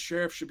thinks the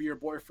sheriff should be your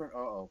boyfriend.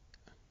 Uh-oh.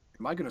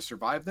 Am I going to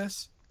survive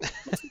this?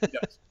 Let's see if he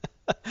does.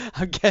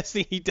 I'm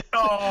guessing he does.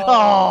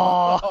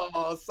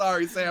 Oh,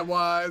 sorry,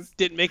 Samwise.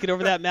 Didn't make it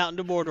over that mountain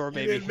to Mordor,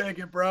 maybe. You didn't make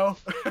it, bro.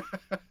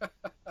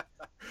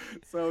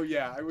 So,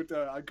 yeah,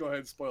 I'd go ahead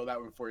and spoil that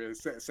one for you.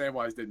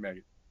 Samwise didn't make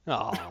it.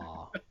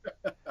 Oh.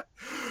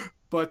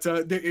 But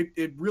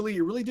it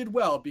really did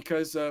well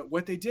because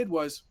what they did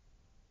was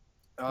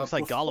looks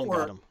like Gollum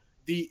got him.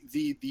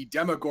 The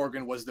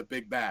Demogorgon was the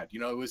big bad.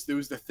 It was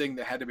the thing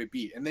that had to be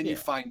beat. And then you Yeah.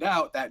 find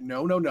out that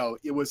no,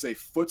 it was a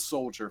foot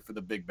soldier for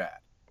the big bad.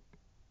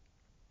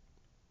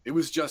 It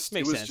was just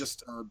Makes sense.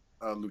 just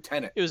a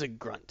lieutenant. It was a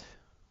grunt.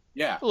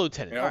 Yeah. A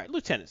lieutenant. You know, All right,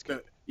 lieutenant's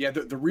good.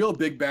 The real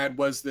big bad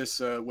was this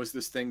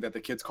thing that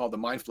the kids called the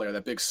Mind Flayer,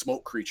 that big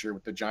smoke creature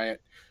with the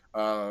giant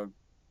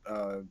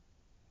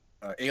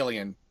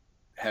alien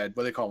head.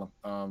 What do they call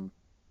him?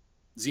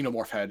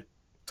 Xenomorph head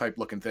type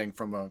looking thing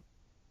from a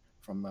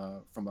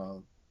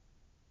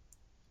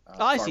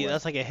I see. away.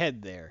 That's like a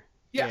head there.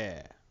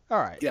 Yeah. All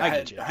right. Yeah, I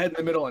head, get you. head in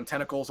the middle and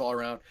tentacles all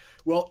around.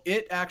 Well,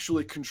 it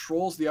actually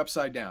controls the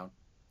Upside Down.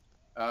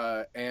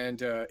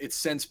 And it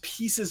sends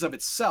pieces of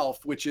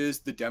itself, which is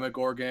the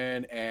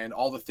Demogorgon and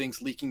all the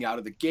things leaking out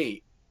of the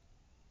gate,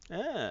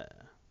 Ah,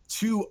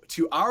 to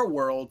our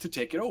world to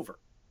take it over.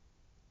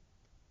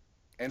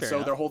 And fair so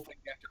enough. their whole thing,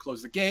 you have to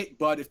close the gate.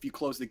 But if you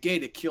close the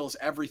gate, it kills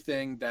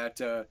everything that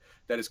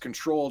that is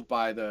controlled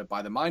by the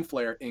Mind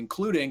Flayer,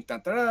 including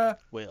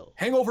Will.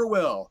 Hangover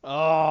Will.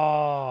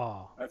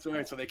 Oh. That's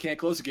right. So they can't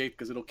close the gate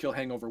because it'll kill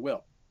Hangover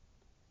Will.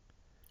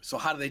 So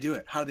how do they do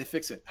it? How do they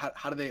fix it?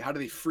 How do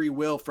they free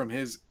Will from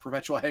his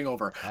perpetual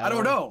hangover? I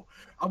don't know.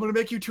 I'm gonna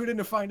make you tune in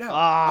to find out.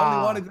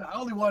 I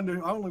only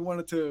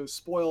wanted to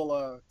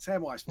spoil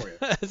Samwise for you.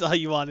 That's all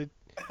you wanted.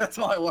 That's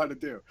all I wanted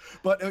to do.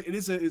 But it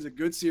is a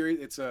good series.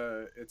 It's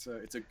a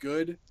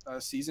good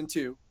season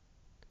 2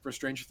 for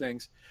Stranger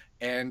Things,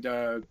 and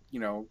you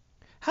know.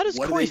 How does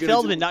What are Corey they gonna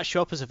Feldman do? not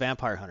show up as a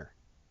vampire hunter?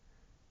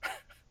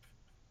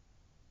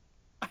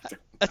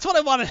 That's what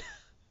I wanted.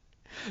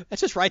 That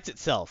just writes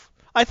itself.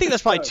 I think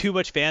that's probably too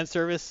much fan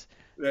service.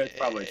 That's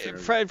probably true.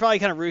 Probably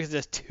kind of rude because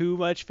there's too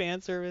much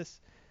fan service.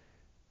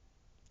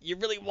 You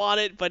really want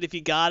it, but if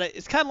you got it,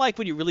 it's kind of like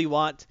when you really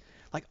want,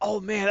 like, oh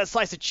man, that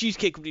slice of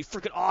cheesecake would be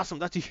freaking awesome.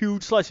 That's a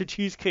huge slice of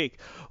cheesecake.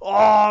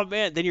 Oh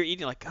man, then you're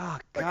eating like, oh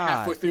Like god.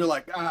 halfway through, you're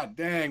like,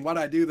 dang, why'd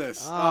I do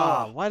this?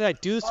 Why did I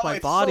do this to my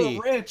it's body?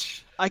 so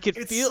rich. I could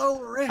It's feel.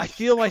 so rich. I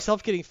feel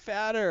myself getting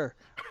fatter.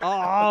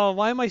 Oh,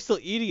 why am I still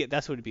eating it?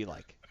 That's what it'd be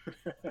like.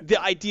 The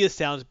idea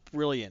sounds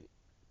brilliant,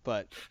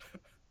 but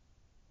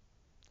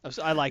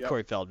I like Yep.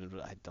 Corey Feldman,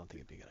 but I don't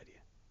think it'd be a good idea.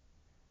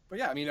 But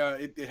yeah, I mean,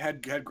 it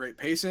had great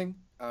pacing.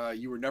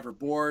 You were never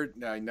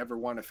bored. I never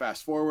wanted to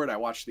fast forward. I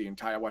watched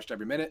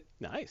every minute.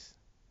 Nice.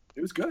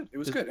 It was good. It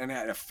was good, and it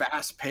had a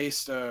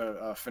fast-paced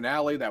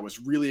finale that was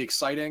really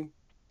exciting.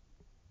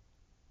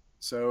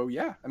 So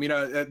yeah, I mean,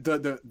 all of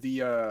the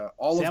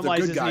Samwise good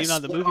isn't guys even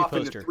on the split movie off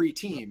into poster. 3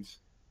 teams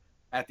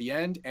at the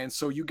end, and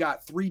so you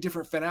got 3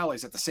 different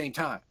finales at the same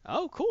time.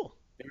 Oh, cool.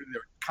 They were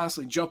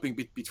constantly jumping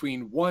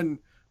between one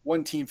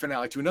team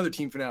finale to another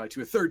team finale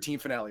to a third team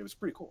finale. It was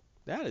pretty cool.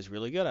 That is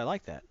really good. I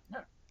like that.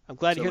 Yeah. I'm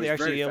glad to So hear it they're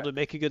was actually very able fast. to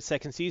make a good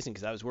second season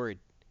because I was worried.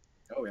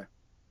 Oh yeah,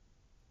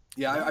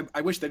 yeah.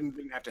 I wish they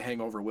didn't have to hang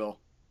over Will,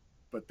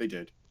 but they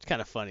did. It's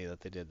kind of funny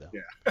that they did though.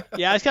 Yeah.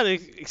 Yeah, I was kind of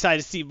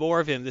excited to see more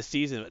of him this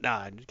season, but nah,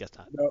 I guess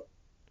not. No.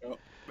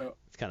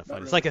 It's kind of Not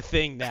funny. It's really. like a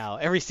thing now.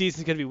 Every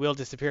season's gonna be Will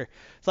disappear.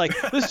 It's like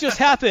this just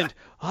happened.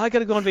 Oh, I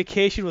gotta go on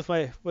vacation with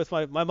my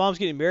mom's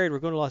getting married. We're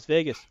going to Las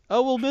Vegas.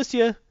 Oh, we'll miss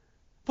you.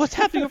 What's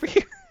happening over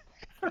here?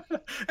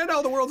 And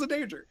now the world's in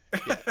danger.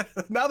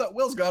 Now that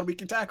Will's gone, we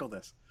can tackle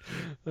this.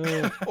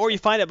 Or you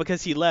find out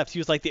because he left, he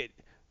was like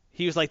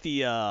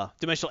the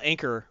dimensional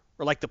anchor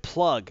or like the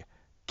plug,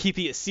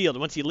 keeping it sealed.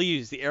 And once he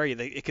leaves the area,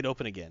 it could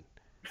open again.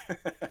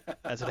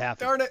 That's what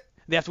happened. Darn it!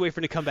 They have to wait for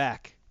him to come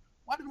back.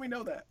 Why didn't we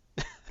know that?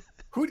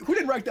 Who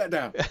didn't write that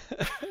down?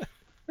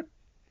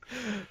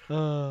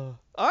 All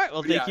right.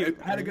 Well, thank you.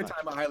 I had a very good much.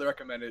 time. I highly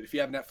recommend it. If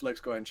you have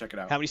Netflix, go ahead and check it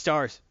out. How many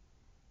stars?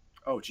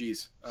 Oh,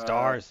 geez.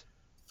 Stars.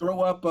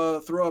 Throw up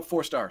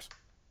 4 stars.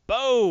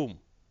 Boom.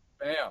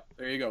 Bam.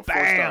 There you go. 4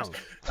 Bam.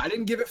 stars. I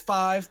didn't give it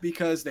 5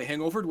 because they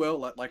hangovered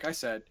Will, like I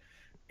said,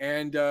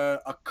 and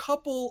a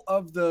couple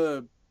of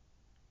the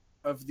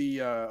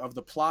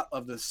plot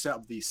of the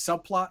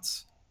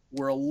subplots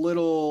were a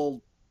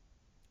little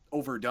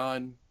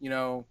overdone. You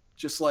know,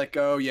 just like,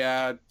 oh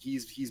yeah,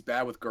 he's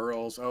bad with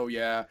girls. Oh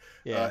yeah,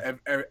 Yeah.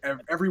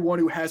 Everyone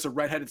who has a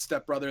redheaded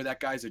stepbrother, that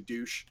guy's a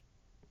douche.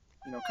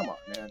 You know, come on,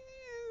 man.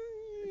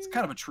 It's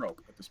kind of a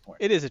trope at this point.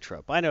 It is a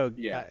trope. I know.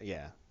 Yeah.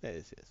 Yeah. It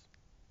is.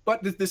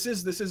 But this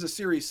is a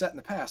series set in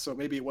the past, so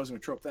maybe it wasn't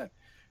a trope then.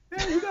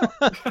 There you go.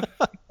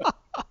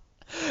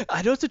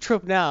 I know it's a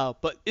trope now,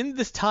 but in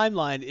this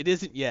timeline, it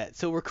isn't yet.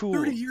 So we're cool.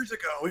 30 years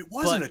ago, it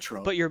wasn't a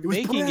trope. But you're It was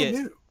making brand it.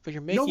 new. But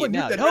you're No making one it knew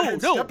now. that No,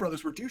 redheaded no.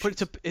 stepbrothers were douches.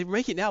 But you're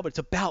making it now, but it's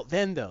about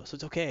then though, so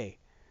it's okay.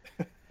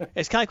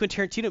 It's kind of like when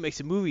Tarantino makes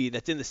a movie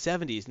that's in the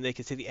 70s and they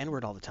can say the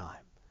N-word all the time.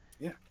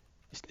 Yeah.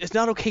 It's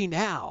not okay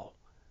now.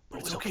 But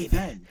it was okay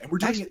then, and we're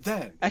doing it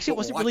then. Actually, it But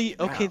wasn't we'll really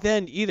watch it okay now.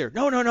 then either.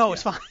 No,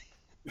 it's fine.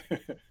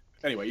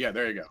 Anyway, yeah,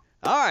 there you go.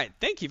 All right,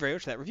 thank you very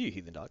much for that review,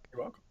 Heathen Dog.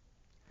 You're welcome.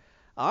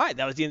 All right,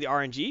 that was the end of the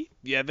RNG.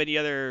 Do you have any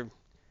other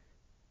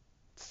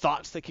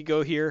thoughts that could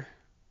go here?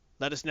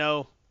 Let us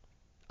know.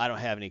 I don't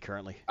have any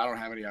currently. I don't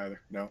have any either.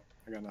 No,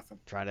 I got nothing.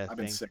 Trying to I've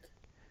been think. sick.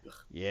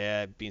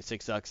 Yeah, being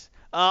sick sucks.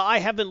 I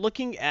have been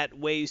looking at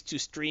ways to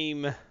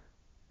stream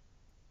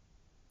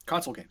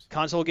Console games.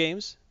 console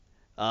games.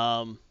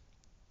 Found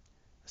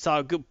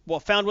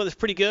one that's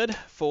pretty good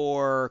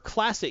for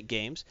classic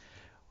games.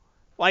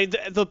 Well,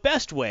 the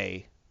best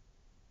way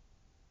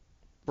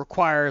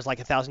requires like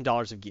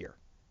 $1,000 of gear.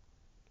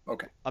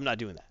 Okay. I'm not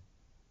doing that.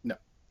 No.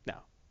 But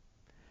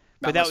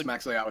Not that unless would-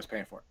 Max Layout was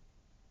paying for it.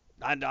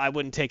 I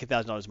wouldn't take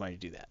 $1,000 money to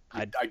do that.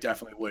 I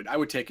definitely would. I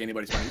would take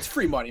anybody's money. It's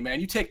free money, man.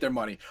 You take their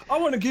money. I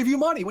want to give you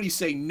money. What do you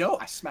say? No,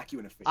 I smack you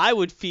in the face. I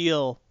would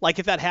feel like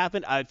if that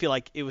happened, I would feel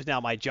like it was now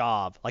my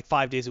job, like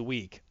 5 days a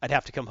week. I'd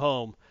have to come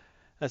home.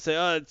 I'd say,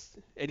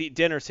 I'd eat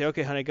dinner, say,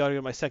 okay, honey, I gotta go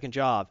to my second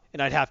job,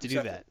 and I'd have to do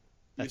that. You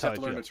That's just how have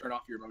to I learn feel. to turn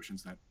off your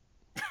emotions then,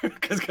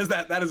 because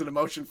that is an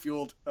emotion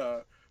fueled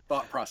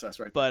thought process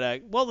right there.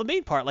 But well, the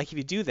main part, like if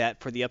you do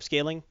that for the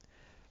upscaling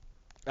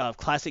of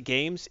classic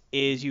games,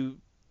 is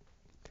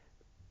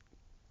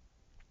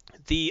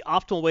the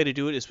optimal way to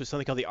do it is with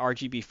something called the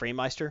RGB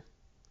FrameMeister.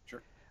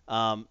 Sure.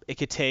 It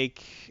could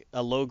take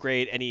a low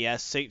grade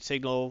NES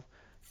signal,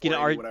 get an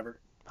 480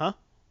 whatever. huh?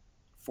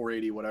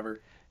 480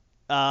 whatever.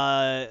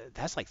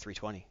 That's like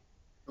 320.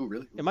 Oh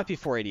really? It might be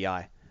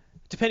 480i,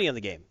 depending on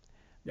the game.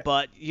 Yeah.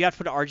 But you have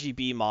to put an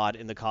RGB mod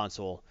in the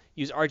console.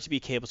 Use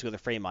RGB cables to go to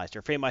the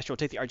FrameMeister. FrameMeister will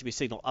take the RGB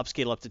signal,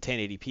 upscale up to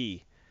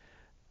 1080p.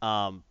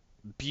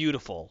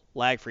 Beautiful,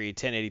 lag-free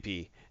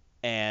 1080p,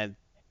 and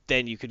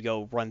then you could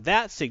go run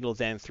that signal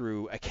then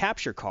through a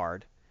capture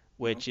card,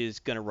 which is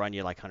going to run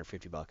you like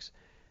 $150.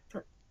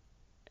 Sure.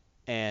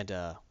 And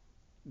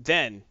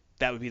then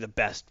that would be the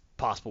best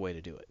possible way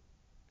to do it.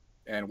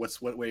 And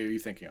what way are you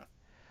thinking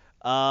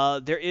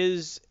of? There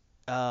is,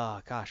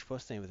 gosh,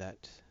 what's the name of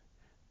that?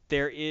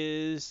 There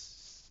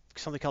is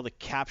something called the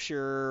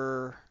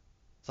Capture.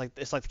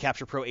 It's like the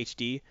Capture Pro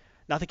HD,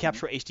 not the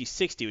Capture Pro HD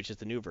 60, which is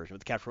the new version,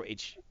 but the Capture Pro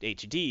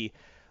HD,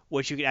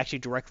 which you can actually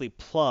directly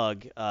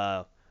plug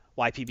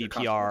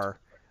YPBPR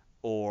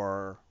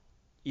or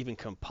even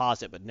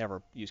composite, but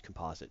never use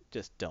composite.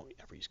 Just don't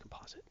ever use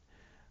composite.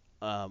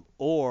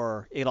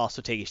 Or it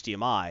also take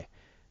HDMI.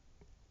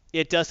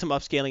 It does some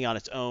upscaling on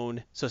its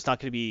own, so it's not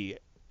going to be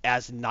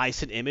as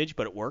nice an image,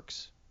 but it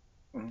works.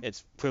 Mm-hmm.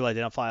 It's clearly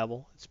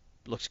identifiable. It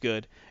looks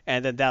good,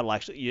 and then that'll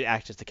actually you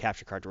act as the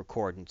capture card to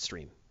record and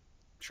stream.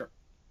 Sure.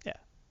 Yeah.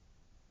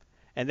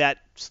 And that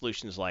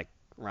solution is like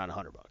around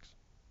 $100.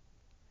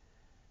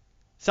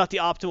 It's not the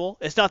optimal.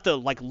 It's not the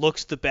like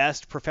looks the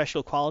best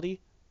professional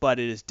quality, but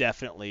it is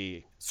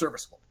definitely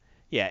serviceable.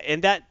 Yeah,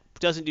 and that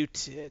doesn't do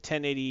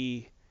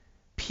 1080p.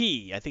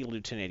 I think it'll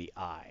do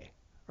 1080i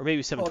or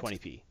maybe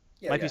 720p.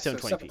 Yeah, Might yeah, be 720p. So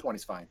 720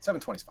 is fine.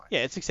 720 is fine. Yeah,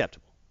 it's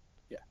acceptable.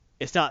 Yeah.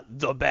 It's not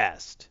the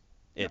best.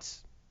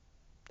 It's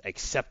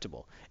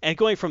acceptable. And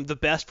going from the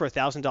best for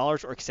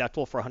 $1,000 or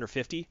acceptable for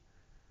 $150,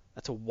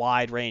 that's a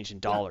wide range in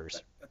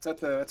dollars. Yeah,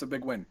 that's a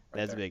big win.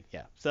 That's big,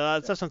 yeah. So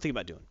that's something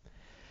about doing.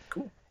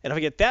 Cool. And if I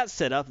get that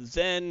set up,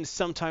 then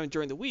sometime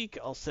during the week,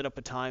 I'll set up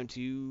a time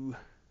to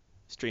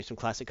stream some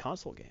classic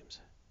console games.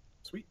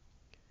 Sweet.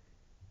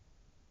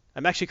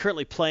 I'm actually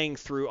currently playing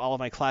through all of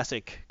my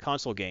classic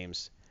console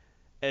games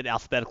in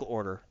alphabetical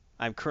order.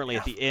 I'm currently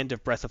at the end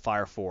of Breath of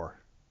Fire 4.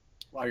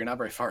 Wow, you're not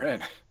very far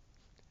in.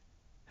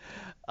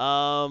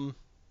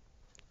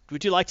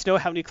 Would you like to know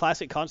how many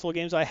classic console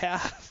games I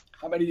have?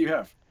 How many do you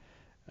have?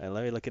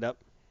 Let me look it up.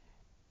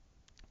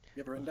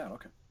 You have it written down,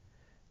 okay.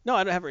 No,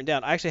 I don't have it written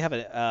down. I actually have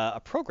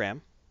a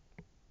program.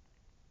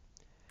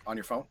 On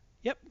your phone?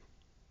 Yep.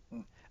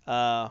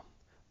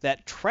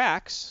 That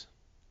tracks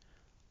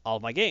all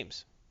of my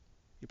games.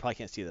 You probably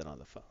can't see that on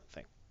the phone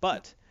thing.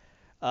 But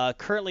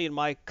currently in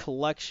my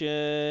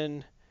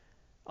collection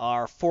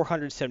are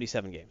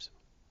 477 games.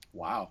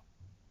 Wow.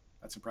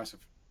 That's impressive.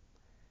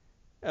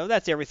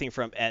 That's everything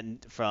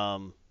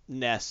from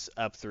NES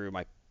up through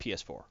my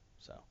PS4.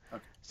 So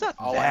it's not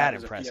all that I have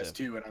impressive. Is a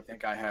PS2, and I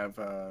think I have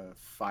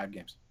 5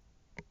 games.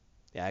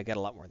 Yeah, I got a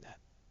lot more than that.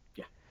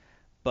 Yeah.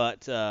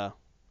 But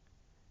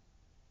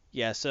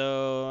yeah,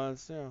 so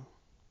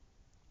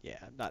yeah,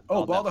 not. Oh,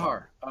 all that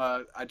Baldahar.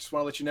 far. I just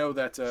want to let you know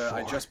that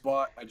I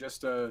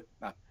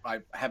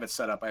have it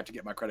set up. I have to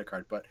get my credit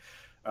card, but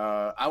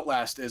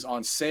Outlast is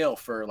on sale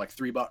for like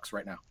 $3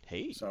 right now.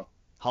 Hey, so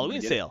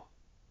Halloween sale.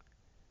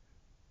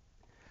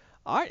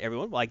 All right,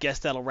 everyone. Well, I guess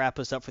that'll wrap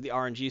us up for the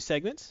RNG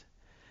segments.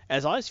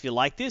 As always, if you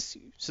like this,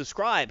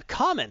 subscribe,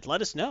 comment,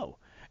 let us know.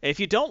 If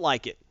you don't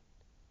like it,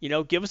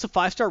 give us a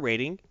 5-star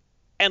rating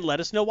and let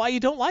us know why you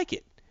don't like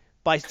it.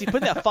 By putting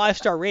that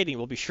 5-star rating,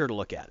 we'll be sure to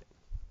look at it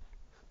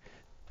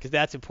because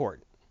that's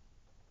important.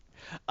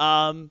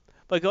 But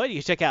go ahead,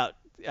 you can check out.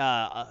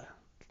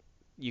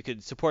 You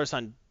could support us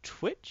on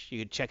Twitch. You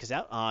could check us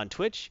out on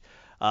Twitch.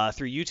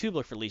 Through YouTube,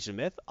 look for Legion of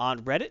Myth. On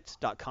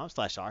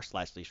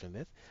reddit.com/r/Legion of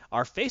Myth.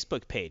 Our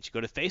Facebook page,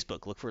 go to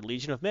Facebook, look for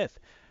Legion of Myth.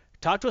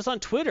 Talk to us on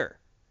Twitter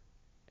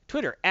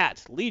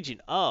at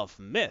Legion of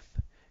Myth.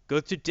 Go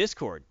to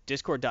Discord,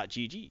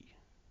 discord.gg/xvg.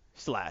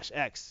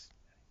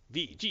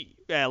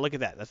 Yeah, look at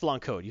that. That's a long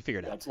code. You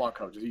figured it out. That's a long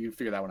code. You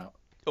figure that one out.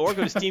 Or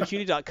go to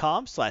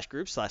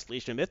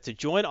steamcommunity.com/group/Legion of Myth to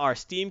join our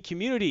Steam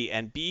community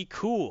and be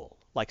cool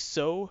like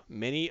so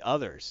many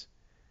others.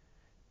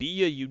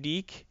 Be a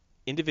unique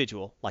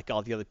individual like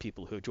all the other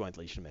people who have joined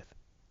Legion of Myth.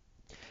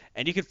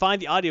 And you can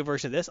find the audio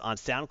version of this on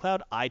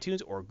SoundCloud,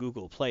 iTunes, or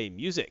Google Play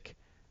Music.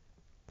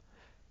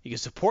 You can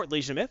support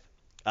Legion of Myth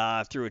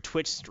through a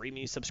Twitch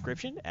streaming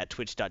subscription at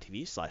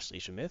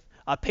twitch.tv/Legion of Myth,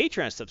 a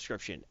Patreon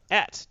subscription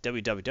at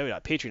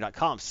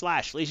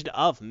www.patreon.com/Legion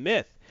of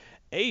Myth,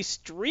 a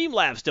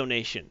Streamlabs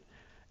donation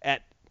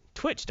at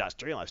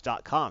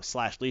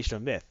twitch.streamlabs.com/Legion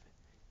of Myth,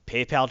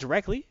 PayPal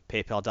directly,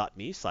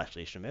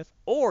 paypal.me/Legion of Myth,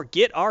 or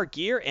get our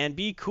gear and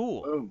be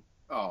cool. Boom.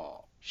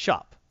 Oh.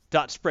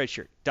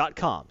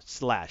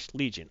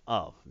 Shop.spreadshirt.com/Legion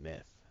of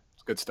Myth.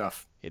 It's good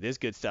stuff. It is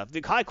good stuff.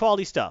 The high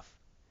quality stuff.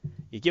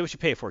 You get what you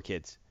pay for,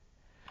 kids.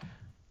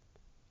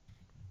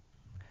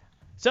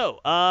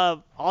 So,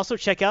 also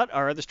check out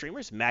our other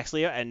streamers, Max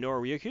Leo and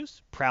Nora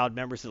Ryukus, proud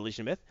members of the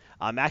Legion of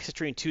Myth. Max is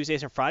streaming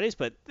Tuesdays and Fridays,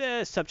 but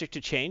subject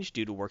to change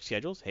due to work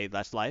schedules. Hey,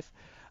 that's life.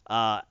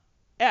 At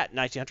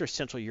 1900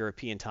 Central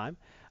European Time.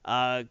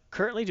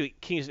 Currently doing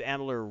Kings of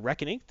Amalur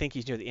Reckoning. Think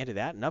he's near the end of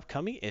that. And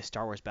upcoming is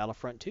Star Wars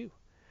Battlefront 2.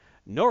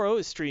 Noro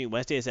is streaming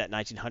Wednesdays at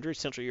 1900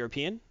 Central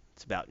European.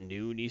 It's about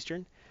noon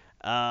Eastern.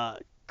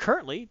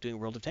 Currently doing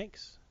World of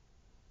Tanks.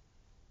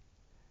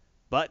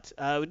 But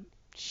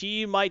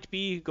she might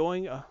be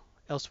going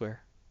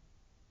elsewhere.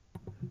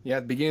 Yeah,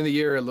 at the beginning of the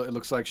year, it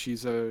looks like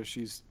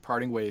she's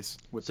parting ways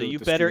with. So you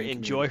better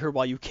enjoy her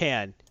while you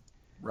can.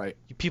 Right.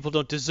 You people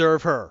don't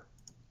deserve her.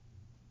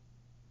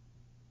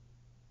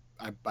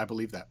 I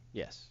believe that.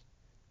 Yes.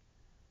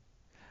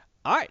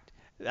 All right.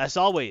 As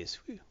always,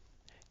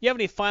 you have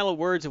any final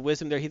words of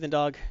wisdom there, Heathen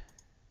Dog?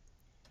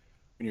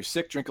 When you're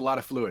sick, drink a lot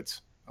of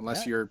fluids.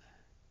 Unless you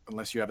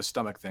have a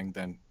stomach thing,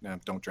 then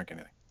don't drink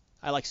anything.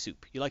 I like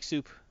soup. You like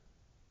soup?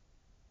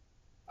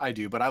 I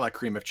do, but I like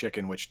cream of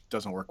chicken, which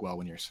doesn't work well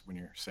when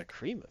you're sick.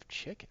 Cream of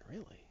chicken,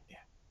 really? Yeah.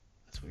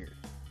 That's weird.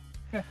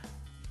 Yeah.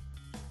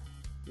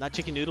 Not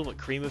chicken noodle, but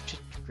cream of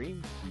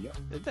cream? Yep.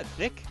 Isn't that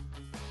thick?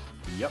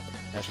 Yep.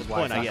 That's the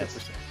point, I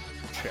guess.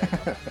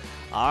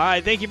 All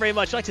right, thank you very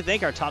much. I'd like to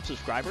thank our top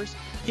subscribers,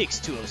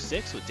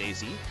 Hicks206 with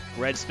DayZ,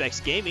 Red Specs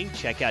Gaming.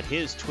 Check out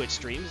his Twitch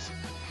streams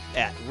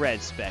at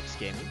Red Specs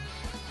Gaming.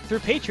 Through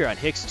Patreon,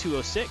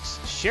 Hicks206,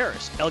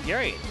 Sheris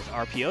Elgarian with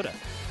RPOTA.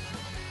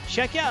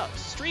 Check out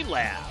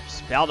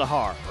Streamlabs,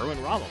 Baldahar,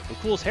 Erwin Rommel, The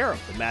Cool's Harem,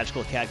 the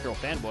Magical Cat Girl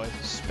Fanboy,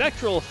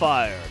 Spectral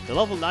Fire, the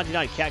Level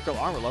 99 Cat Girl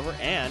Armor Lover,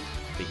 and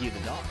the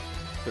Heathen Dog.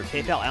 Through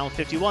PayPal,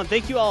 Alan51.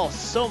 Thank you all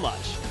so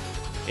much.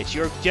 It's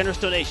your generous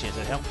donations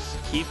that helps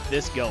keep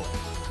this going.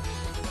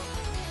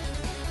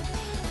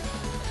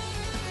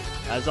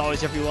 As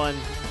always, everyone,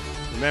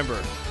 remember,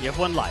 you have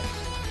one life.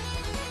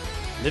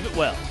 Live it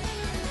well,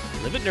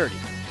 live it nerdy,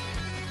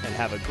 and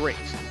have a great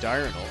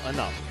diurnal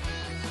anomaly.